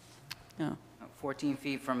 No. 14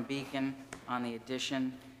 feet from Beacon on the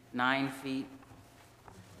addition, 9 feet.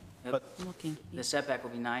 But- I'm looking. The setback will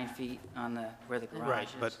be 9 feet on the, where the garage Right,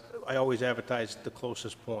 is. but I always advertise the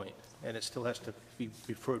closest point, and it still has to be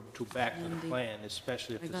referred to back to the Andy, plan,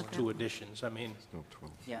 especially if I there's got two that. additions. I mean, No,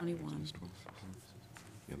 12. Yeah. 21.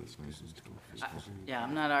 Yeah, that's nice. It's 12. Yeah,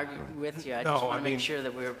 I'm not arguing with you. I No, just I want to mean, make sure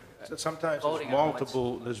that we're, sometimes Voting there's on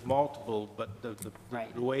what's- multiple, but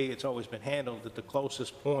Right. the way it's always been handled, that the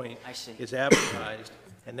closest point I see. is advertised,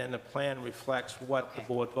 and then the plan reflects what the Okay.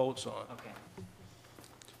 board votes on. okay.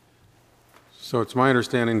 So it's my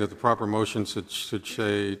understanding that the proper motion should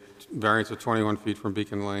say variance of 21 feet from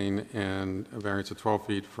Beacon Lane and a variance of 12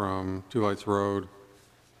 feet from Two Lights Road,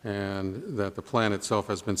 and that the plan itself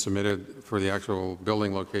has been submitted for the actual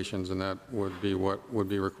building locations, and that would be what would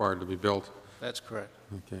be required to be built. That's correct.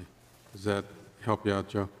 Okay. Does that help you out,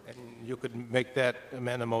 Joe? And you could make that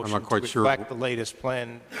amend a motion not to quite sure. reflect the latest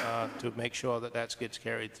plan to make sure that that gets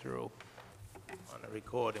carried through on the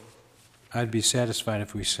recording. I'd be satisfied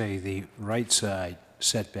if we say the right side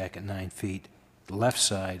setback at 9 feet, the left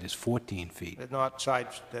side is 14 feet. They're not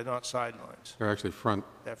sidelines, They're actually front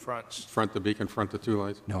they're fronts. to Beacon, front to Two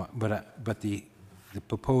Lights. No, but the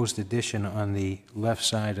proposed addition on the left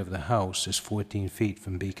side of the house is 14 feet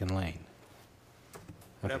from Beacon Lane.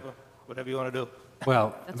 Whatever you want to do.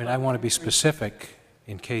 Well, I mean, I want to be specific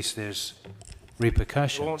in case there's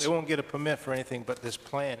repercussions. They won't get a permit for anything but this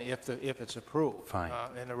plan if it's approved. Fine.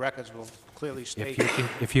 And the records will clearly state.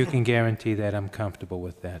 If you can guarantee that, I'm comfortable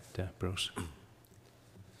with that, Bruce.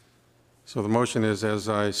 So the motion is, as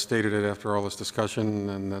I stated it after all this discussion,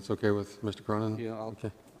 and that's okay with Mr. Cronin? Yeah,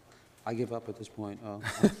 Okay. I give up at this point.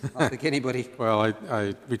 I'll think anybody. Well,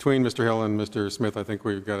 between Mr. Hill and Mr. Smith, I think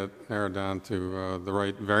we've got it narrowed down to the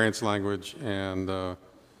right variance language, and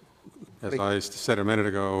as I said a minute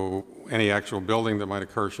ago, any actual building that might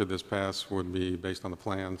occur should this pass would be based on the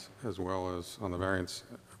plans as well as on the variance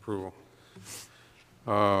approval.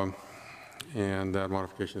 And that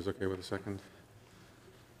modification is okay with the second?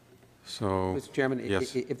 So, Mr. Chairman,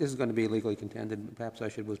 yes. if this is going to be legally contended, perhaps I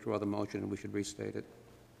should withdraw the motion and we should restate it.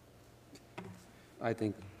 I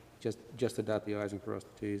think just to dot the i's and cross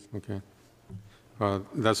the t's. Okay.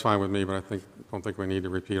 That's fine with me, but I don't think we need to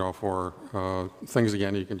repeat all four things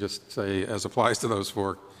again. You can just say, as applies to those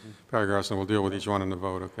four paragraphs, and we'll deal with each one in the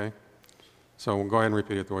vote, okay? So we'll go ahead and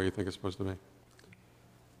repeat it the way you think it's supposed to be.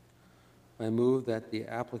 I move that the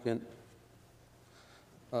applicant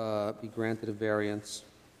be granted a variance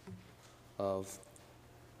of,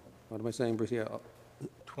 what am I saying, Bruce? Yeah,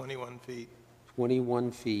 21 feet.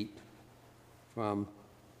 21 feet from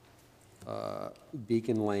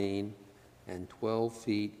Beacon Lane and 12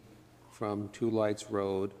 feet from Two Lights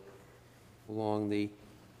Road along the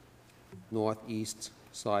northeast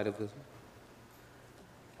side of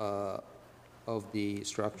the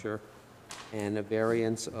structure, and a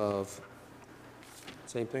variance of,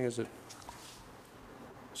 same thing, is it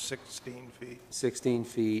 16 feet. 16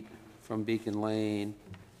 feet from Beacon Lane,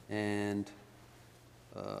 and,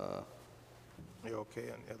 You're okay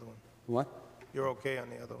on the other one. what? You're okay on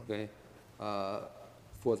the other one. Okay,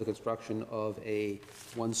 for the construction of a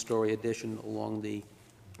one-story addition along the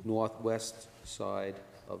northwest side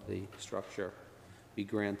of the structure be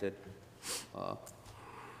granted on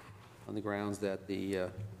the grounds that the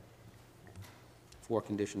four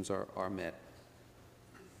conditions are met.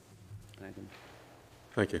 Thank you.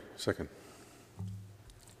 Thank you. Second.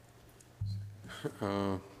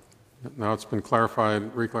 Now it's been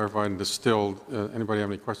clarified, reclarified, and distilled. Anybody have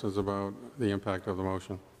any questions about the impact of the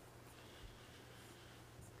motion?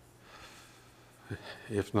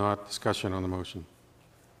 If not, discussion on the motion.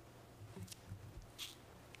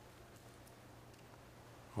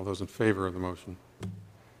 All those in favor of the motion?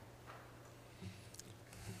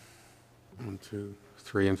 1, 2,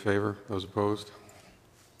 3 in favor. Those opposed?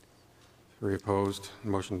 3 opposed. The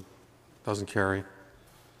motion doesn't carry.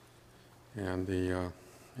 And in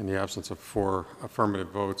the absence of 4 affirmative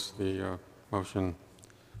votes, the motion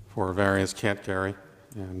for a variance can't carry,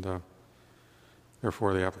 and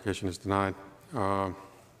therefore the application is denied.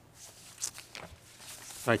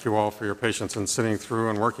 Thank you all for your patience in sitting through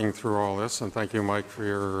and working through all this, and thank you, Mike, for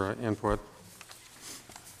your input.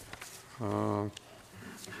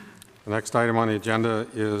 The next item on the agenda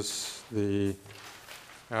is the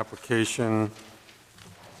application,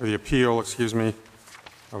 or the appeal, excuse me,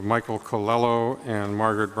 of Michael Colello and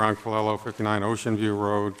Margaret Brown Colello, 59 Ocean View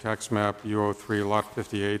Road, tax map U03, lot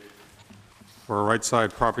 58, for a right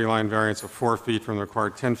side property line variance of 4 feet from the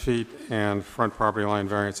required 10 feet and front property line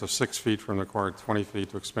variance of 6 feet from the required 20 feet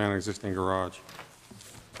to expand an existing garage.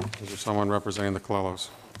 Is there someone representing the Colellos?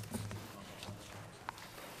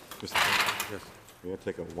 Yes. We're going to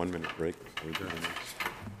take a 1-minute break. Before we do the next.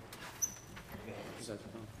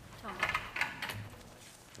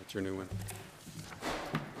 That's your new one.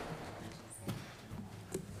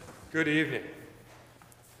 Good evening.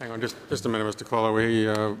 Hang on just a minute, Mr. Colello.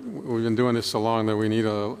 We've been doing this so long that we need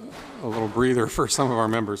a little breather for some of our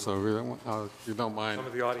members, so if you don't mind. Some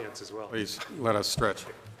of the audience as well. Please let us stretch.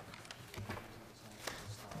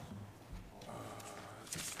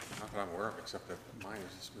 Not that I'm aware of, except that mine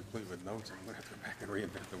is just complete with notes. I'm going to have to go back and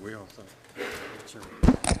reinvent the wheel. So.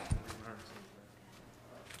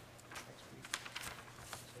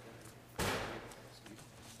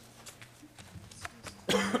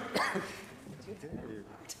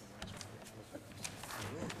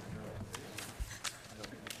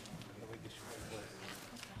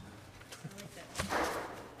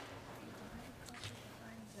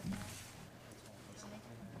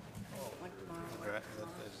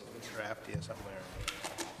 Draft here somewhere.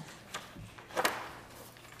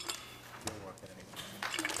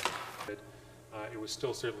 It was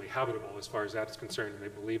still certainly habitable as far as that is concerned, and they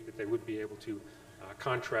believed that they would be able to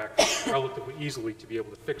contract relatively easily to be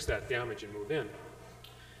able to fix that damage and move in.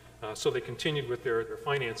 So they continued with their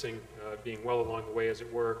financing, being well along the way as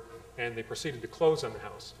it were, and they proceeded to close on the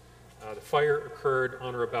house. The fire occurred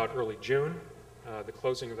on or about early June. The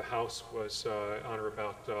closing of the house was on or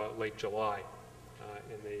about late July.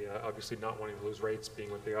 And they obviously not wanting to lose rates,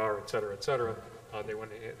 being what they are, et cetera,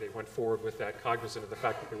 they went forward with that, cognizant of the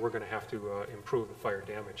fact that they were going to have to improve the fire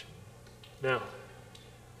damage. Now,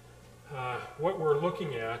 what we're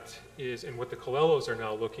looking at is, and what the Colellos are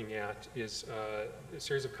now looking at, is a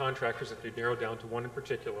series of contractors that they've narrowed down to one in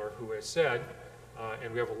particular who has said,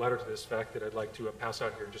 and we have a letter to this fact that I'd like to pass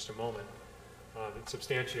out here in just a moment, that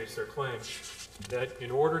substantiates their claim, that in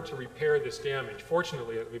order to repair this damage,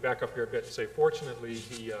 fortunately, let me back up here a bit and say, fortunately,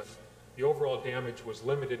 the overall damage was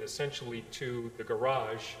limited essentially to the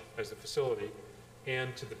garage as the facility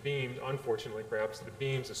and to the beams, unfortunately perhaps, the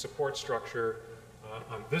beams, the support structure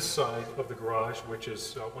on this side of the garage, which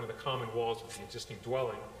is one of the common walls of the existing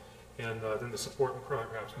dwelling, and then the support, and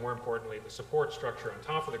perhaps more importantly, the support structure on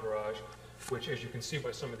top of the garage, which, as you can see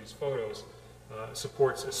by some of these photos,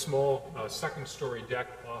 supports a small second-story deck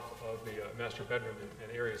off of the master bedroom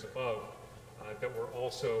and areas above that were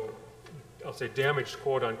also, I'll say, damaged,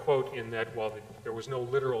 quote-unquote, in that while there was no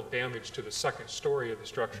literal damage to the second story of the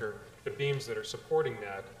structure, the beams that are supporting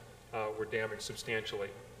that were damaged substantially.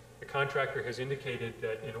 The contractor has indicated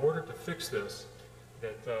that in order to fix this,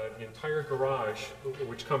 that the entire garage,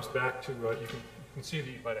 which comes back to, you can see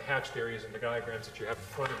by the hatched areas in the diagrams that you have in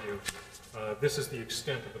front of you, this is the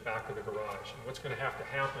extent of the back of the garage. And what's going to have to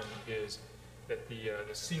happen is that the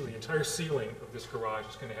entire ceiling of this garage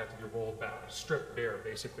is going to have to be rolled back, stripped bare,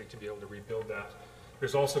 basically, to be able to rebuild that.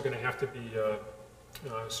 There's also going to have to be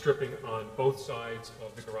stripping on both sides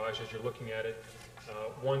of the garage as you're looking at it.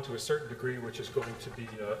 One to a certain degree, which is going to be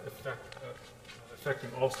affecting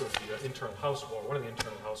also the internal house wall, one of the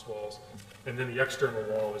internal house walls, and then the external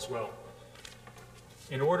wall as well.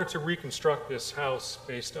 In order to reconstruct this house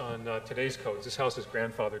based on today's codes, this house is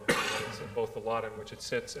grandfathered, both the lot on which it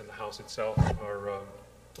sits and the house itself are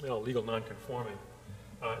legal non-conforming.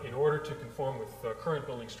 In order to conform with current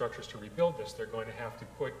building structures to rebuild this, they're going to have to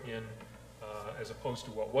put in, as opposed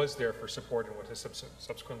to what was there for support and what has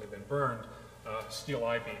subsequently been burned, steel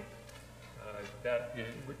I-beam.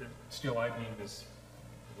 Steel I-beam is,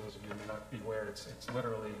 for those of you who may not be aware, it's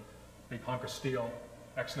literally a big hunk of steel,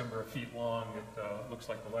 X number of feet long. It looks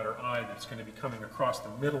like the letter I that's going to be coming across the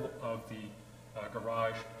middle of the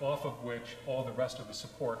garage, off of which all the rest of the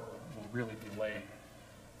support will really be laid.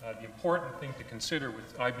 The important thing to consider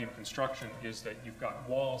with I-beam construction is that you've got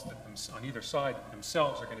walls that on either side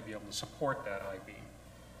themselves are going to be able to support that I-beam.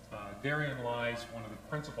 Therein lies one of the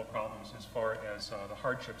principal problems as far as the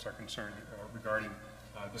hardships are concerned regarding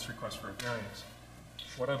this request for a variance.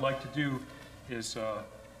 What I'd like to do is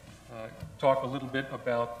talk a little bit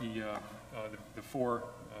about the four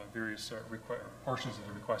various portions of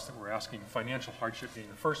the request that we're asking, financial hardship being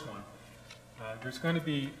the first one. There's going to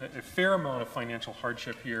be a fair amount of financial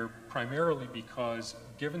hardship here, primarily because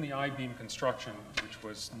given the I-beam construction, which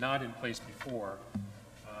was not in place before,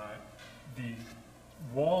 the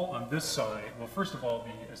wall on this side, well, first of all,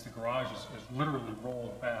 as the garage is literally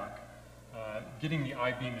rolled back, getting the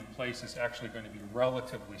I-beam in place is actually going to be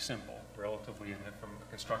relatively simple, relatively from a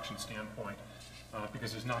construction standpoint,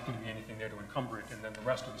 because there's not going to be anything there to encumber it, and then the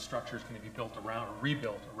rest of the structure is going to be built around or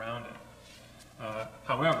rebuilt around it.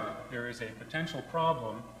 However, there is a potential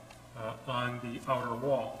problem on the outer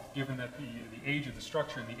wall, given that the age of the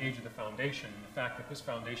structure and the age of the foundation, and the fact that this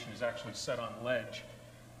foundation is actually set on ledge,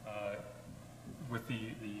 with the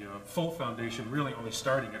full foundation really only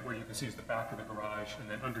starting at where you can see is the back of the garage and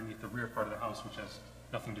then underneath the rear part of the house, which has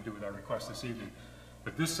nothing to do with our request this evening.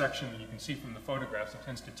 But this section, you can see from the photographs, it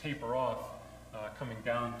tends to taper off, coming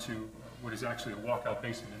down to what is actually a walkout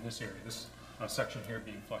basement in this area, this section here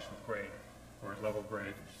being flush with grade, or at level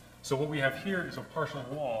grade. So what we have here is a partial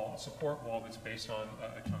wall, support wall, that's based on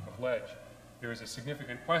a chunk of ledge. There is a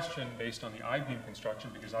significant question based on the I-beam construction,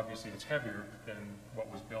 because obviously it's heavier than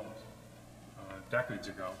what was built decades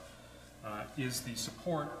ago, is the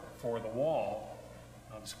support for the wall,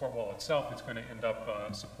 the support wall itself. It's going to end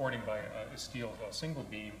up supporting by a steel single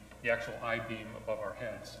beam, the actual I-beam above our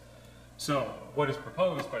heads. So what is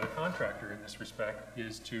proposed by the contractor in this respect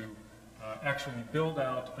is to actually build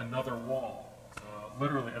out another wall,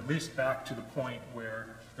 literally at least back to the point where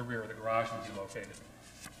the rear of the garage would be located.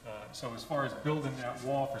 So as far as building that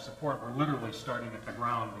wall for support, we're literally starting at the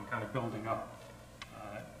ground and kind of building up.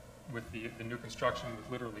 With the new construction, with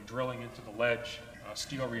literally drilling into the ledge,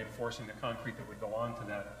 steel reinforcing the concrete that would go onto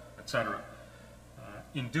that, et cetera.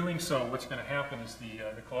 In doing so, what's going to happen is the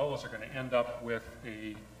Colellos are going to end up with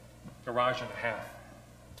a garage and a half,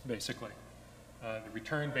 basically. The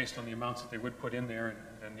return, based on the amounts that they would put in there,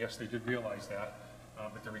 and yes, they did realize that,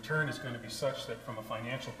 but the return is going to be such that from a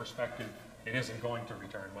financial perspective, it isn't going to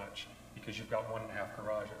return much, because you've got 1.5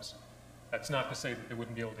 garages. That's not to say that they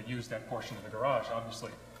wouldn't be able to use that portion of the garage,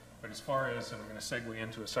 obviously. But as far as, and I'm going to segue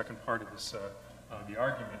into a second part of this, the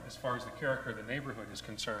argument, as far as the character of the neighborhood is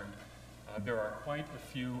concerned, there are quite a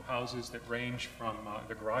few houses that range from,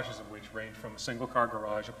 the garages of which range from a single-car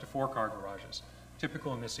garage up to 4-car garages.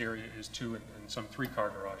 Typical in this area is 2 and some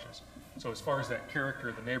 3-car garages. So as far as that character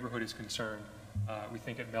of the neighborhood is concerned, we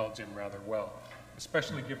think it melds in rather well,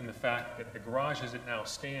 especially given the fact that the garage as it now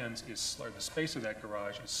stands or the space of that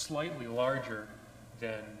garage is slightly larger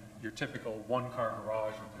than your typical 1-car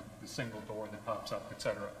garage with the single door that pops up, et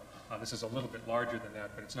cetera. This is a little bit larger than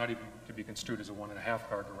that, but it's not even to be construed as a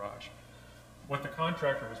 1.5-car garage. What the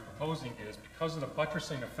contractor was proposing is, because of the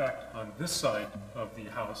buttressing effect on this side of the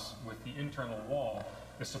house with the internal wall,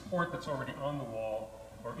 the support that's already on the wall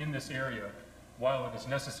or in this area, while it is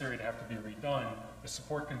necessary to have to be redone, the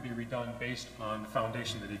support can be redone based on the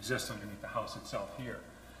foundation that exists underneath the house itself here.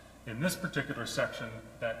 In this particular section,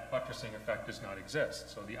 that buttressing effect does not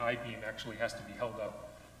exist. So the I-beam actually has to be held up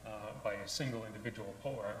by a single individual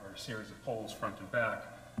pole or a series of poles front and back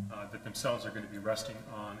that themselves are going to be resting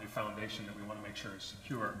on a foundation that we want to make sure is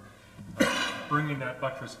secure. Bringing that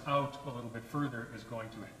buttress out a little bit further is going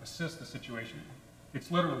to assist the situation. It's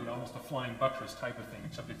literally almost a flying buttress type of thing,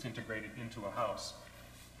 except it's integrated into a house.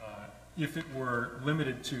 If it were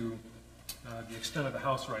limited to the extent of the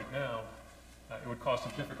house right now, it would cause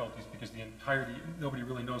some difficulties, because the entirety, nobody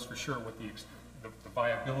really knows for sure what the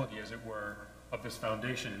viability, as it were, of this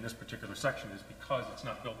foundation in this particular section is, because it's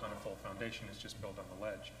not built on a full foundation, it's just built on the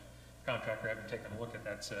ledge. The contractor, having taken a look at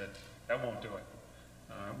that, said, that won't do it.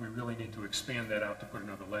 We really need to expand that out to put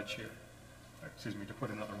another ledge here, to put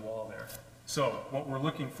another wall there. So what we're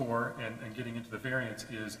looking for, and getting into the variance,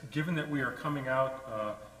 is given that we are coming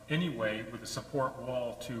out anyway with a support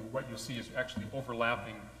wall to what you'll see is actually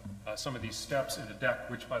overlapping some of these steps in the deck,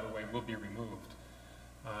 which, by the way, will be removed.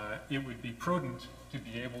 It would be prudent to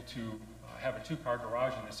be able to have a 2-car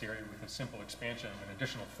garage in this area with a simple expansion of an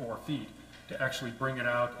additional 4 feet to actually bring it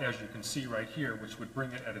out, as you can see right here, which would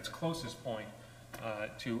bring it at its closest point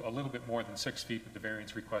to a little bit more than 6 feet, but the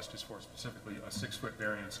variance request is for specifically a 6-foot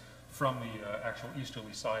variance from the actual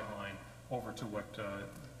easterly sideline over to what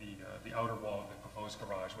the outer wall of the proposed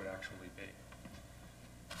garage would actually be.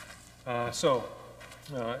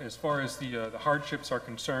 As far as the hardships are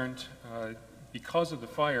concerned, because of the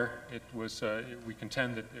fire, it was, we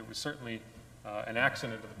contend that it was certainly an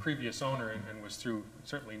accident of the previous owner, and was through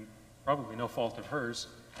certainly probably no fault of hers,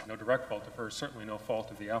 no direct fault of hers, certainly no fault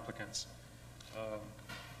of the applicants.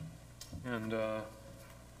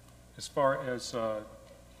 As far as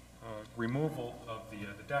removal of the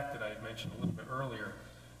deck that I had mentioned a little bit earlier,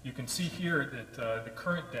 you can see here that the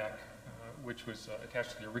current deck, which was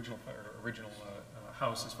attached to the original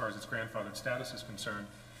house as far as its grandfathered status is concerned,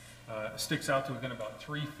 sticks out to within about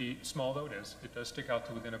 3 feet, small though it is, it does stick out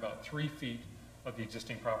to within about 3 feet of the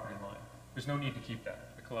existing property line. There's no need to keep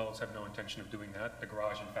that. The Colellos have no intention of doing that. The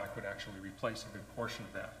garage, in fact, would actually replace a good portion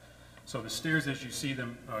of that. So the stairs, as you see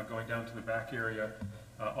them going down to the back area,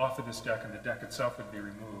 off of this deck, and the deck itself would be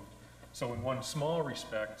removed. So in one small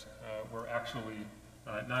respect, we're actually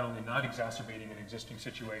not only not exacerbating an existing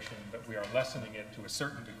situation, but we are lessening it to a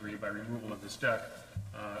certain degree by removal of this deck.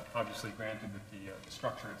 Obviously, granted that the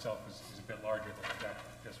structure itself is a bit larger than the deck,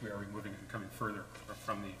 because we are removing it and coming further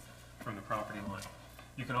from the property line.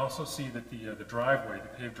 You can also see that the driveway,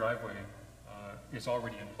 the paved driveway, is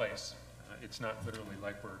already in place. It's not literally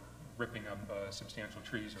like we're ripping up substantial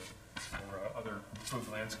trees or other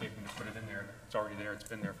improved landscaping to put it in there. It's already there. It's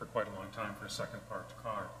been there for quite a long time for a second parked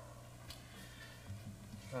car.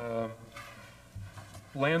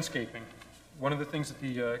 Landscaping. One of the things that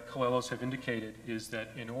the Colellos have indicated is that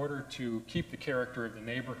in order to keep the character of the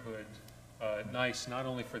neighborhood nice, not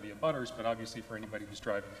only for the abutters, but obviously for anybody who's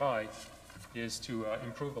driving by, is to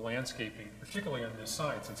improve the landscaping, particularly on this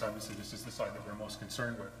side, since obviously this is the side that we're most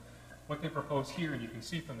concerned with. What they propose here, and you can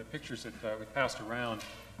see from the pictures that we passed around,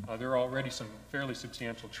 there are already some fairly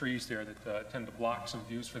substantial trees there that tend to block some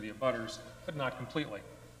views for the abutters, but not completely.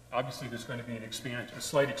 Obviously, there's going to be a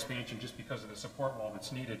slight expansion just because of the support wall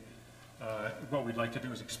that's needed. What we'd like to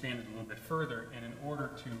do is expand it a little bit further, and in order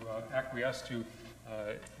to acquiesce to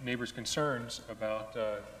neighbors' concerns about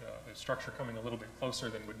the structure coming a little bit closer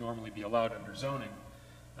than would normally be allowed under zoning,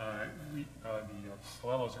 the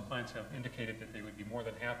Colellos or clients have indicated that they would be more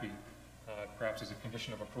than happy, perhaps as a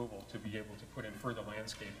condition of approval, to be able to put in further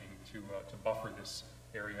landscaping to buffer this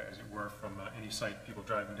area, as it were, from any site people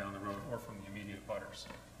driving down the road or from the immediate abutters.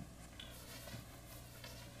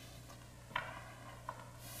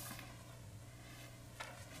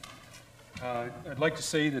 I'd like to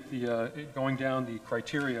say that going down the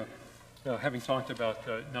criteria, having talked about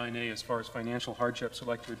 9A as far as financial hardships, I'd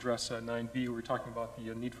like to address 9B. We're talking about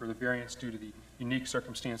the need for the variance due to the unique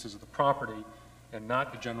circumstances of the property and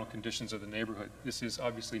not the general conditions of the neighborhood. This is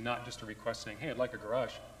obviously not just a request saying, hey, I'd like a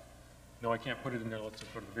garage. No, I can't put it in there, let's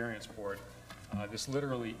go to the variance board. This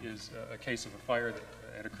literally is a case of a fire that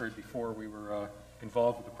had occurred before we were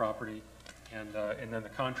involved with the property, and then the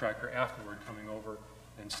contractor afterward coming over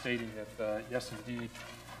and stating that, yes, indeed,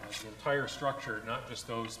 the entire structure, not just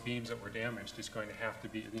those beams that were damaged, is going to have to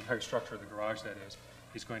be, the entire structure of the garage, that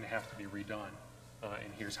is going to have to be redone.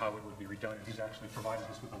 And here's how it would be redone. And he's actually provided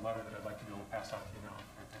us with a letter that I'd like to be able to pass out to you now,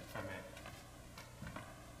 if I may.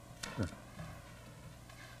 Sure.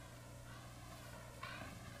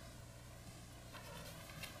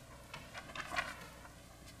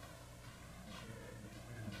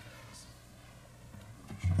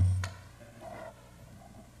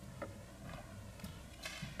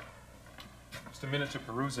 Just a minute to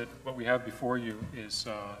peruse it. What we have before you is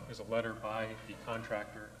a letter by the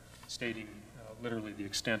contractor stating literally the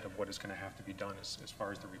extent of what is going to have to be done as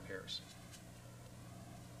far as the repairs.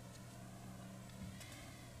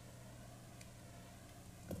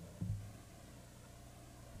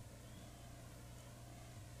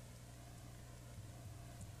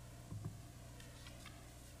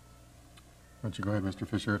 Why don't you go ahead, Mr.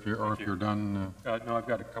 Fisher, if you're done. No, I've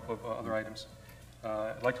got a couple of other items.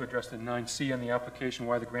 I'd like to address the 9C on the application,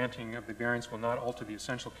 why the granting of the variance will not alter the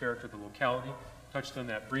essential character of the locality. Touched on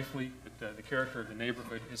that briefly, but the character of the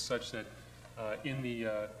neighborhood is such that in the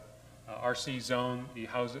RC zone,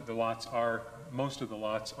 most of the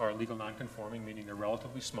lots are legal nonconforming, meaning they're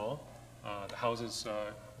relatively small. The houses,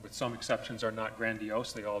 with some exceptions, are not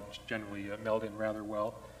grandiose. They all generally meld in rather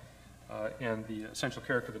well. And the essential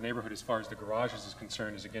character of the neighborhood as far as the garages is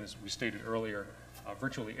concerned is, again, as we stated earlier,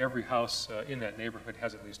 virtually every house in that neighborhood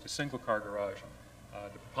has at least a single-car garage.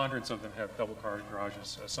 The preponderance of them have double-car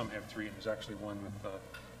garages. Some have three, and there's actually one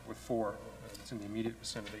with four that's in the immediate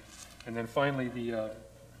vicinity. And then finally, the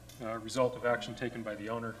result of action taken by the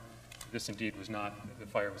owner. This indeed was not, the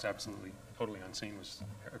fire was absolutely totally unseen,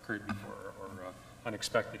 occurred before, or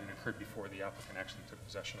unexpected, and occurred before the applicant actually took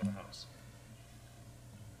possession of the house.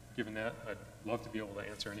 Given that, I'd love to be able to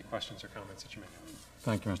answer any questions or comments that you may have.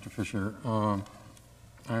 Thank you, Mr. Fisher.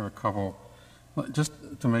 I have a couple. Just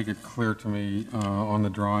to make it clear to me, on the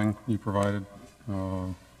drawing you provided,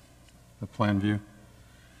 the plan view,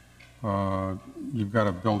 you've got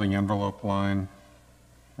a building envelope line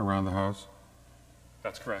around the house?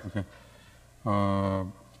 That's correct. Okay.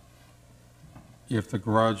 If the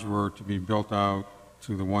garage were to be built out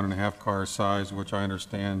to the 1.5 car size, which I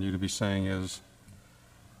understand you to be saying is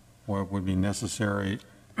what would be necessary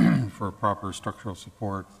for proper structural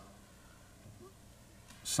support,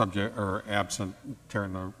 subject or absent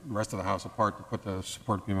tearing the rest of the house apart to put the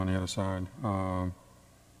support beam on the other side,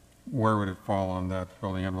 where would it fall on that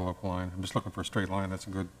building envelope line? I'm just looking for a straight line. That's a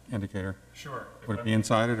good indicator. Sure. Would it be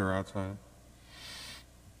inside it or outside?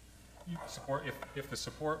 Support, if the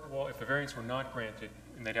support wall, if the variance were not granted,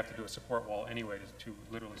 and they'd have to do a support wall anyway to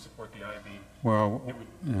literally support the I-beam. Well, It would-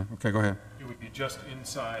 yeah, okay, go ahead. It would be just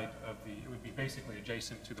inside of the, it would be basically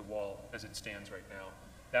adjacent to the wall as it stands right now.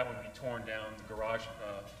 That would be torn down, the garage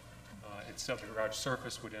itself, the garage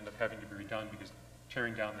surface would end up having to be redone because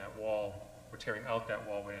tearing down that wall, or tearing out that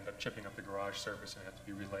wall would end up chipping up the garage surface and have to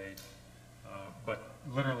be relayed. But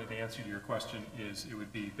literally, the answer to your question is it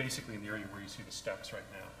would be basically in the area where you see the steps right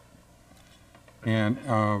now. And,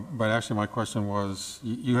 but actually my question was,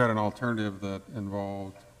 you had an alternative that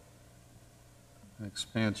involved an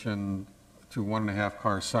expansion to 1.5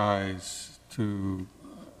 car size to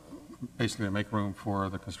basically make room for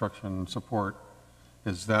the construction support.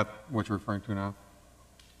 Is that what you're referring to now?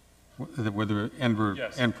 Would the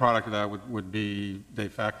Yes. end product of that would be de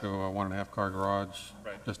facto a 1.5 car garage?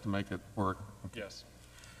 Right. Just to make it work? Yes.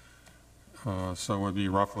 So it would be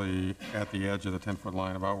roughly at the edge of the 10-foot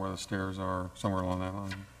line, about where the stairs are, somewhere along that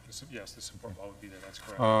line. Yes, the support wall would be there, that's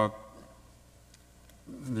correct.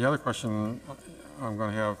 The other question I'm going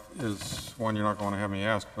to have is one you're not going to have me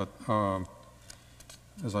ask, but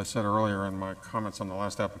as I said earlier in my comments on the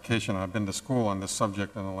last application, I've been to school on this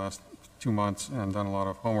subject in the last 2 months and done a lot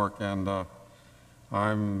of homework, and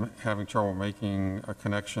I'm having trouble making a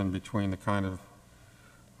connection between the kind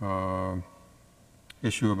of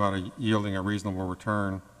issue about yielding a reasonable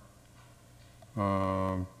return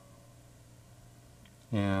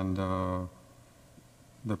and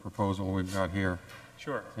the proposal we've got here.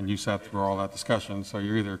 Sure. And you sat through all that discussion, so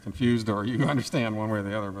you're either confused or you understand one way or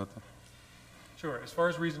the other, but... Sure. As far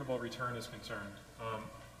as reasonable return is concerned,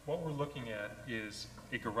 what we're looking at is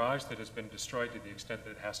a garage that has been destroyed to the extent that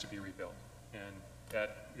it has to be rebuilt. And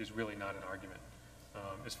that is really not an argument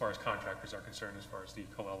as far as contractors are concerned, as far as the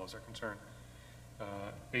Colellos are concerned.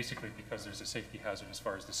 Basically because there's a safety hazard as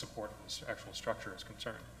far as the support of the actual structure is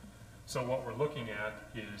concerned. So what we're looking at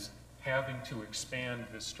is having to expand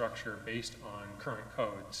this structure based on current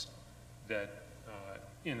codes that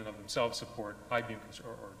in and of themselves support I-beam,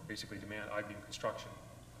 or basically demand I-beam construction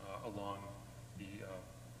along the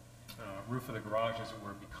roof of the garage, as it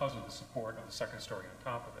were, because of the support of the second story on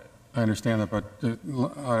top of it. I understand that, but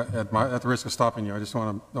at the risk of stopping you, I just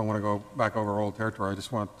don't want to go back over old territory. I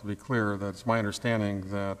just want to be clear that it's my understanding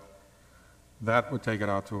that that would take it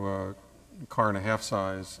out to a 1.5 car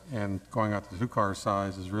size, and going out to 2 car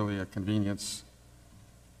size is really a convenience,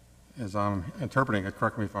 as I'm interpreting it,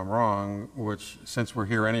 correct me if I'm wrong, which, since we're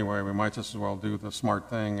here anyway, we might just as well do the smart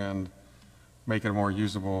thing and make it a more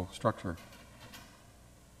usable structure.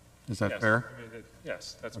 Is that Yes. fair? I mean,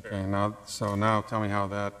 yes, that's fair. Okay, now tell me how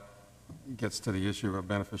that gets to the issue of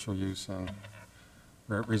beneficial use and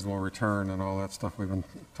reasonable return and all that stuff we've been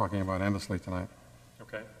talking about endlessly tonight.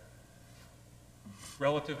 Okay.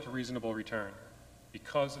 Relative to reasonable return,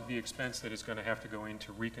 because of the expense that is going to have to go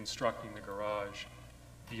into reconstructing the garage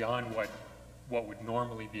beyond what would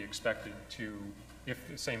normally be expected to, if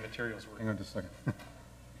the same materials were... Hang on just a second.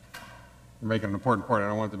 You're making an important point. I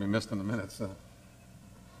don't want it to be missed in the minutes.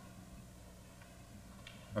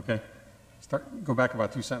 Okay. Go back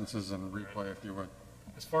about 2 sentences and replay if you would.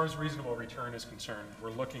 As far as reasonable return is concerned, we're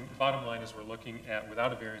looking, bottom line is we're looking at,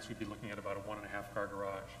 without a variance, we'd be looking at about a 1.5 car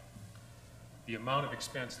garage. The amount of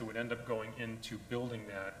expense that would end up going into building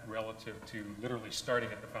that relative to literally starting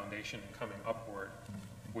at the foundation and coming upward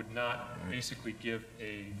would not basically give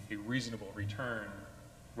a reasonable return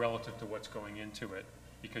relative to what's going into it,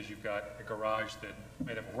 because you've got a garage that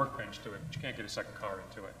might have a workbench to it, but you can't get a second car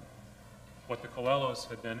into it. What the Colellos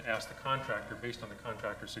had then asked the contractor, based on the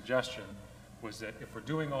contractor's suggestion, was that if we're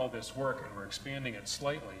doing all this work and we're expanding it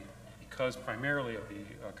slightly, because primarily of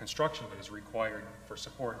the construction that is required for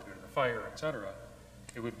support due to the fire, et cetera,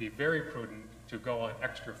 it would be very prudent to go an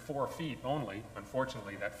extra 4 feet only.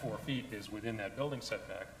 Unfortunately, that 4 feet is within that building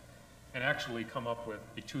setback, and actually come up with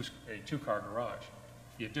a two-car garage.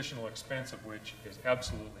 The additional expense of which is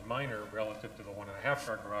absolutely minor relative to the 1.5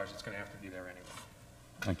 car garage that's going to have to be there anyway.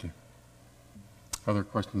 Thank you. Other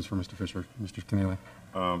questions for Mr. Fisher? Mr. Keneally?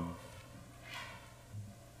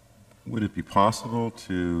 Would it be possible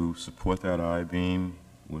to support that I-beam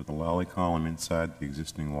with a lally column inside the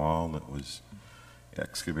existing wall that was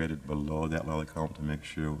excavated below that lally column to make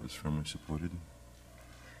sure it was firmly supported?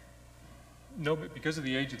 No, but because of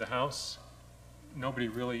the age of the house, nobody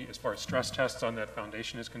really, as far as stress tests on that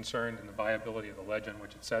foundation is concerned and the viability of the ledge on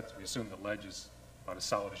which it sets, we assume the ledge is about as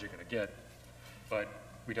solid as you're going to get, but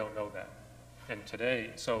we don't know that. And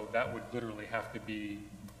today, so that would literally have to be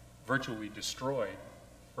virtually destroyed,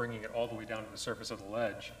 bringing it all the way down to the surface of the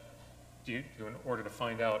ledge in order to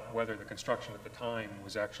find out whether the construction at the time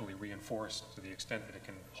was actually reinforced to the extent that it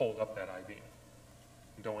can hold up that I-beam.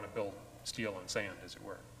 You don't want to build steel on sand, as it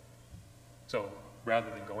were. So rather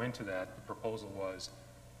than go into that, the proposal was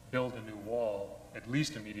build a new wall, at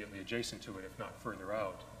least immediately adjacent to it, if not further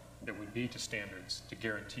out, that would be to standards to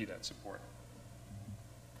guarantee that support.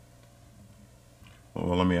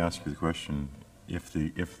 Well, let me ask you the question. If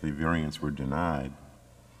the variance were denied,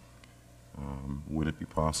 would it be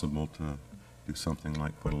possible to do something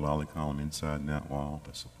like put a lolly column inside that wall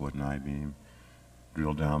to support an I-beam,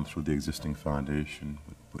 drill down through the existing foundation,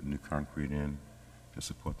 put new concrete in to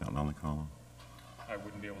support that lolly column? I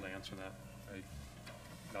wouldn't be able to answer that,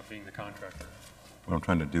 not being the contractor. What I'm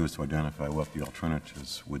trying to do is to identify what the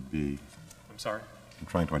alternatives would be. I'm sorry? I'm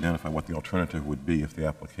trying to identify what the alternative would be if the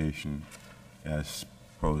application as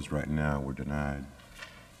proposed right now were denied.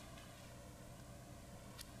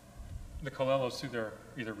 The Colellos, through their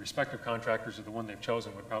either respective contractors or the one they've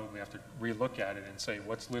chosen, would probably have to relook at it and say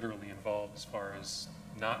what's literally involved as far as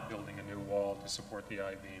not building a new wall to support the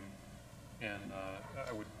I-beam. And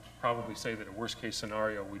I would probably say that a worst-case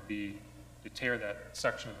scenario would be to tear that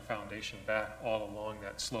section of the foundation back all along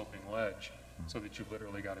that sloping ledge so that you've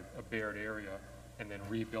literally got a bared area and then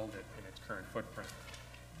rebuild it in its current footprint.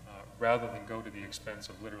 Rather than go to the expense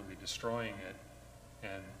of literally destroying it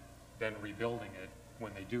and then rebuilding it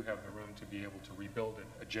when they do have the room to be able to rebuild it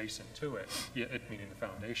adjacent to it, it meaning the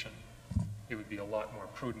foundation, it would be a lot more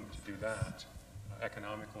prudent to do that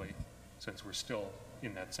economically since we're still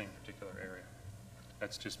in that same particular area.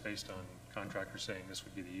 That's just based on contractors saying this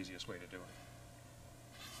would be the easiest way to do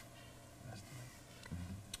it.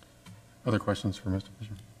 Other questions for Mr.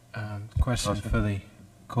 Fisher? Question for the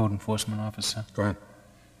code enforcement officer. Go ahead.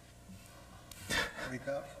 Wake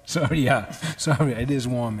up. Sorry, yeah. Sorry, it is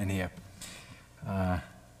warm in here.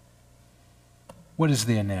 What is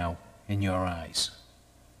there now in your eyes?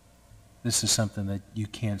 This is something that you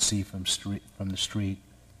can't see from the street.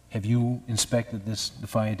 Have you inspected the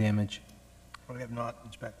fire damage? We have not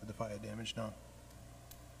inspected the fire damage, no.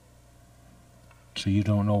 So you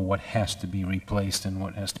don't know what has to be replaced and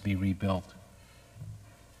what has to be rebuilt?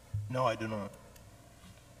 No, I do not.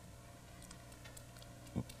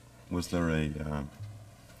 Was there a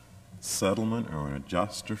settlement or an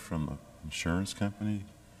adjuster from the insurance company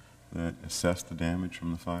that assessed the damage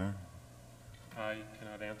from the fire? I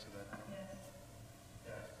cannot answer that.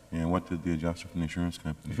 And what did the adjuster from the insurance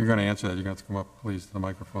company? If you're going to answer that, you're going to have to come up, please, to the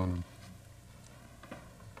microphone.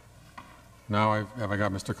 Now, have I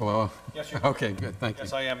got Mr. Colello? Yes, you do. Okay, good, thank you.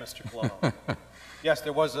 Yes, I am Mr. Colello. Yes,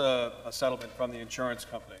 there was a settlement from the insurance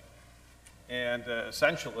company. And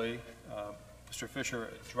essentially, Mr. Fisher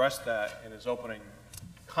addressed that in his opening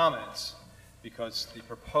comments because the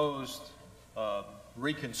proposed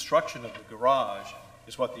reconstruction of the garage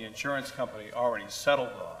is what the insurance company already settled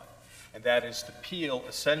on, and that is to peel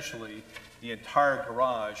essentially the entire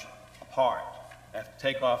garage apart. They have to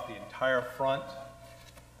take off the entire front.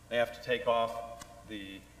 They have to take off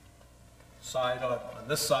the side on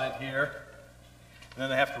this side here, and then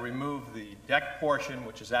they have to remove the deck portion,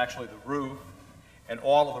 which is actually the roof, and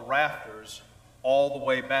all of the rafters all the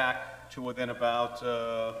way back to within about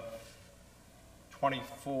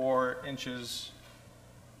 24 inches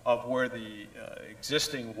of where the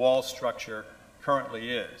existing wall structure currently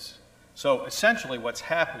is. So essentially what's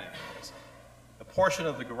happening is the portion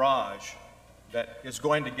of the garage that is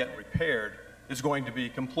going to get repaired is going to be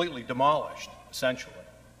completely demolished, essentially.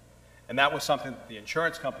 And that was something that the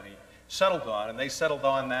insurance company settled on, and they settled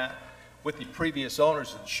on that with the previous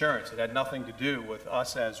owner's insurance. It had nothing to do with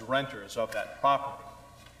us as renters of that property.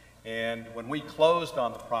 And when we closed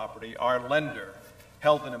on the property, our lender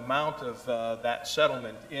held an amount of that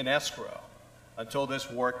settlement in escrow until this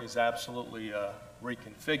work is absolutely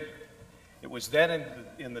reconfigured. It was then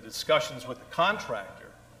in the discussions with the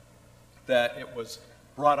contractor that it was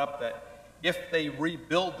brought up that if they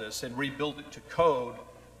rebuild this and rebuild it to code,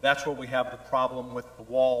 that's where we have the problem with the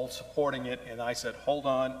wall supporting it. And I said, hold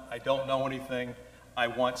on, I don't know anything. I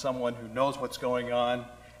want someone who knows what's going on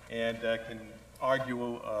and can argue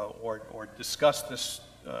or discuss this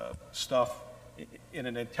stuff in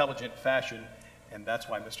an intelligent fashion. And that's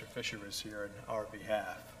why Mr. Fisher is here on our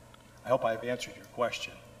behalf. I hope I've answered your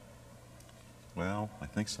question. Well, I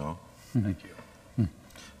think so. Thank you.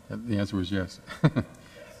 The answer was yes.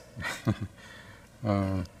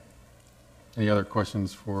 Any other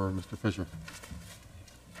questions for Mr. Fisher?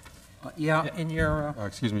 Yeah, in your...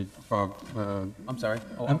 Excuse me, Bob. I'm sorry.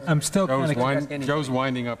 I'm still kind of... Joe's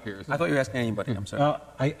winding up here. I thought you were asking anybody. I'm sorry.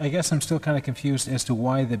 I guess I'm still kind of confused as to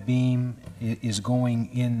why the beam is going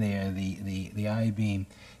in there, the I-beam.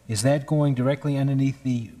 Is that going directly underneath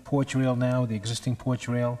the porch rail now, the existing porch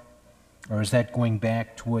rail? Or is that going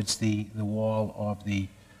back towards the wall of the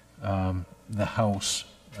house?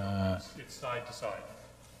 It's side to side.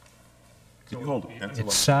 Could you hold it?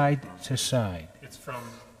 It's side to side. It's from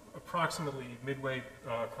approximately midway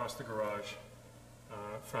across the garage,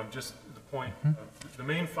 from just the point of the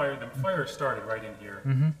main fire. The fire started right in here,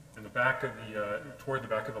 and the back of the toward the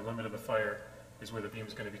back of the limit of the fire is where the beam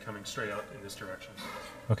is going to be coming straight out in this direction.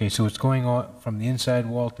 Okay, so it's going on from the inside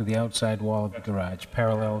wall to the outside wall of the garage,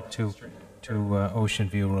 parallel to Ocean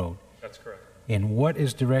View Road. That's correct. And what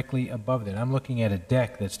is directly above it? I'm looking at a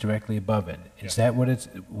deck that's directly above it. Is that what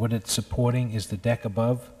it's supporting? Is the deck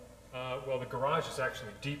above? Well, the garage is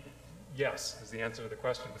actually deep. Yes, is the answer to the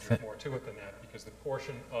question, but there's more to it than that, because the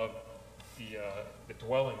portion of the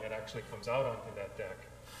dwelling that actually comes out onto that deck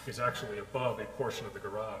is actually above a portion of the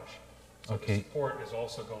garage. So Okay. the support is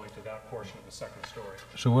also going to that portion of the second story.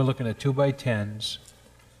 So we're looking at 2x10s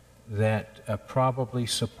that are probably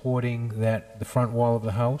supporting the front wall of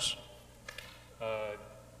the house? The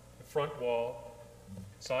front wall,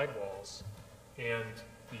 side walls, and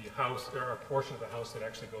the house, there are a portion of the house that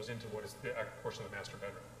actually goes into what is the portion of the master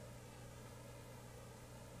bedroom.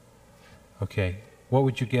 Okay. What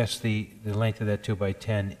would you guess the length of that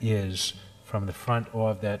 2x10 is from the front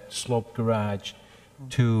of that sloped garage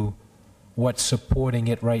to what's supporting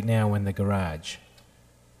it right now in the garage?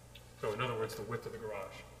 So in other words, the width of the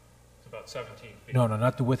garage, it's about 17 feet. No,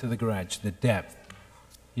 not the width of the garage, the depth.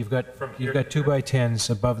 You've got From here you've got to 2x10s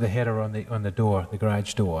above the header on the door, the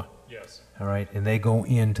garage door. Yes. All right, and they go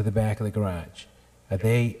into the back of the garage. Are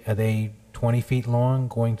they 20 feet long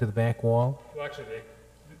going to the back wall? Well, actually,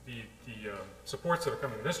 the supports that are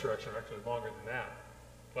coming in this direction are actually longer than that,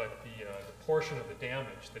 but the portion of the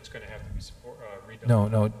damage that's going to have to be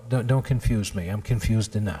redone. No, don't confuse me. I'm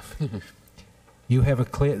confused enough. You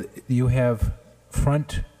have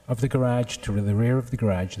front of the garage to the rear of the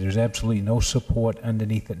garage. There's absolutely no support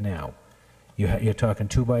underneath it now. You're talking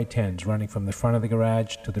 2x10s running from the front of the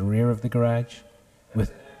garage to the rear of the garage? No,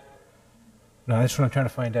 that's what I'm trying to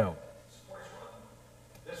find out.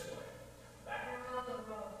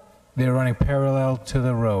 They're running parallel to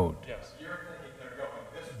the road. Yes.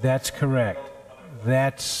 That's correct.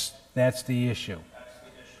 That's the issue.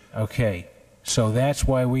 Okay, so that's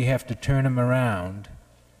why we have to turn them around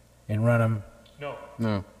and run them.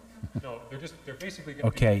 No, they're basically going to be.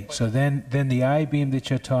 Okay, so then the I-beam that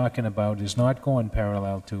you're talking about is not going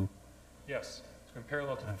parallel to. Yes, it's going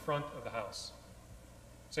parallel to the front of the house.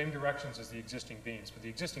 Same directions as the existing beams, but the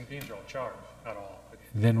existing beams are all charged, not all.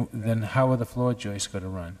 Then how are the floor joists going to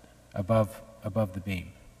run above the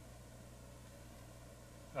beam?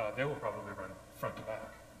 They will probably run front to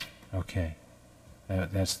back. Okay,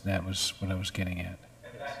 that was what I was getting at.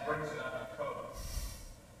 And that brings it out of code.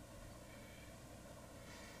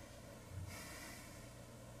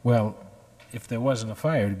 Well, if there wasn't a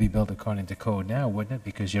fire, it'd be built according to code now, wouldn't it?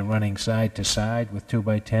 Because you're running side to side with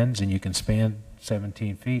 2x10s and you can span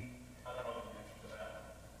 17 feet. I don't know the answer to that.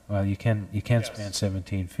 Well, you can span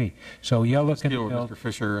 17 feet. So you're looking to build. Mr.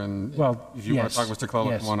 Fisher, and Well, if you want to talk, Mr.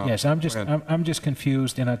 Clello, come on up. Yes, Go ahead. I'm just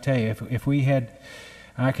confused, and I'll tell you, if we had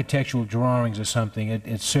architectural drawings or something,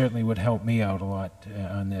 it certainly would help me out a lot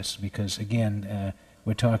on this, because again,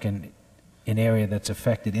 we're talking an area that's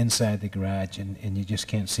affected inside the garage, and you just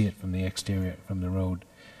can't see it from the exterior, from the road.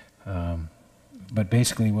 But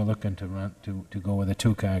basically, we're looking to go with a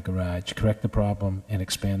two-car garage, correct the problem, and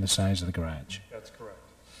expand the size of the garage. That's correct.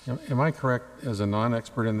 Am I correct, as a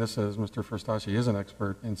non-expert in this, as Mr. Firstacci is an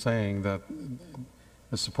expert, in saying that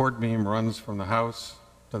the support beam runs from the house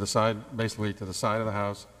to the side, basically to the side of the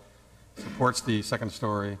house, supports the second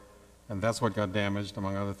story, and that's what got damaged,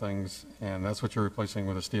 among other things, and that's what you're replacing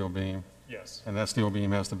with a steel beam? Yes. And that steel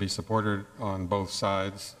beam has to be supported on both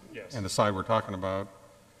sides? Yes. And the side we're talking about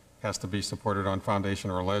has to be supported on foundation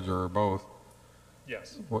or ledge or both?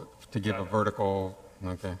 Yes. To give a vertical,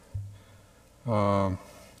 okay.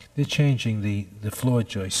 They're changing the floor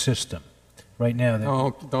joist system. Right now,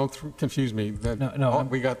 Don't confuse me.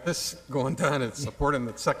 We got this going down, it's supporting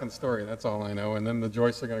the second story, that's all I know, and then the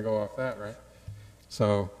joists are going to go off that, right?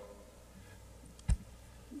 So,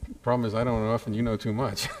 problem is, I don't know enough and you know too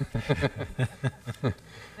much.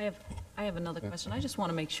 I have another question. I just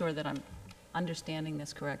want to make sure that I'm understanding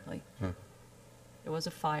this correctly. There was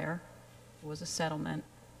a fire, there was a settlement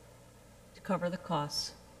to cover the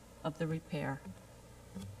costs of the repair.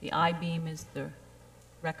 The I-beam is the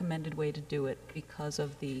recommended way to do it because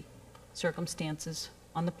of the circumstances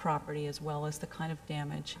on the property as well as the kind of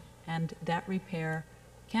damage, and that repair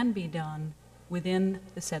can be done within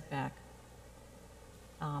the setback.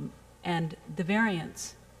 And the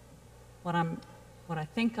variance what I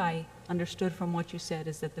think I understood from what you said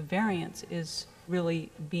is that the variance is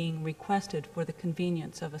really being requested for the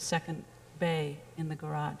convenience of a second bay in the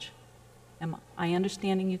garage. Am I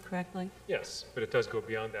understanding you correctly? Yes, but it does go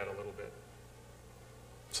beyond that a little bit.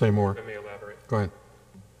 Say more. If I may elaborate. Go ahead.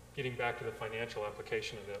 Getting back to the financial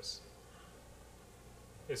application of this.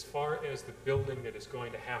 As far as the building that is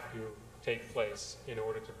going to have to take place in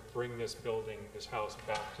order to bring this building, this house,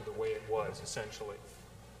 back to the way it was, essentially,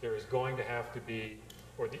 there is going to have to be,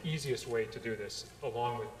 or the easiest way to do this,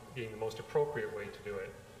 along with being the most appropriate way to do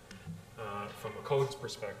it, from a code's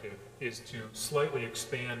perspective, is to slightly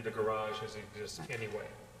expand the garage as it exists anyway.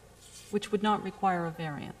 Which would not require a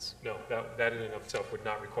variance. No, that in and of itself would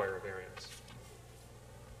not require a variance.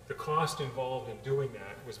 The cost involved in doing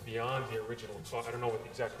that was beyond the original cost. I don't know what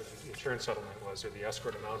exactly the insurance settlement was or the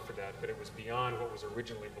escrow amount for that, but it was beyond what was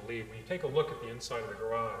originally believed. When you take a look at the inside of the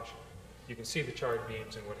garage, you can see the charred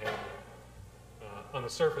beams and what have you. On the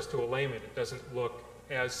surface, to a layman, it doesn't look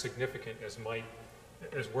as significant as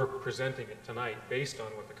we're presenting it tonight, based on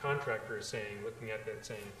what the contractor is saying, looking at that,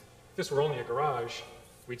 saying, if this were only a garage,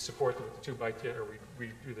 we'd support it with the 2x10, or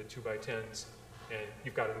we'd do the 2x10s, and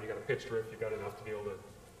you've got a pitched roof, you've got enough to be able to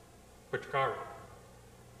put your car in.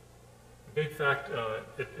 The big fact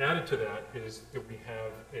added to that is that we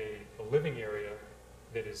have a living area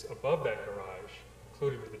that is above that garage,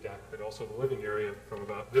 included with the deck, but also the living area from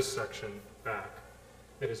about this section back,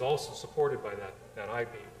 that is also supported by that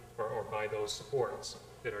I-beam, or by those supports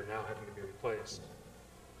that are now having to be replaced.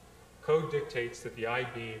 Code dictates that the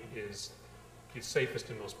I-beam is the safest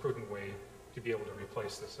and most prudent way to be able to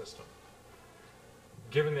replace the system.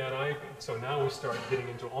 Given that so now we start getting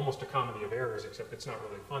into almost a comedy of errors, except it's not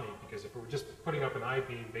really funny, because if we were just putting up an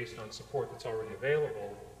I-beam based on support that's already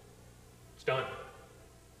available, it's done.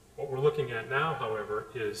 What we're looking at now, however,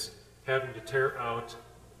 is having to tear out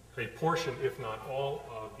a portion, if not all,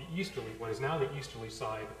 of the easterly, what is now the easterly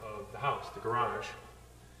side of the house, the garage,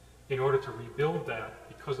 in order to rebuild that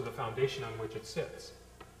because of the foundation on which it sits,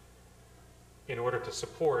 in order to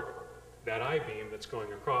support that I-beam that's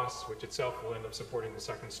going across, which itself will end up supporting the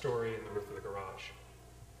second story and the roof of the garage.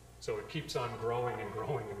 So it keeps on growing and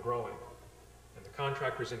growing and growing. And the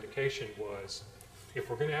contractor's indication was, if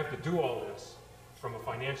we're going to have to do all this from a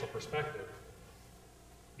financial perspective,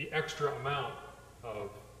 the extra amount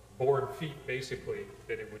of board feet, basically,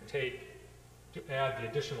 that it would take to add the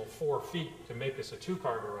additional 4 feet to make this a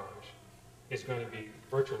 2-car garage is going to be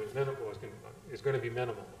virtually minimal, is going to be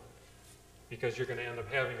minimal. Because you're going to end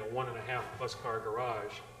up having a 1.5+ car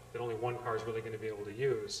garage that only one car is really going to be able to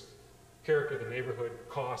use. Character of the neighborhood,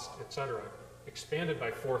 cost, etc., expanded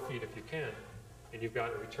by 4 feet if you can, and you've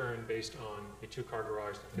got a return based on a 2-car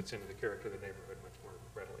garage that fits into the character of the neighborhood much more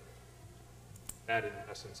readily. That, in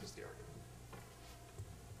essence, is the argument.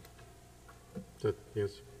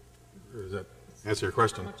 Does that answer your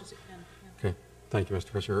question? As much as it can, yeah. Okay. Thank you, Mr.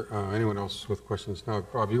 Fisher. Anyone else with questions? Now,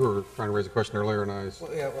 Bob, you were trying to raise a question earlier, and I...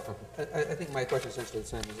 Well, yeah, well, I think my question is essentially the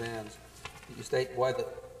same as Ann's. You state why the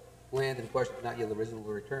land in question did not yield the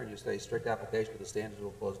reasonable return. You state strict application of the standards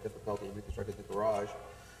will pose difficulty in reconstructing the garage,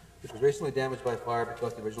 which was recently damaged by fire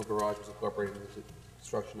because the original garage was incorporated into the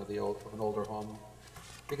construction of an older home.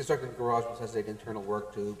 Reconstructing the garage necessitated internal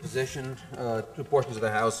work to position 2 portions of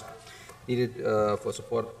the house needed for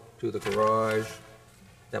support to the garage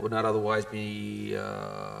that would not otherwise be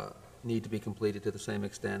need to be completed to the same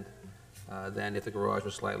extent than if the garage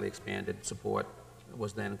was slightly expanded. Support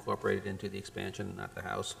was then incorporated into the expansion, not the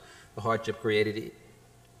house. The hardship created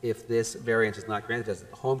if this variance is not granted, as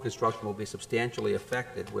the home construction will be substantially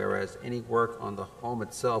affected, whereas any work on the home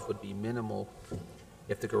itself would be minimal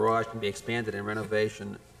if the garage can be expanded and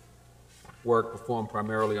renovation work performed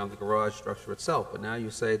primarily on the garage structure itself. But now you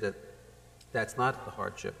say that that's not the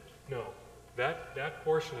hardship. No. That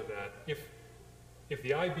portion of that, if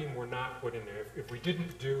the I-beam were not put in there, if we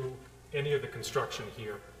didn't do any of the construction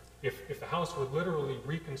here, if the house were literally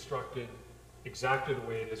reconstructed exactly the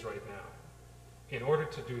way it is right now, in order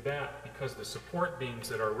to do that, because the support beams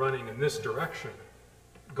that are running in this direction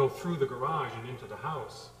go through the garage and into the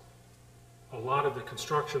house, a lot of the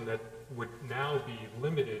construction that would now be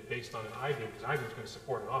limited based on an I-beam, because I-beam is going to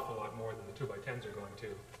support an awful lot more than the 2x10s are going to,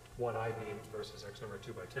 one I-beam versus X number of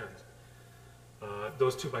 2x10s.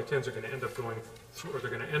 Those 2x10s are going to end up going through, or they're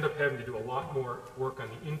going to end up having to do a lot more work on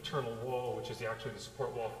the internal wall, which is actually the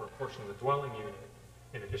support wall for a portion of the dwelling unit,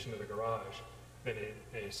 in addition to the garage, than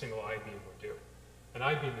a single I-beam would do. An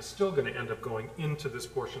I-beam is still going to end up going into this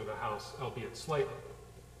portion of the house, albeit slightly.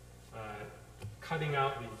 Cutting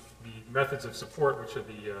out the methods of support, which are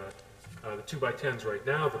the 2x10s right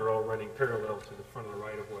now that are all running parallel to the front of the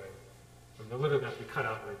right-of-way, And they're literally going to have to be cut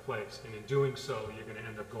out and replaced. And in doing so, you're going to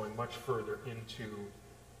end up going much further into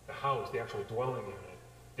the house, the actual dwelling unit,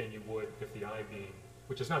 than you would if the I-beam,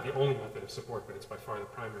 which is not the only method of support, but it's by far the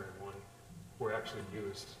primary one, were actually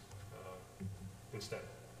used instead.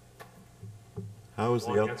 How is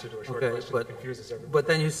the Long answer to a short question that confuses everybody. But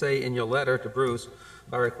then you say in your letter to Bruce,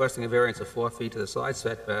 by requesting a variance of 4 feet to the side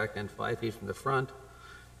setback and 5 feet from the front,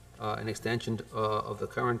 an extension of the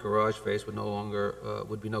current garage face would no longer,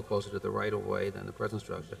 would be no closer to the right-of-way than the present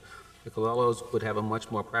structure. The Colellos would have a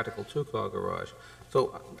much more practical two-car garage.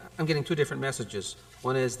 So I'm getting two different messages.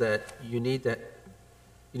 One is that you need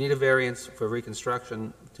a variance for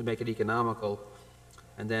reconstruction to make it economical,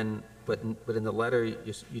 and then, but in the letter,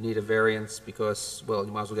 you need a variance because, well,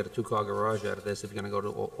 you might as well get a two-car garage out of this if you're going to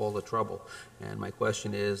go to all the trouble. And my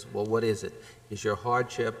question is, well, what is it? Is your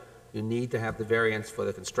hardship you need to have the variance for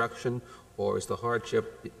the construction, or is the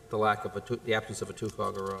hardship the lack of the absence of a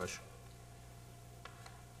two-car garage?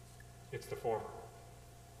 It's the former,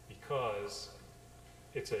 because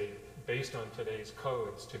it's based on today's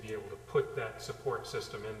codes to be able to put that support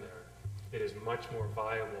system in there. It is much more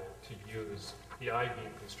viable to use the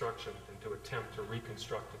I-beam construction than to attempt to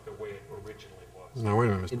reconstruct it the way it originally was. Now, wait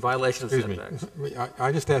a minute. In violation of Excuse setbacks. me.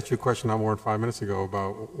 I just asked you a question not more than 5 minutes ago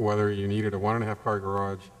about whether you needed a 1.5 car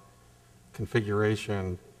garage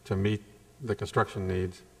configuration to meet the construction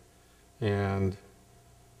needs, and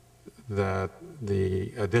that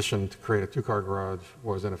the addition to create a 2-car garage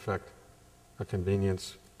was in effect a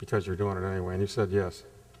convenience because you're doing it anyway, and you said yes.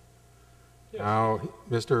 Yes. Now,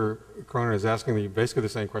 Mr. Cronin is asking me basically the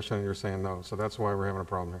same question, and you're saying no, so that's why we're having a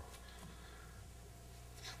problem here.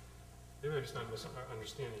 Maybe I'm just not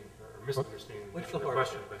understanding or misunderstanding What's the the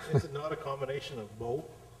question. But Is it not a combination of both?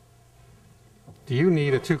 Do you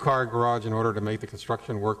need a 2-car garage in order to make the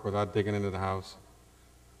construction work without digging into the house?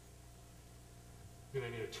 do they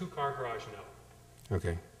need a 2-car garage? No.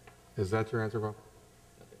 Okay. Is that your answer, Bob?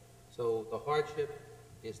 Okay. So the hardship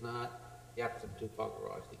is not the absence of a two-car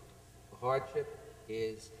garage. The hardship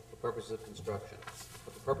is for purposes of construction.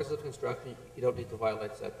 For the purposes of construction, you don't need to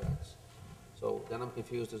violate setbacks. So then I'm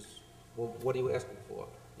confused as, well, what are you asking for?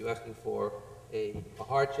 You're asking for a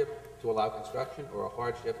hardship to allow construction, or a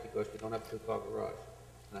hardship because you don't have a two-car garage?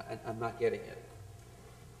 And I'm not getting it.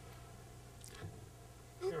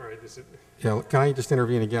 All right. This is, Yeah, can I just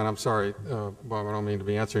intervene again? I'm sorry, Bob, I don't mean to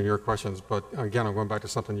be answering your questions, but again, I'm going back to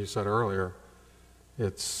something you said earlier.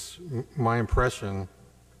 It's my impression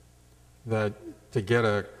that to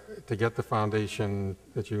get the foundation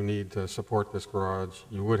that you need to support this garage,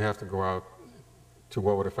 you would have to go out to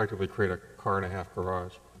what would effectively create a 1.5-car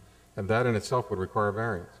garage. And that in itself would require a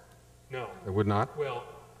variance. no. It would not? Well,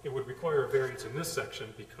 it would require a variance in this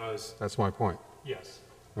section because, That's my point. yes.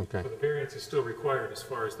 Okay. So the variance is still required as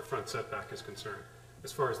far as the front setback is concerned.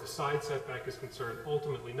 As far as the side setback is concerned,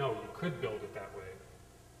 ultimately, no, you could build it that way.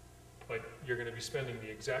 But you're going to be spending the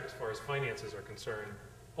exact, as far as finances are concerned,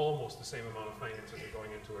 almost the same amount of finances are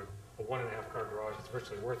going into a 1.5-car garage. It's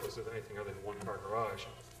virtually worthless as anything other than 1-car garage.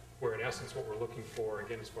 Where in essence, what we're looking for,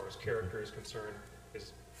 again, as far as character is concerned,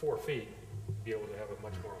 is 4 feet to be able to have a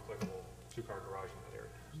much more applicable 2-car garage in that area.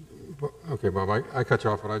 Okay, Bob, I cut you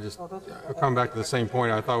off, but I'll come back to the same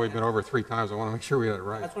point. I thought we'd been over it 3 times. I want to make sure we had it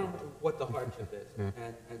right. That's what the hardship is. Yeah.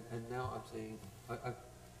 And now I'm saying,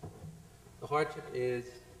 the hardship is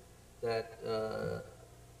that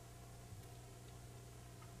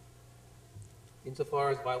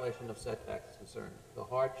insofar as violation of setbacks is concerned, the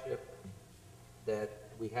hardship that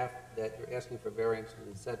we have, that you're asking for variance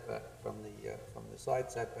from the setback, from the side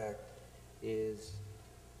setback, is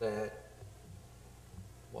that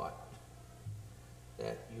what?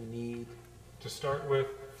 That you need. To start with,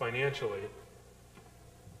 financially,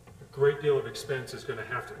 a great deal of expense is going to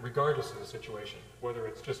have to, regardless of the situation, whether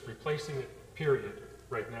it's just replacing it, period,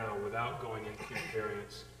 right now without going into the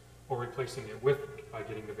variance, or replacing it by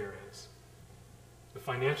getting the variance. The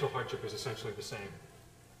financial hardship is essentially the same.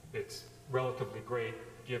 It's relatively great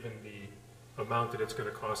given the amount that it's going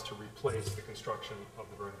to cost to replace the construction of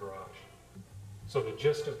the burned garage. So the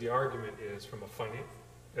gist of the argument is,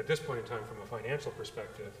 at this point in time, from a financial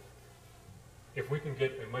perspective, if we can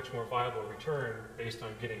get a much more viable return based on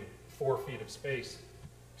getting 4 feet of space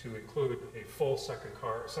to include a full second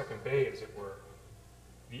bay, as it were,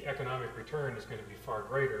 the economic return is going to be far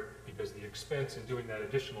greater because the expense in doing that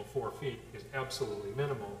additional 4 feet is absolutely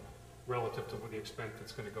minimal relative to the expense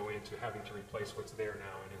that's going to go into having to replace what's there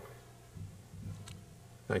now anyway.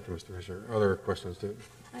 Thank you, Mr. Fisher. Other questions, too?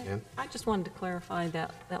 Ann? I just wanted to clarify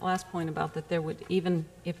that last point about that there would, even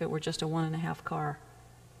if it were just a 1.5-car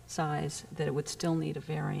size, that it would still need a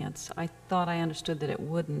variance. I thought I understood that it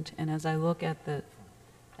wouldn't, and as I look at the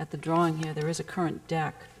at the drawing here, there is a current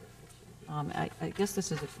deck. I guess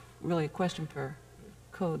this is really a question for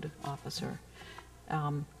code officer.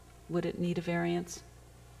 Would it need a variance?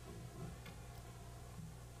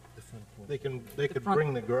 They could front-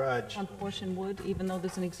 bring the garage. Front portion would, even though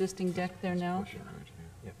there's an existing deck there now?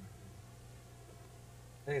 I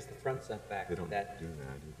think it's the front setback. They don't that, do that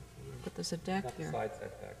either. But there's a deck not the here. side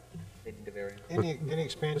setback. They need a variance. Any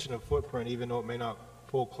expansion of footprint, even though it may not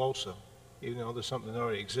pull closer, even though there's something that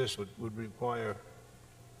already exists, would require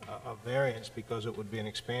a variance because it would be an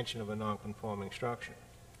expansion of a non-conforming structure.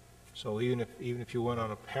 So even if you went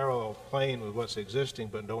on a parallel plane with what's existing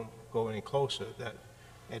but don't go any closer, that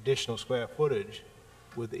additional square footage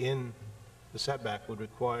within the setback would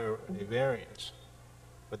require a variance.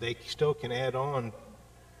 But they still can add on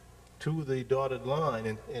to the dotted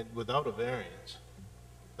line and without a variance.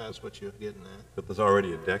 That's what you're getting at. But there's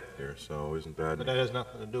already a deck there, so isn't that? But that has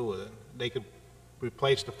nothing to do with it. They could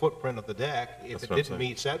replace the footprint of the deck if That's it what I'm didn't saying.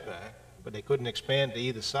 meet setback, but they couldn't expand to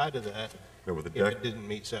either side of that No, with the if deck, it didn't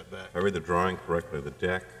meet setback. if I read the drawing correctly, the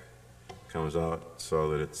deck comes out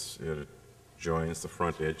so that it joins the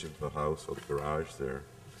front edge of the house or the garage there.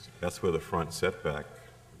 That's where the front setback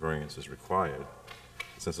variance is required.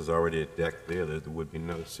 Since there's already a deck there, there would be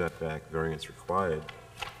no setback variance required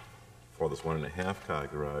for this 1.5-car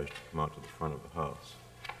garage to come out to the front of the house.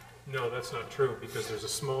 No, that's not true, because there's a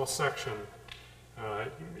small section,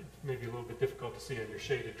 it may be a little bit difficult to see on your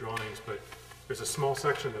shaded drawings, but there's a small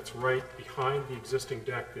section that's right behind the existing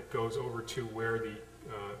deck that goes over to where the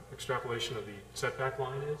extrapolation of the setback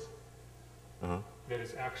line is. That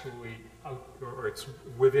is actually out, or it's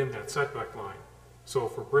within that setback line. So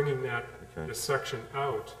if we're bringing this section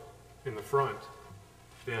out in the front,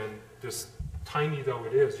 then this, tiny though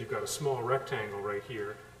it is, you've got a small rectangle right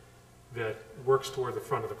here that works toward the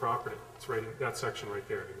front of the property. It's right in that section right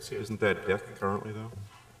there. You can see it. Isn't that deck currently, though?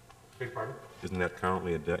 Beg pardon? Isn't that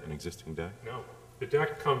currently a deck, an existing deck? No. The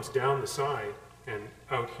deck comes down the side and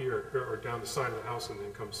out here, or down the side of the house, and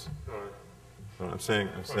then comes. No, I'm saying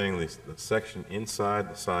the section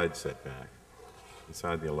inside the side setback,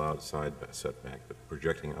 inside the allowed side setback, but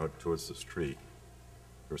projecting out towards the street.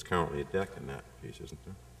 There's currently a deck in that piece, isn't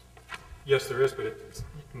there? Yes, there is, but you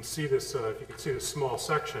can see this, if you can see this small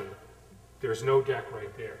section, there's no deck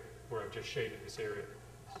right there where I've just shaded this area.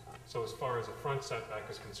 So as far as the front setback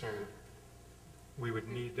is concerned, we would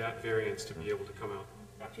need that variance to be able to come out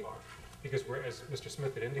that far. Because we're, as Mr.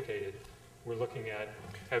 Smith had indicated, we're looking at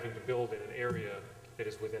having to build in an area that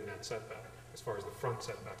is within that setback, as far as the front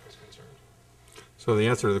setback is concerned. So the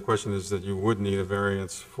answer to the question is that you would need a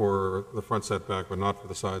variance for the front setback, but not for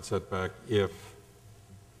the side setback if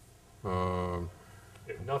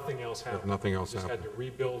nothing else happened. If nothing else we just happened. had to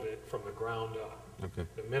rebuild it from the ground up. Okay.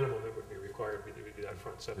 The minimum that would be required would be that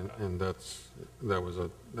front setback. And that's what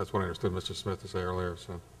I understood Mr. Smith to say earlier,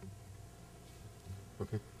 so.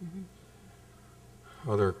 Okay.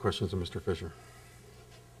 Other questions of Mr. Fisher?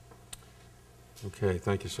 Okay,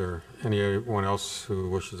 thank you, sir. Anyone else who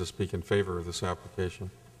wishes to speak in favor of this application?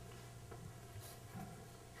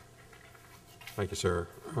 Thank you, sir.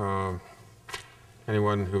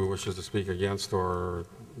 Anyone who wishes to speak against or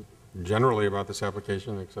generally about this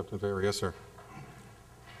application, except in favor? Yes, sir.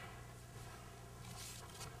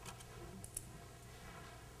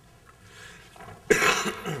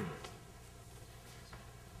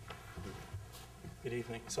 Good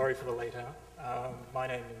evening. Sorry for the late hour. My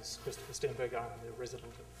name is Christopher Stenberg. I'm the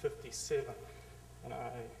resident of 57, and I'm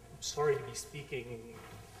sorry to be speaking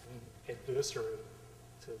adversary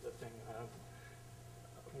to the thing.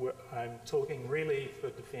 I'm talking really for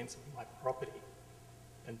defense of my property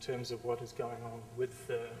in terms of what is going on with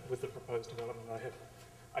the proposed development.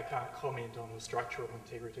 I can't comment on the structural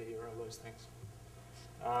integrity or all those things.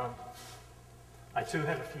 I too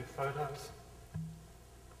have a few photos.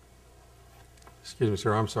 Excuse me,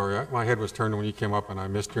 sir, I'm sorry. My head was turned when you came up and I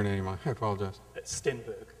missed your name. I apologize. It's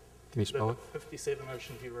Stenberg. Can you spell it? 57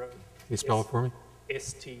 Ocean View Road. Can you spell it for me?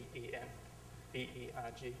 Stenberg.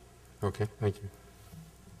 Okay, thank you.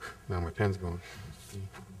 Now my pen's going.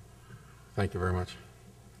 Thank you very much.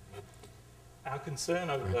 Our concern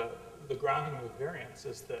over the granting of variance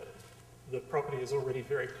is that the property is already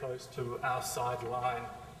very close to our sideline,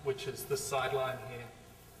 which is this sideline here,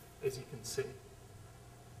 as you can see.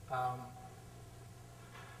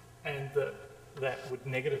 And that would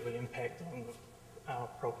negatively impact on our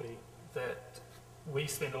property, that we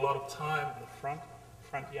spend a lot of time in the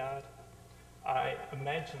front yard. I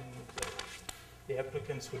imagine that the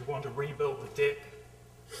applicants would want to rebuild the deck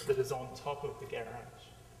that is on top of the garage.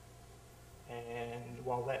 And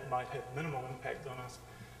while that might have minimal impact on us,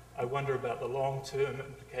 I wonder about the long-term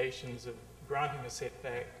implications of granting a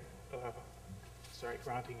setback,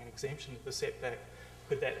 granting an exemption to the setback,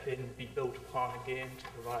 could that then be built upon again to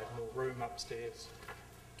provide more room upstairs,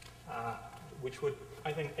 which would,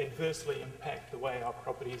 I think, adversely impact the way our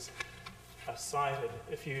properties are sited.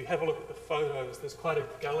 If you have a look at the photos, there's quite a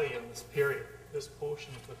gully in this period, this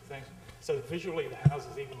portion of the thing. So visually, the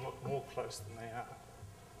houses even look more close than they are.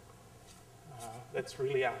 That's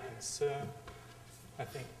really our concern. I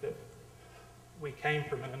think that we came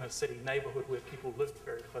from an inner city neighbourhood where people lived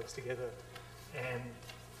very close together, and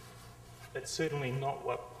that's certainly not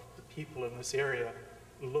what the people in this area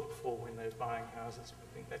look for when they're buying houses.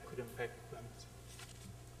 I think that could impact them.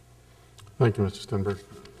 Thank you, Mr. Stenberg.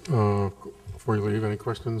 Before you leave, any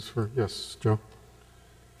questions for, yes, Joe?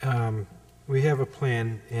 We have a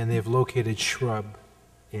plan, and they've located shrub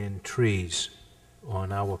and trees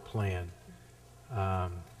on our plan.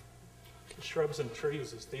 The shrubs and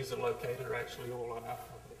trees, as these are located, are actually all on our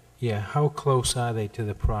property. Yeah, how close are they to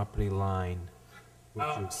the property line?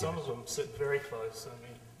 Some of them sit very close. I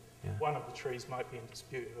mean, Yeah. one of the trees might be in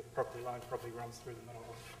dispute. The property line probably runs through the middle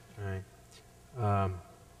of it. All right.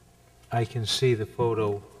 I can see the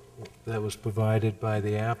photo that was provided by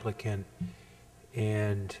the applicant,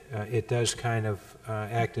 and it does kind of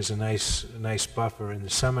act as a nice buffer in the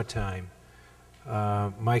summertime.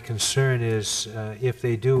 My concern is if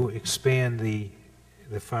they do expand the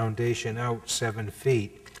foundation out 7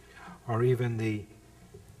 feet, or even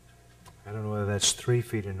I don't know whether that's 3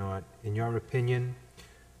 feet or not, in your opinion,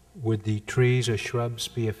 would the trees or shrubs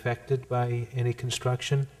be affected by any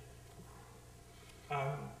construction?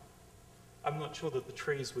 I'm not sure that the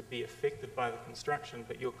trees would be affected by the construction,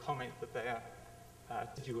 but your comment that they are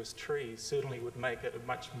deciduous trees certainly would make it a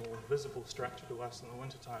much more visible structure to us in the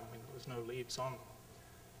wintertime when there was no leaves on them.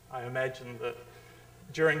 I imagine that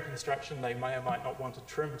during construction they may or might not want to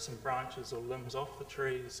trim some branches or limbs off the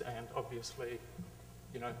trees, and obviously,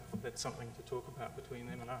 you know, that's something to talk about between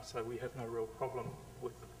them and us, so we have no real problem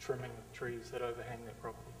with trimming of trees that overhang their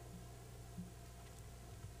property.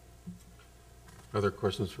 Other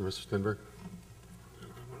questions for Mr. Stenberg? I'm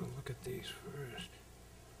going to look at these first.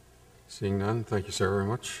 Seeing none, thank you, sir, very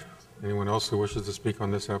much. Anyone else who wishes to speak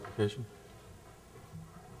on this application?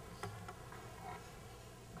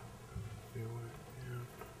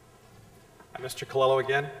 Mr. Colello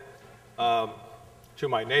again. To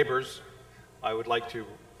my neighbors, I would like to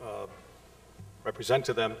represent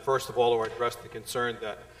to them, first of all, or address the concern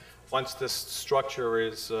that once this structure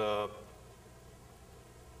is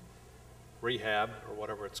rehab, or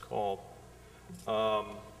whatever it's called,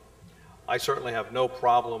 I certainly have no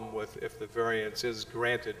problem with, if the variance is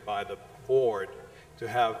granted by the board, to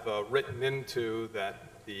have written into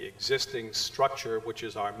that the existing structure, which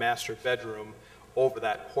is our master bedroom, over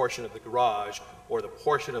that portion of the garage, or the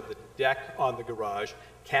portion of the deck on the garage,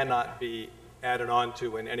 cannot be added on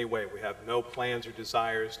to in any way. We have no plans or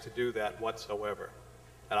desires to do that whatsoever.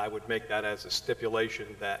 And I would make that as a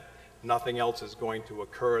stipulation that nothing else is going to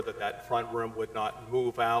occur, that that front room would not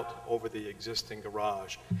move out over the existing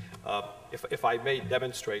garage. If I may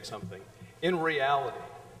demonstrate something, in reality,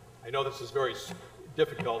 I know this is very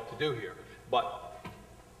difficult to do here, but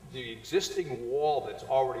the existing wall that's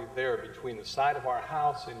already there between the side of our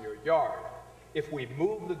house and your yard, if we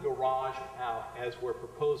move the garage out as we're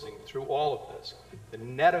proposing through all of this, the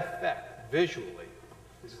net effect visually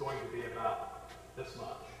is going to be about this much.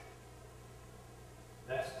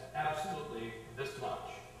 That's absolutely this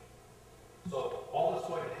much. So all that's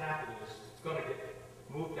going to happen is it's going to get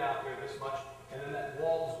moved out there this much, and then that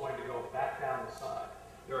wall is going to go back down the side.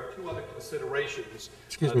 There are two other considerations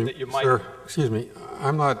that you might... Sir, excuse me.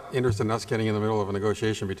 I'm not interested in us getting in the middle of a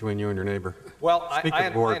negotiation between you and your neighbor. Well, I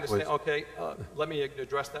board, understand. please. Okay, let me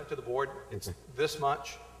address that to the board. It's this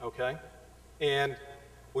much, okay? And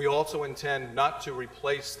we also intend not to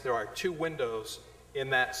replace, there are 2 windows in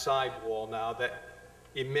that side wall now that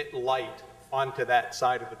emit light onto that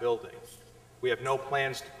side of the building. We have no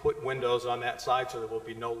plans to put windows on that side, so there will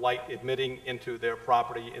be no light emitting into their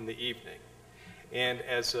property in the evening. And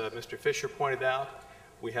as Mr. Fisher pointed out,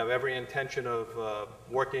 we have every intention of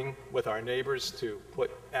working with our neighbors to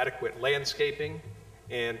put adequate landscaping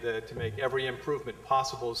and to make every improvement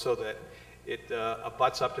possible so that it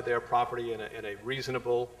abuts up to their property in a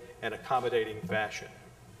reasonable and accommodating fashion.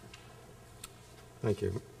 Thank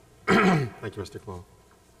you. Thank you, Mr. Clough.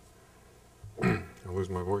 I'll lose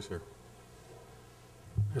my voice here.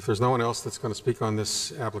 If there's no one else that's going to speak on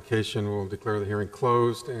this application, we'll declare the hearing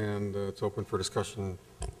closed, and it's open for discussion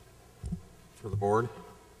for the board.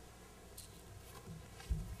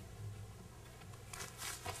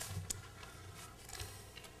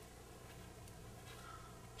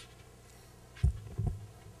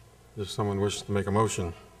 Does someone wish to make a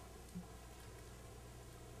motion?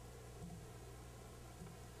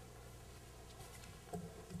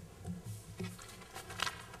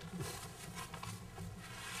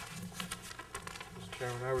 Mr.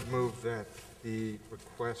 Chairman, I would move that the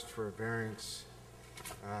request for a variance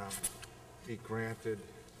be granted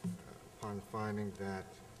upon finding that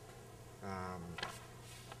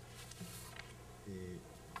the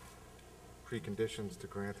preconditions to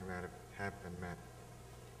granting that have been met.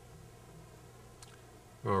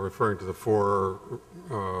 Referring to the four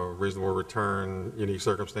reasonable return, unique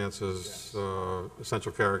circumstances,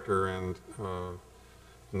 essential character, and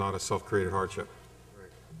not a self-created hardship.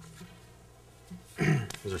 Right.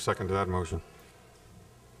 Is there a second to that motion?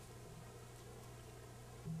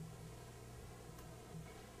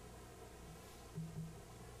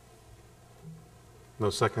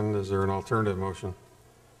 No second. Is there an alternative motion?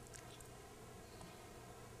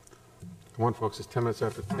 Come on, folks, it's 10 minutes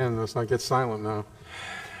after 10. Let's not get silent now.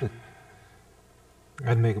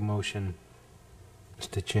 I'd make a motion,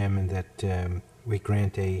 Mr. Chairman, that we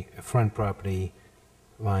grant a front property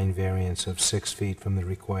line variance of 6 feet from the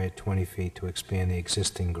required 20 feet to expand the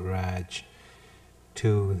existing garage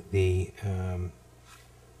to the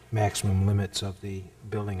maximum limits of the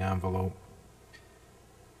building envelope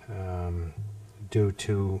due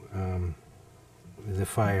to the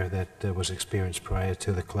fire that was experienced prior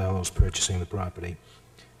to the Colelos purchasing the property.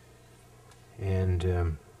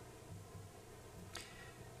 And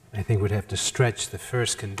I think we'd have to stretch the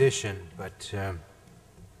first condition, but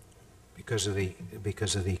because of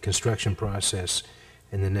the construction process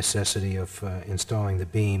and the necessity of installing the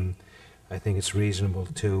beam, I think it's reasonable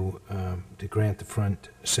to grant the front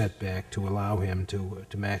setback to allow him to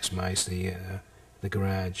maximize the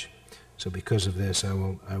garage. So because of this, I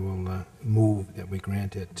will move that we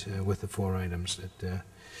grant it with the four items that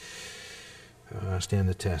stand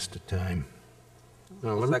the test of time.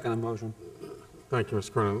 Second motion. Thank you,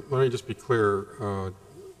 Mr. Cronin. Let me just be clear,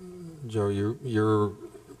 Joe, you're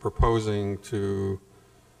proposing to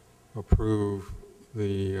approve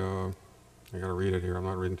the, I got to read it here, I'm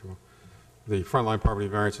not reading too well. The front line property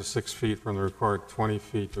variance is 6 feet from the required 20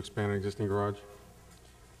 feet to expand an existing garage?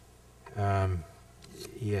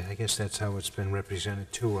 Yeah, I guess that's how it's been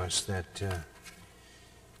represented to us, that...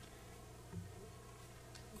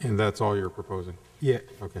 And that's all you're proposing? Yeah.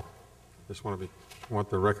 Okay. Just want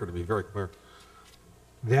the record to be very clear.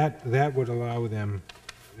 That would allow them,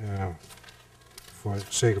 for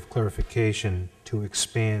sake of clarification, to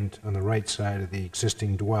expand on the right side of the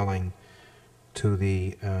existing dwelling to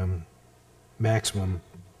the maximum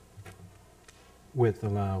width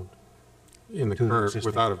allowed. In the current,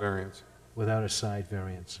 without a variance? Without a side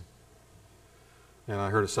variance. And I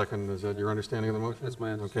heard a second. Is that your understanding of the motion? That's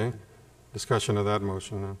my understanding. Okay. Discussion of that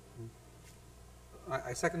motion now.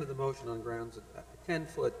 I seconded the motion on grounds that 10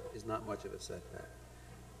 foot is not much of a setback.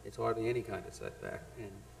 It's hardly any kind of setback.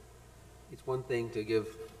 And it's one thing to give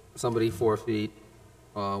somebody 4 feet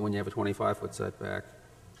when you have a 25-foot setback.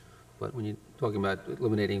 But when you're talking about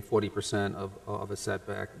eliminating 40% of a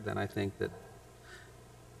setback, then I think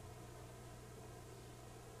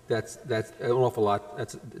that's an awful lot.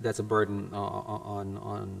 That's a burden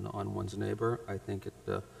on one's neighbor. I think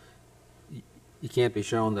you can't be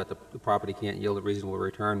shown that the property can't yield a reasonable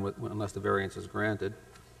return unless the variance is granted.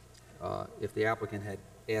 If the applicant had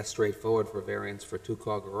asked straightforward for a variance for a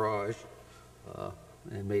two-car garage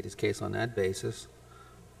and made his case on that basis,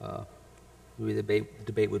 maybe the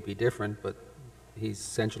debate would be different, but he's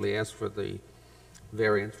essentially asked for the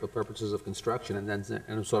variance for purposes of construction and then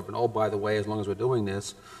sort of an, oh, by the way, as long as we're doing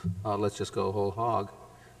this, let's just go whole hog.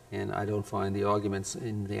 And I don't find the arguments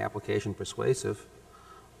in the application persuasive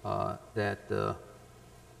that the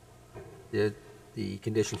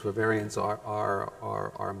conditions for variance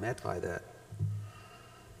are met by that.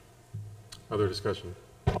 Other discussion?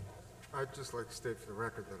 I'd just like to state for the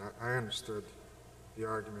record that I understood the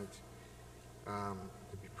argument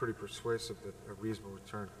to be pretty persuasive that a reasonable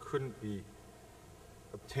return couldn't be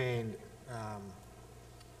obtained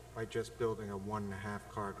by just building a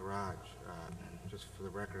 1.5-car garage. Just for the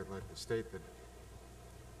record, I'd like to state that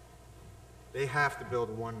they have to build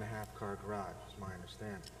a 1.5-car garage, is my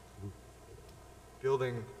understanding.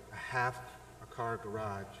 Building a half-a-car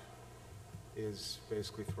garage is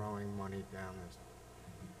basically throwing money down the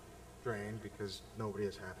drain because nobody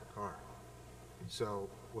has half a car. So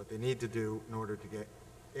what they need to do in order to get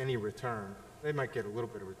any return, they might get a little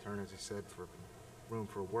bit of return, as I said, for room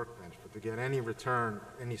for a workbench, but to get any return,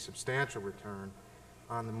 any substantial return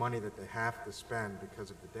on the money that they have to spend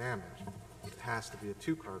because of the damage, it has to be a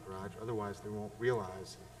 2-car garage, otherwise they won't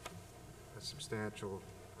realize a substantial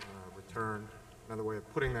return another way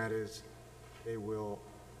of putting that is they will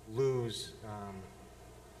lose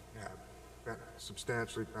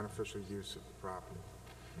substantially beneficial use of the property.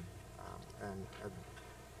 And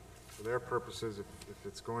for their purposes, if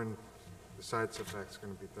it's going, the side setback's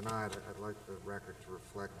going to be denied, I'd like the record to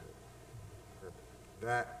reflect it.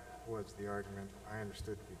 That was the argument I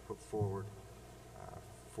understood to be put forward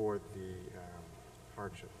for the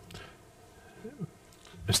hardship.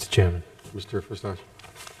 Mr. Chairman. Mr. Fistache.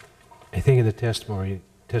 I think in the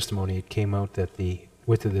testimony it came out that the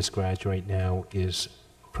width of this garage right now is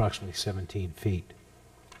approximately 17 feet,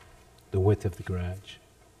 the width of the garage.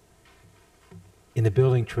 In the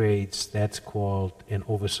building trades, that's called an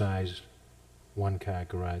oversized one-car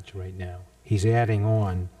garage right now. He's adding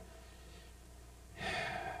on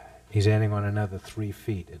another 3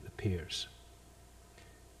 feet, it appears,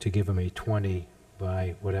 to give him a 20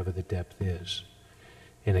 by whatever the depth is.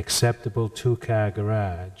 An acceptable two-car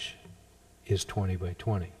garage is 20 by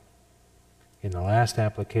 20. In the last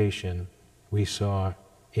application, we saw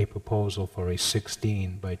a proposal for a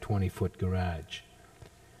 16 by 20-foot garage.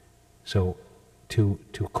 So to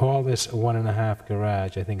call this a 1.5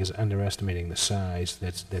 garage, I think is underestimating the size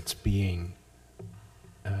that's being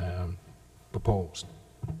proposed.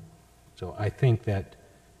 So I think that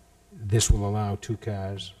this will allow 2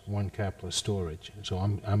 cars, 1 car plus storage. So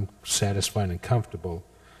I'm satisfied and comfortable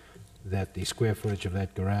that the square footage of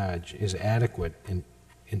that garage is adequate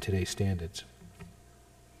in today's standards.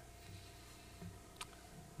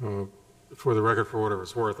 For the record, for whatever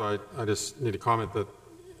it's worth, I just need to comment that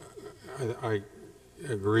I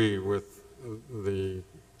agree with the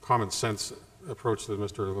common sense approach that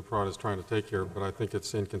Mr. LaPrade is trying to take here, but I think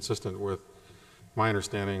it's inconsistent with my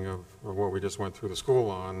understanding of what we just went through the school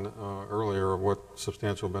on earlier, of what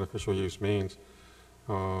substantial beneficial use means.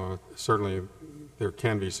 Certainly, there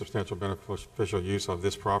can be substantial beneficial use of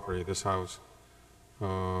this property, this house,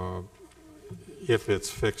 if it's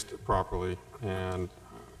fixed properly, and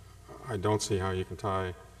I don't see how you can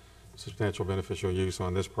tie substantial beneficial use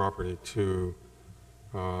on this property to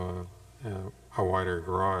a wider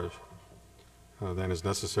garage than is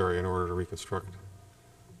necessary in order to reconstruct,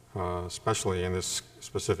 especially in this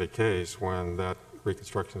specific case when that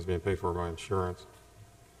reconstruction is being paid for by insurance.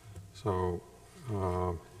 So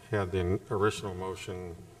had the original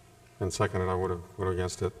motion and seconded, I would have voted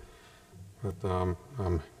against it. But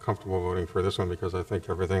I'm comfortable voting for this one because I think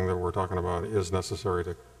everything that we're talking about is necessary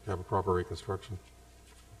to have a proper reconstruction.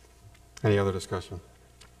 Any other discussion?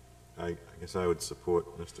 I guess I would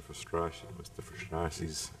support Mr.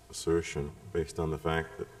 Fistache's assertion based on the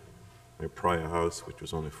fact that my prior house, which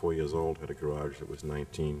was only 4 years old, had a garage that was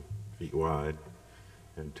 19 feet wide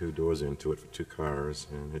and 2 doors into it for 2 cars,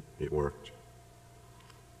 and it worked.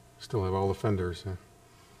 Still have all the fenders.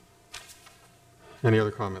 Any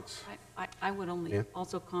other comments? I would only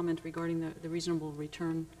also comment regarding the reasonable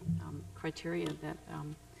return criteria that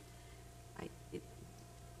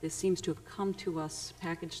this seems to have come to us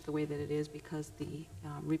packaged the way that it is because the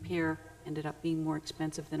repair ended up being more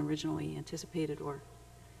expensive than originally anticipated or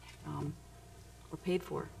paid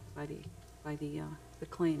for by the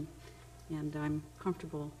claim, and I'm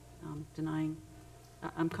comfortable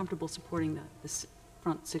I'm comfortable supporting the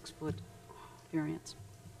front 6-foot variance.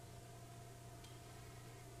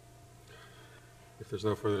 If there's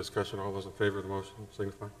no further discussion, all those in favor of the motion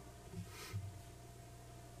signify.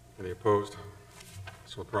 Any opposed?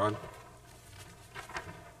 So LaPrade.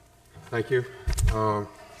 Thank you,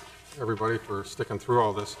 everybody, for sticking through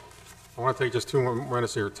all this. I want to take just 2 more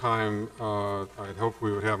minutes of your time. I'd hoped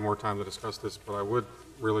we would have more time to discuss this, but I would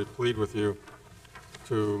really plead with you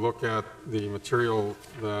to look at the material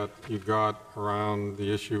that you got around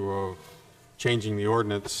the issue of changing the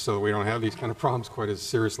ordinance so that we don't have these kind of problems quite as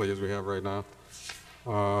seriously as we have right now.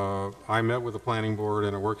 I met with the planning board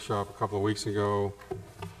in a workshop a couple of weeks ago.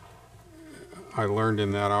 I learned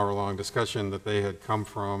in that hour-long discussion that they had come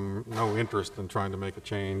from no interest in trying to make a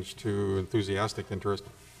change to enthusiastic interest.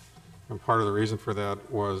 And part of the reason for that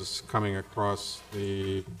was coming across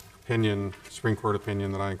the opinion, Supreme Court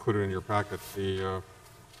opinion that I included in your packet, the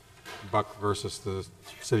Buck versus the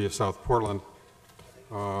City of South Portland.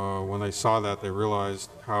 When they saw that, they realized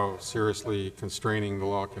how seriously constraining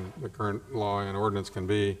the current law and ordinance can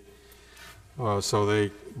be. So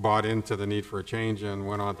they bought into the need for a change and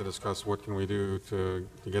went on to discuss what can we do to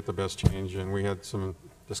get the best change. And we had some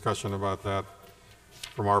discussion about that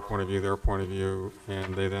from our point of view, their point of view,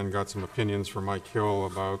 and they then got some opinions from Mike Hill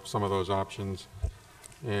about some of those options.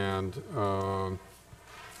 And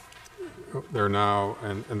they're now,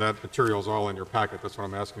 and that material's all in your packet. That's what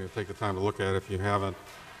I'm asking you to take the time to look at if you haven't.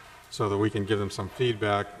 so that we can give them some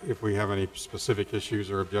feedback if we have any specific issues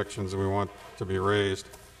or objections that we want to be raised.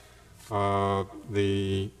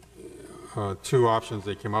 The two options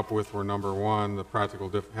they came up with were, number one,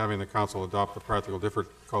 having the council adopt the practical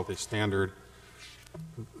difficulty standard.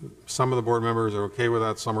 Some of the board members are okay with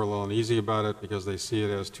that. Some are a little uneasy about it because they see it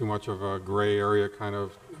as too much of a gray area kind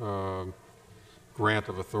of grant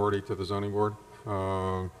of authority to the zoning board.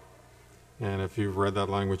 And if you've read that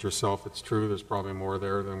language yourself, it's true. There's probably more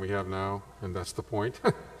there than we have now, and that's the point.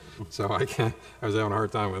 So I was having a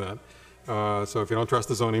hard time with that. So if you don't trust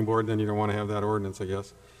the zoning board, then you don't want to have that ordinance, I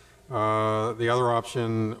guess. The other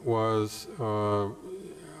option was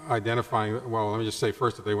identifying, well, let me just say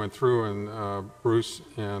first that they went through, and Bruce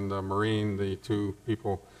and Maureen, the two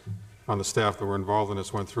people on the staff that were involved in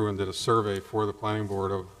this, went through and did a survey for the planning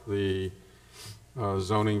board of the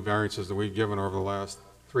zoning variances that we've given over the last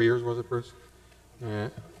 3 years, was it, Bruce?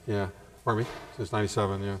 Yeah, pardon me? Since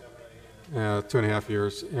 97, yeah. 2.5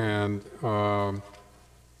 years, and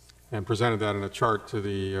presented that in a chart to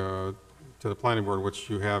the planning board, which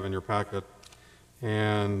you have in your packet.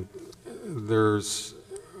 And there's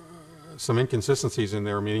some inconsistencies in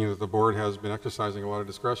there, meaning that the board has been exercising a lot of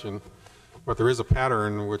discretion, but there is a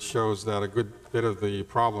pattern which shows that a good bit of the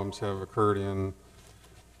problems have occurred in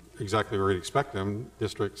exactly where you'd expect them,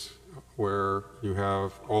 districts where you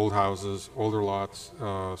have old houses, older lots,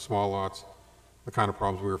 small lots, the kind of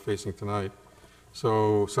problems we were facing tonight.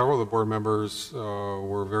 So several of the board members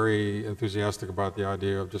were very enthusiastic about the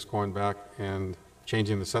idea of just going back and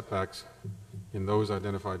changing the setbacks in those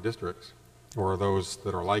identified districts, or those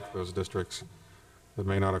that are like those districts that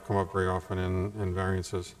may not have come up very often in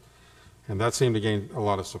variances. And that seemed to gain a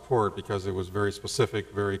lot of support because it was very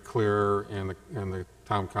specific, very clear, and the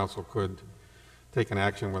town council could take an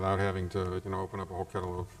action without having to, open up a whole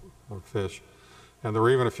kettle of fish. And there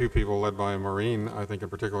were even a few people, led by Maureen, I think in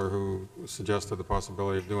particular, who suggested the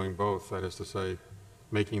possibility of doing both, that is to say,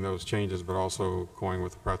 making those changes, but also going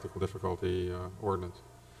with the practical difficulty ordinance.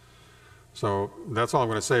 So that's all I'm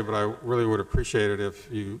going to say, but I really would appreciate it if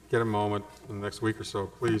you get a moment in the next week or so,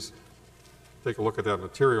 please take a look at that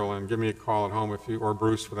material and give me a call at home, or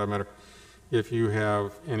Bruce for that matter, if you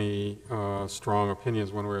have any strong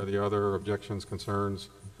opinions one way or the other, objections, concerns,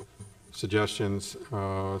 suggestions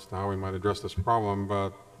as to how we might address this problem.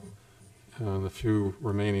 But in the few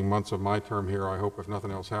remaining months of my term here, I hope if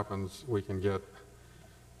nothing else happens, we can get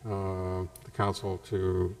the council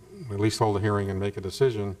to at least hold a hearing and make a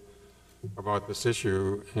decision about this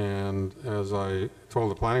issue. And as I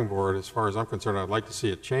told the planning board, as far as I'm concerned, I'd like to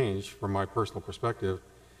see it change from my personal perspective,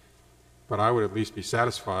 but I would at least be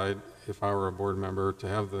satisfied, if I were a board member, to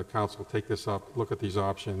have the council take this up, look at these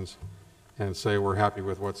options, and say we're happy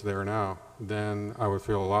with what's there now. Then I would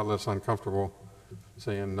feel a lot less uncomfortable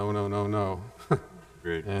saying no, no, no, no.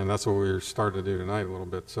 Great. And that's what we're starting to do tonight a little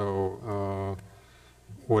bit. So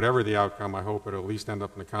whatever the outcome, I hope it'll at least end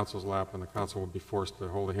up in the council's lap, and the council will be forced to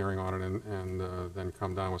hold a hearing on it and then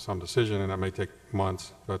come down with some decision, and that may take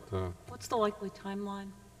months. But what's the likely timeline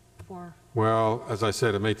for? Well, as I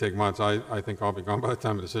said, it may take months. I think I'll be gone by the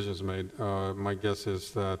time the decision is made. My guess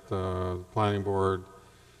is that the planning board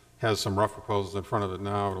has some rough proposals in front of it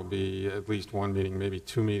now. It'll be at least one meeting, maybe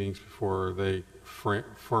 2 meetings before they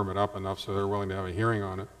firm it up enough so they're willing to have a hearing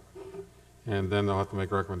on it. And then they'll have to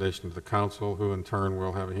make a recommendation to the council, who in turn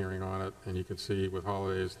will have a hearing on it. And you can see with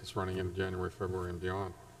holidays, it's running into January, February, and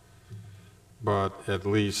beyond. But at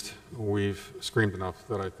least we've screamed enough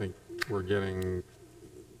that I think we're getting,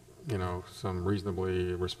 some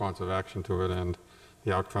reasonably responsive action to it, and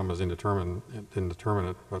the outcome is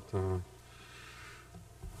indeterminate, but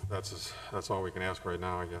that's all we can ask right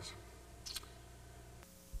now, I guess.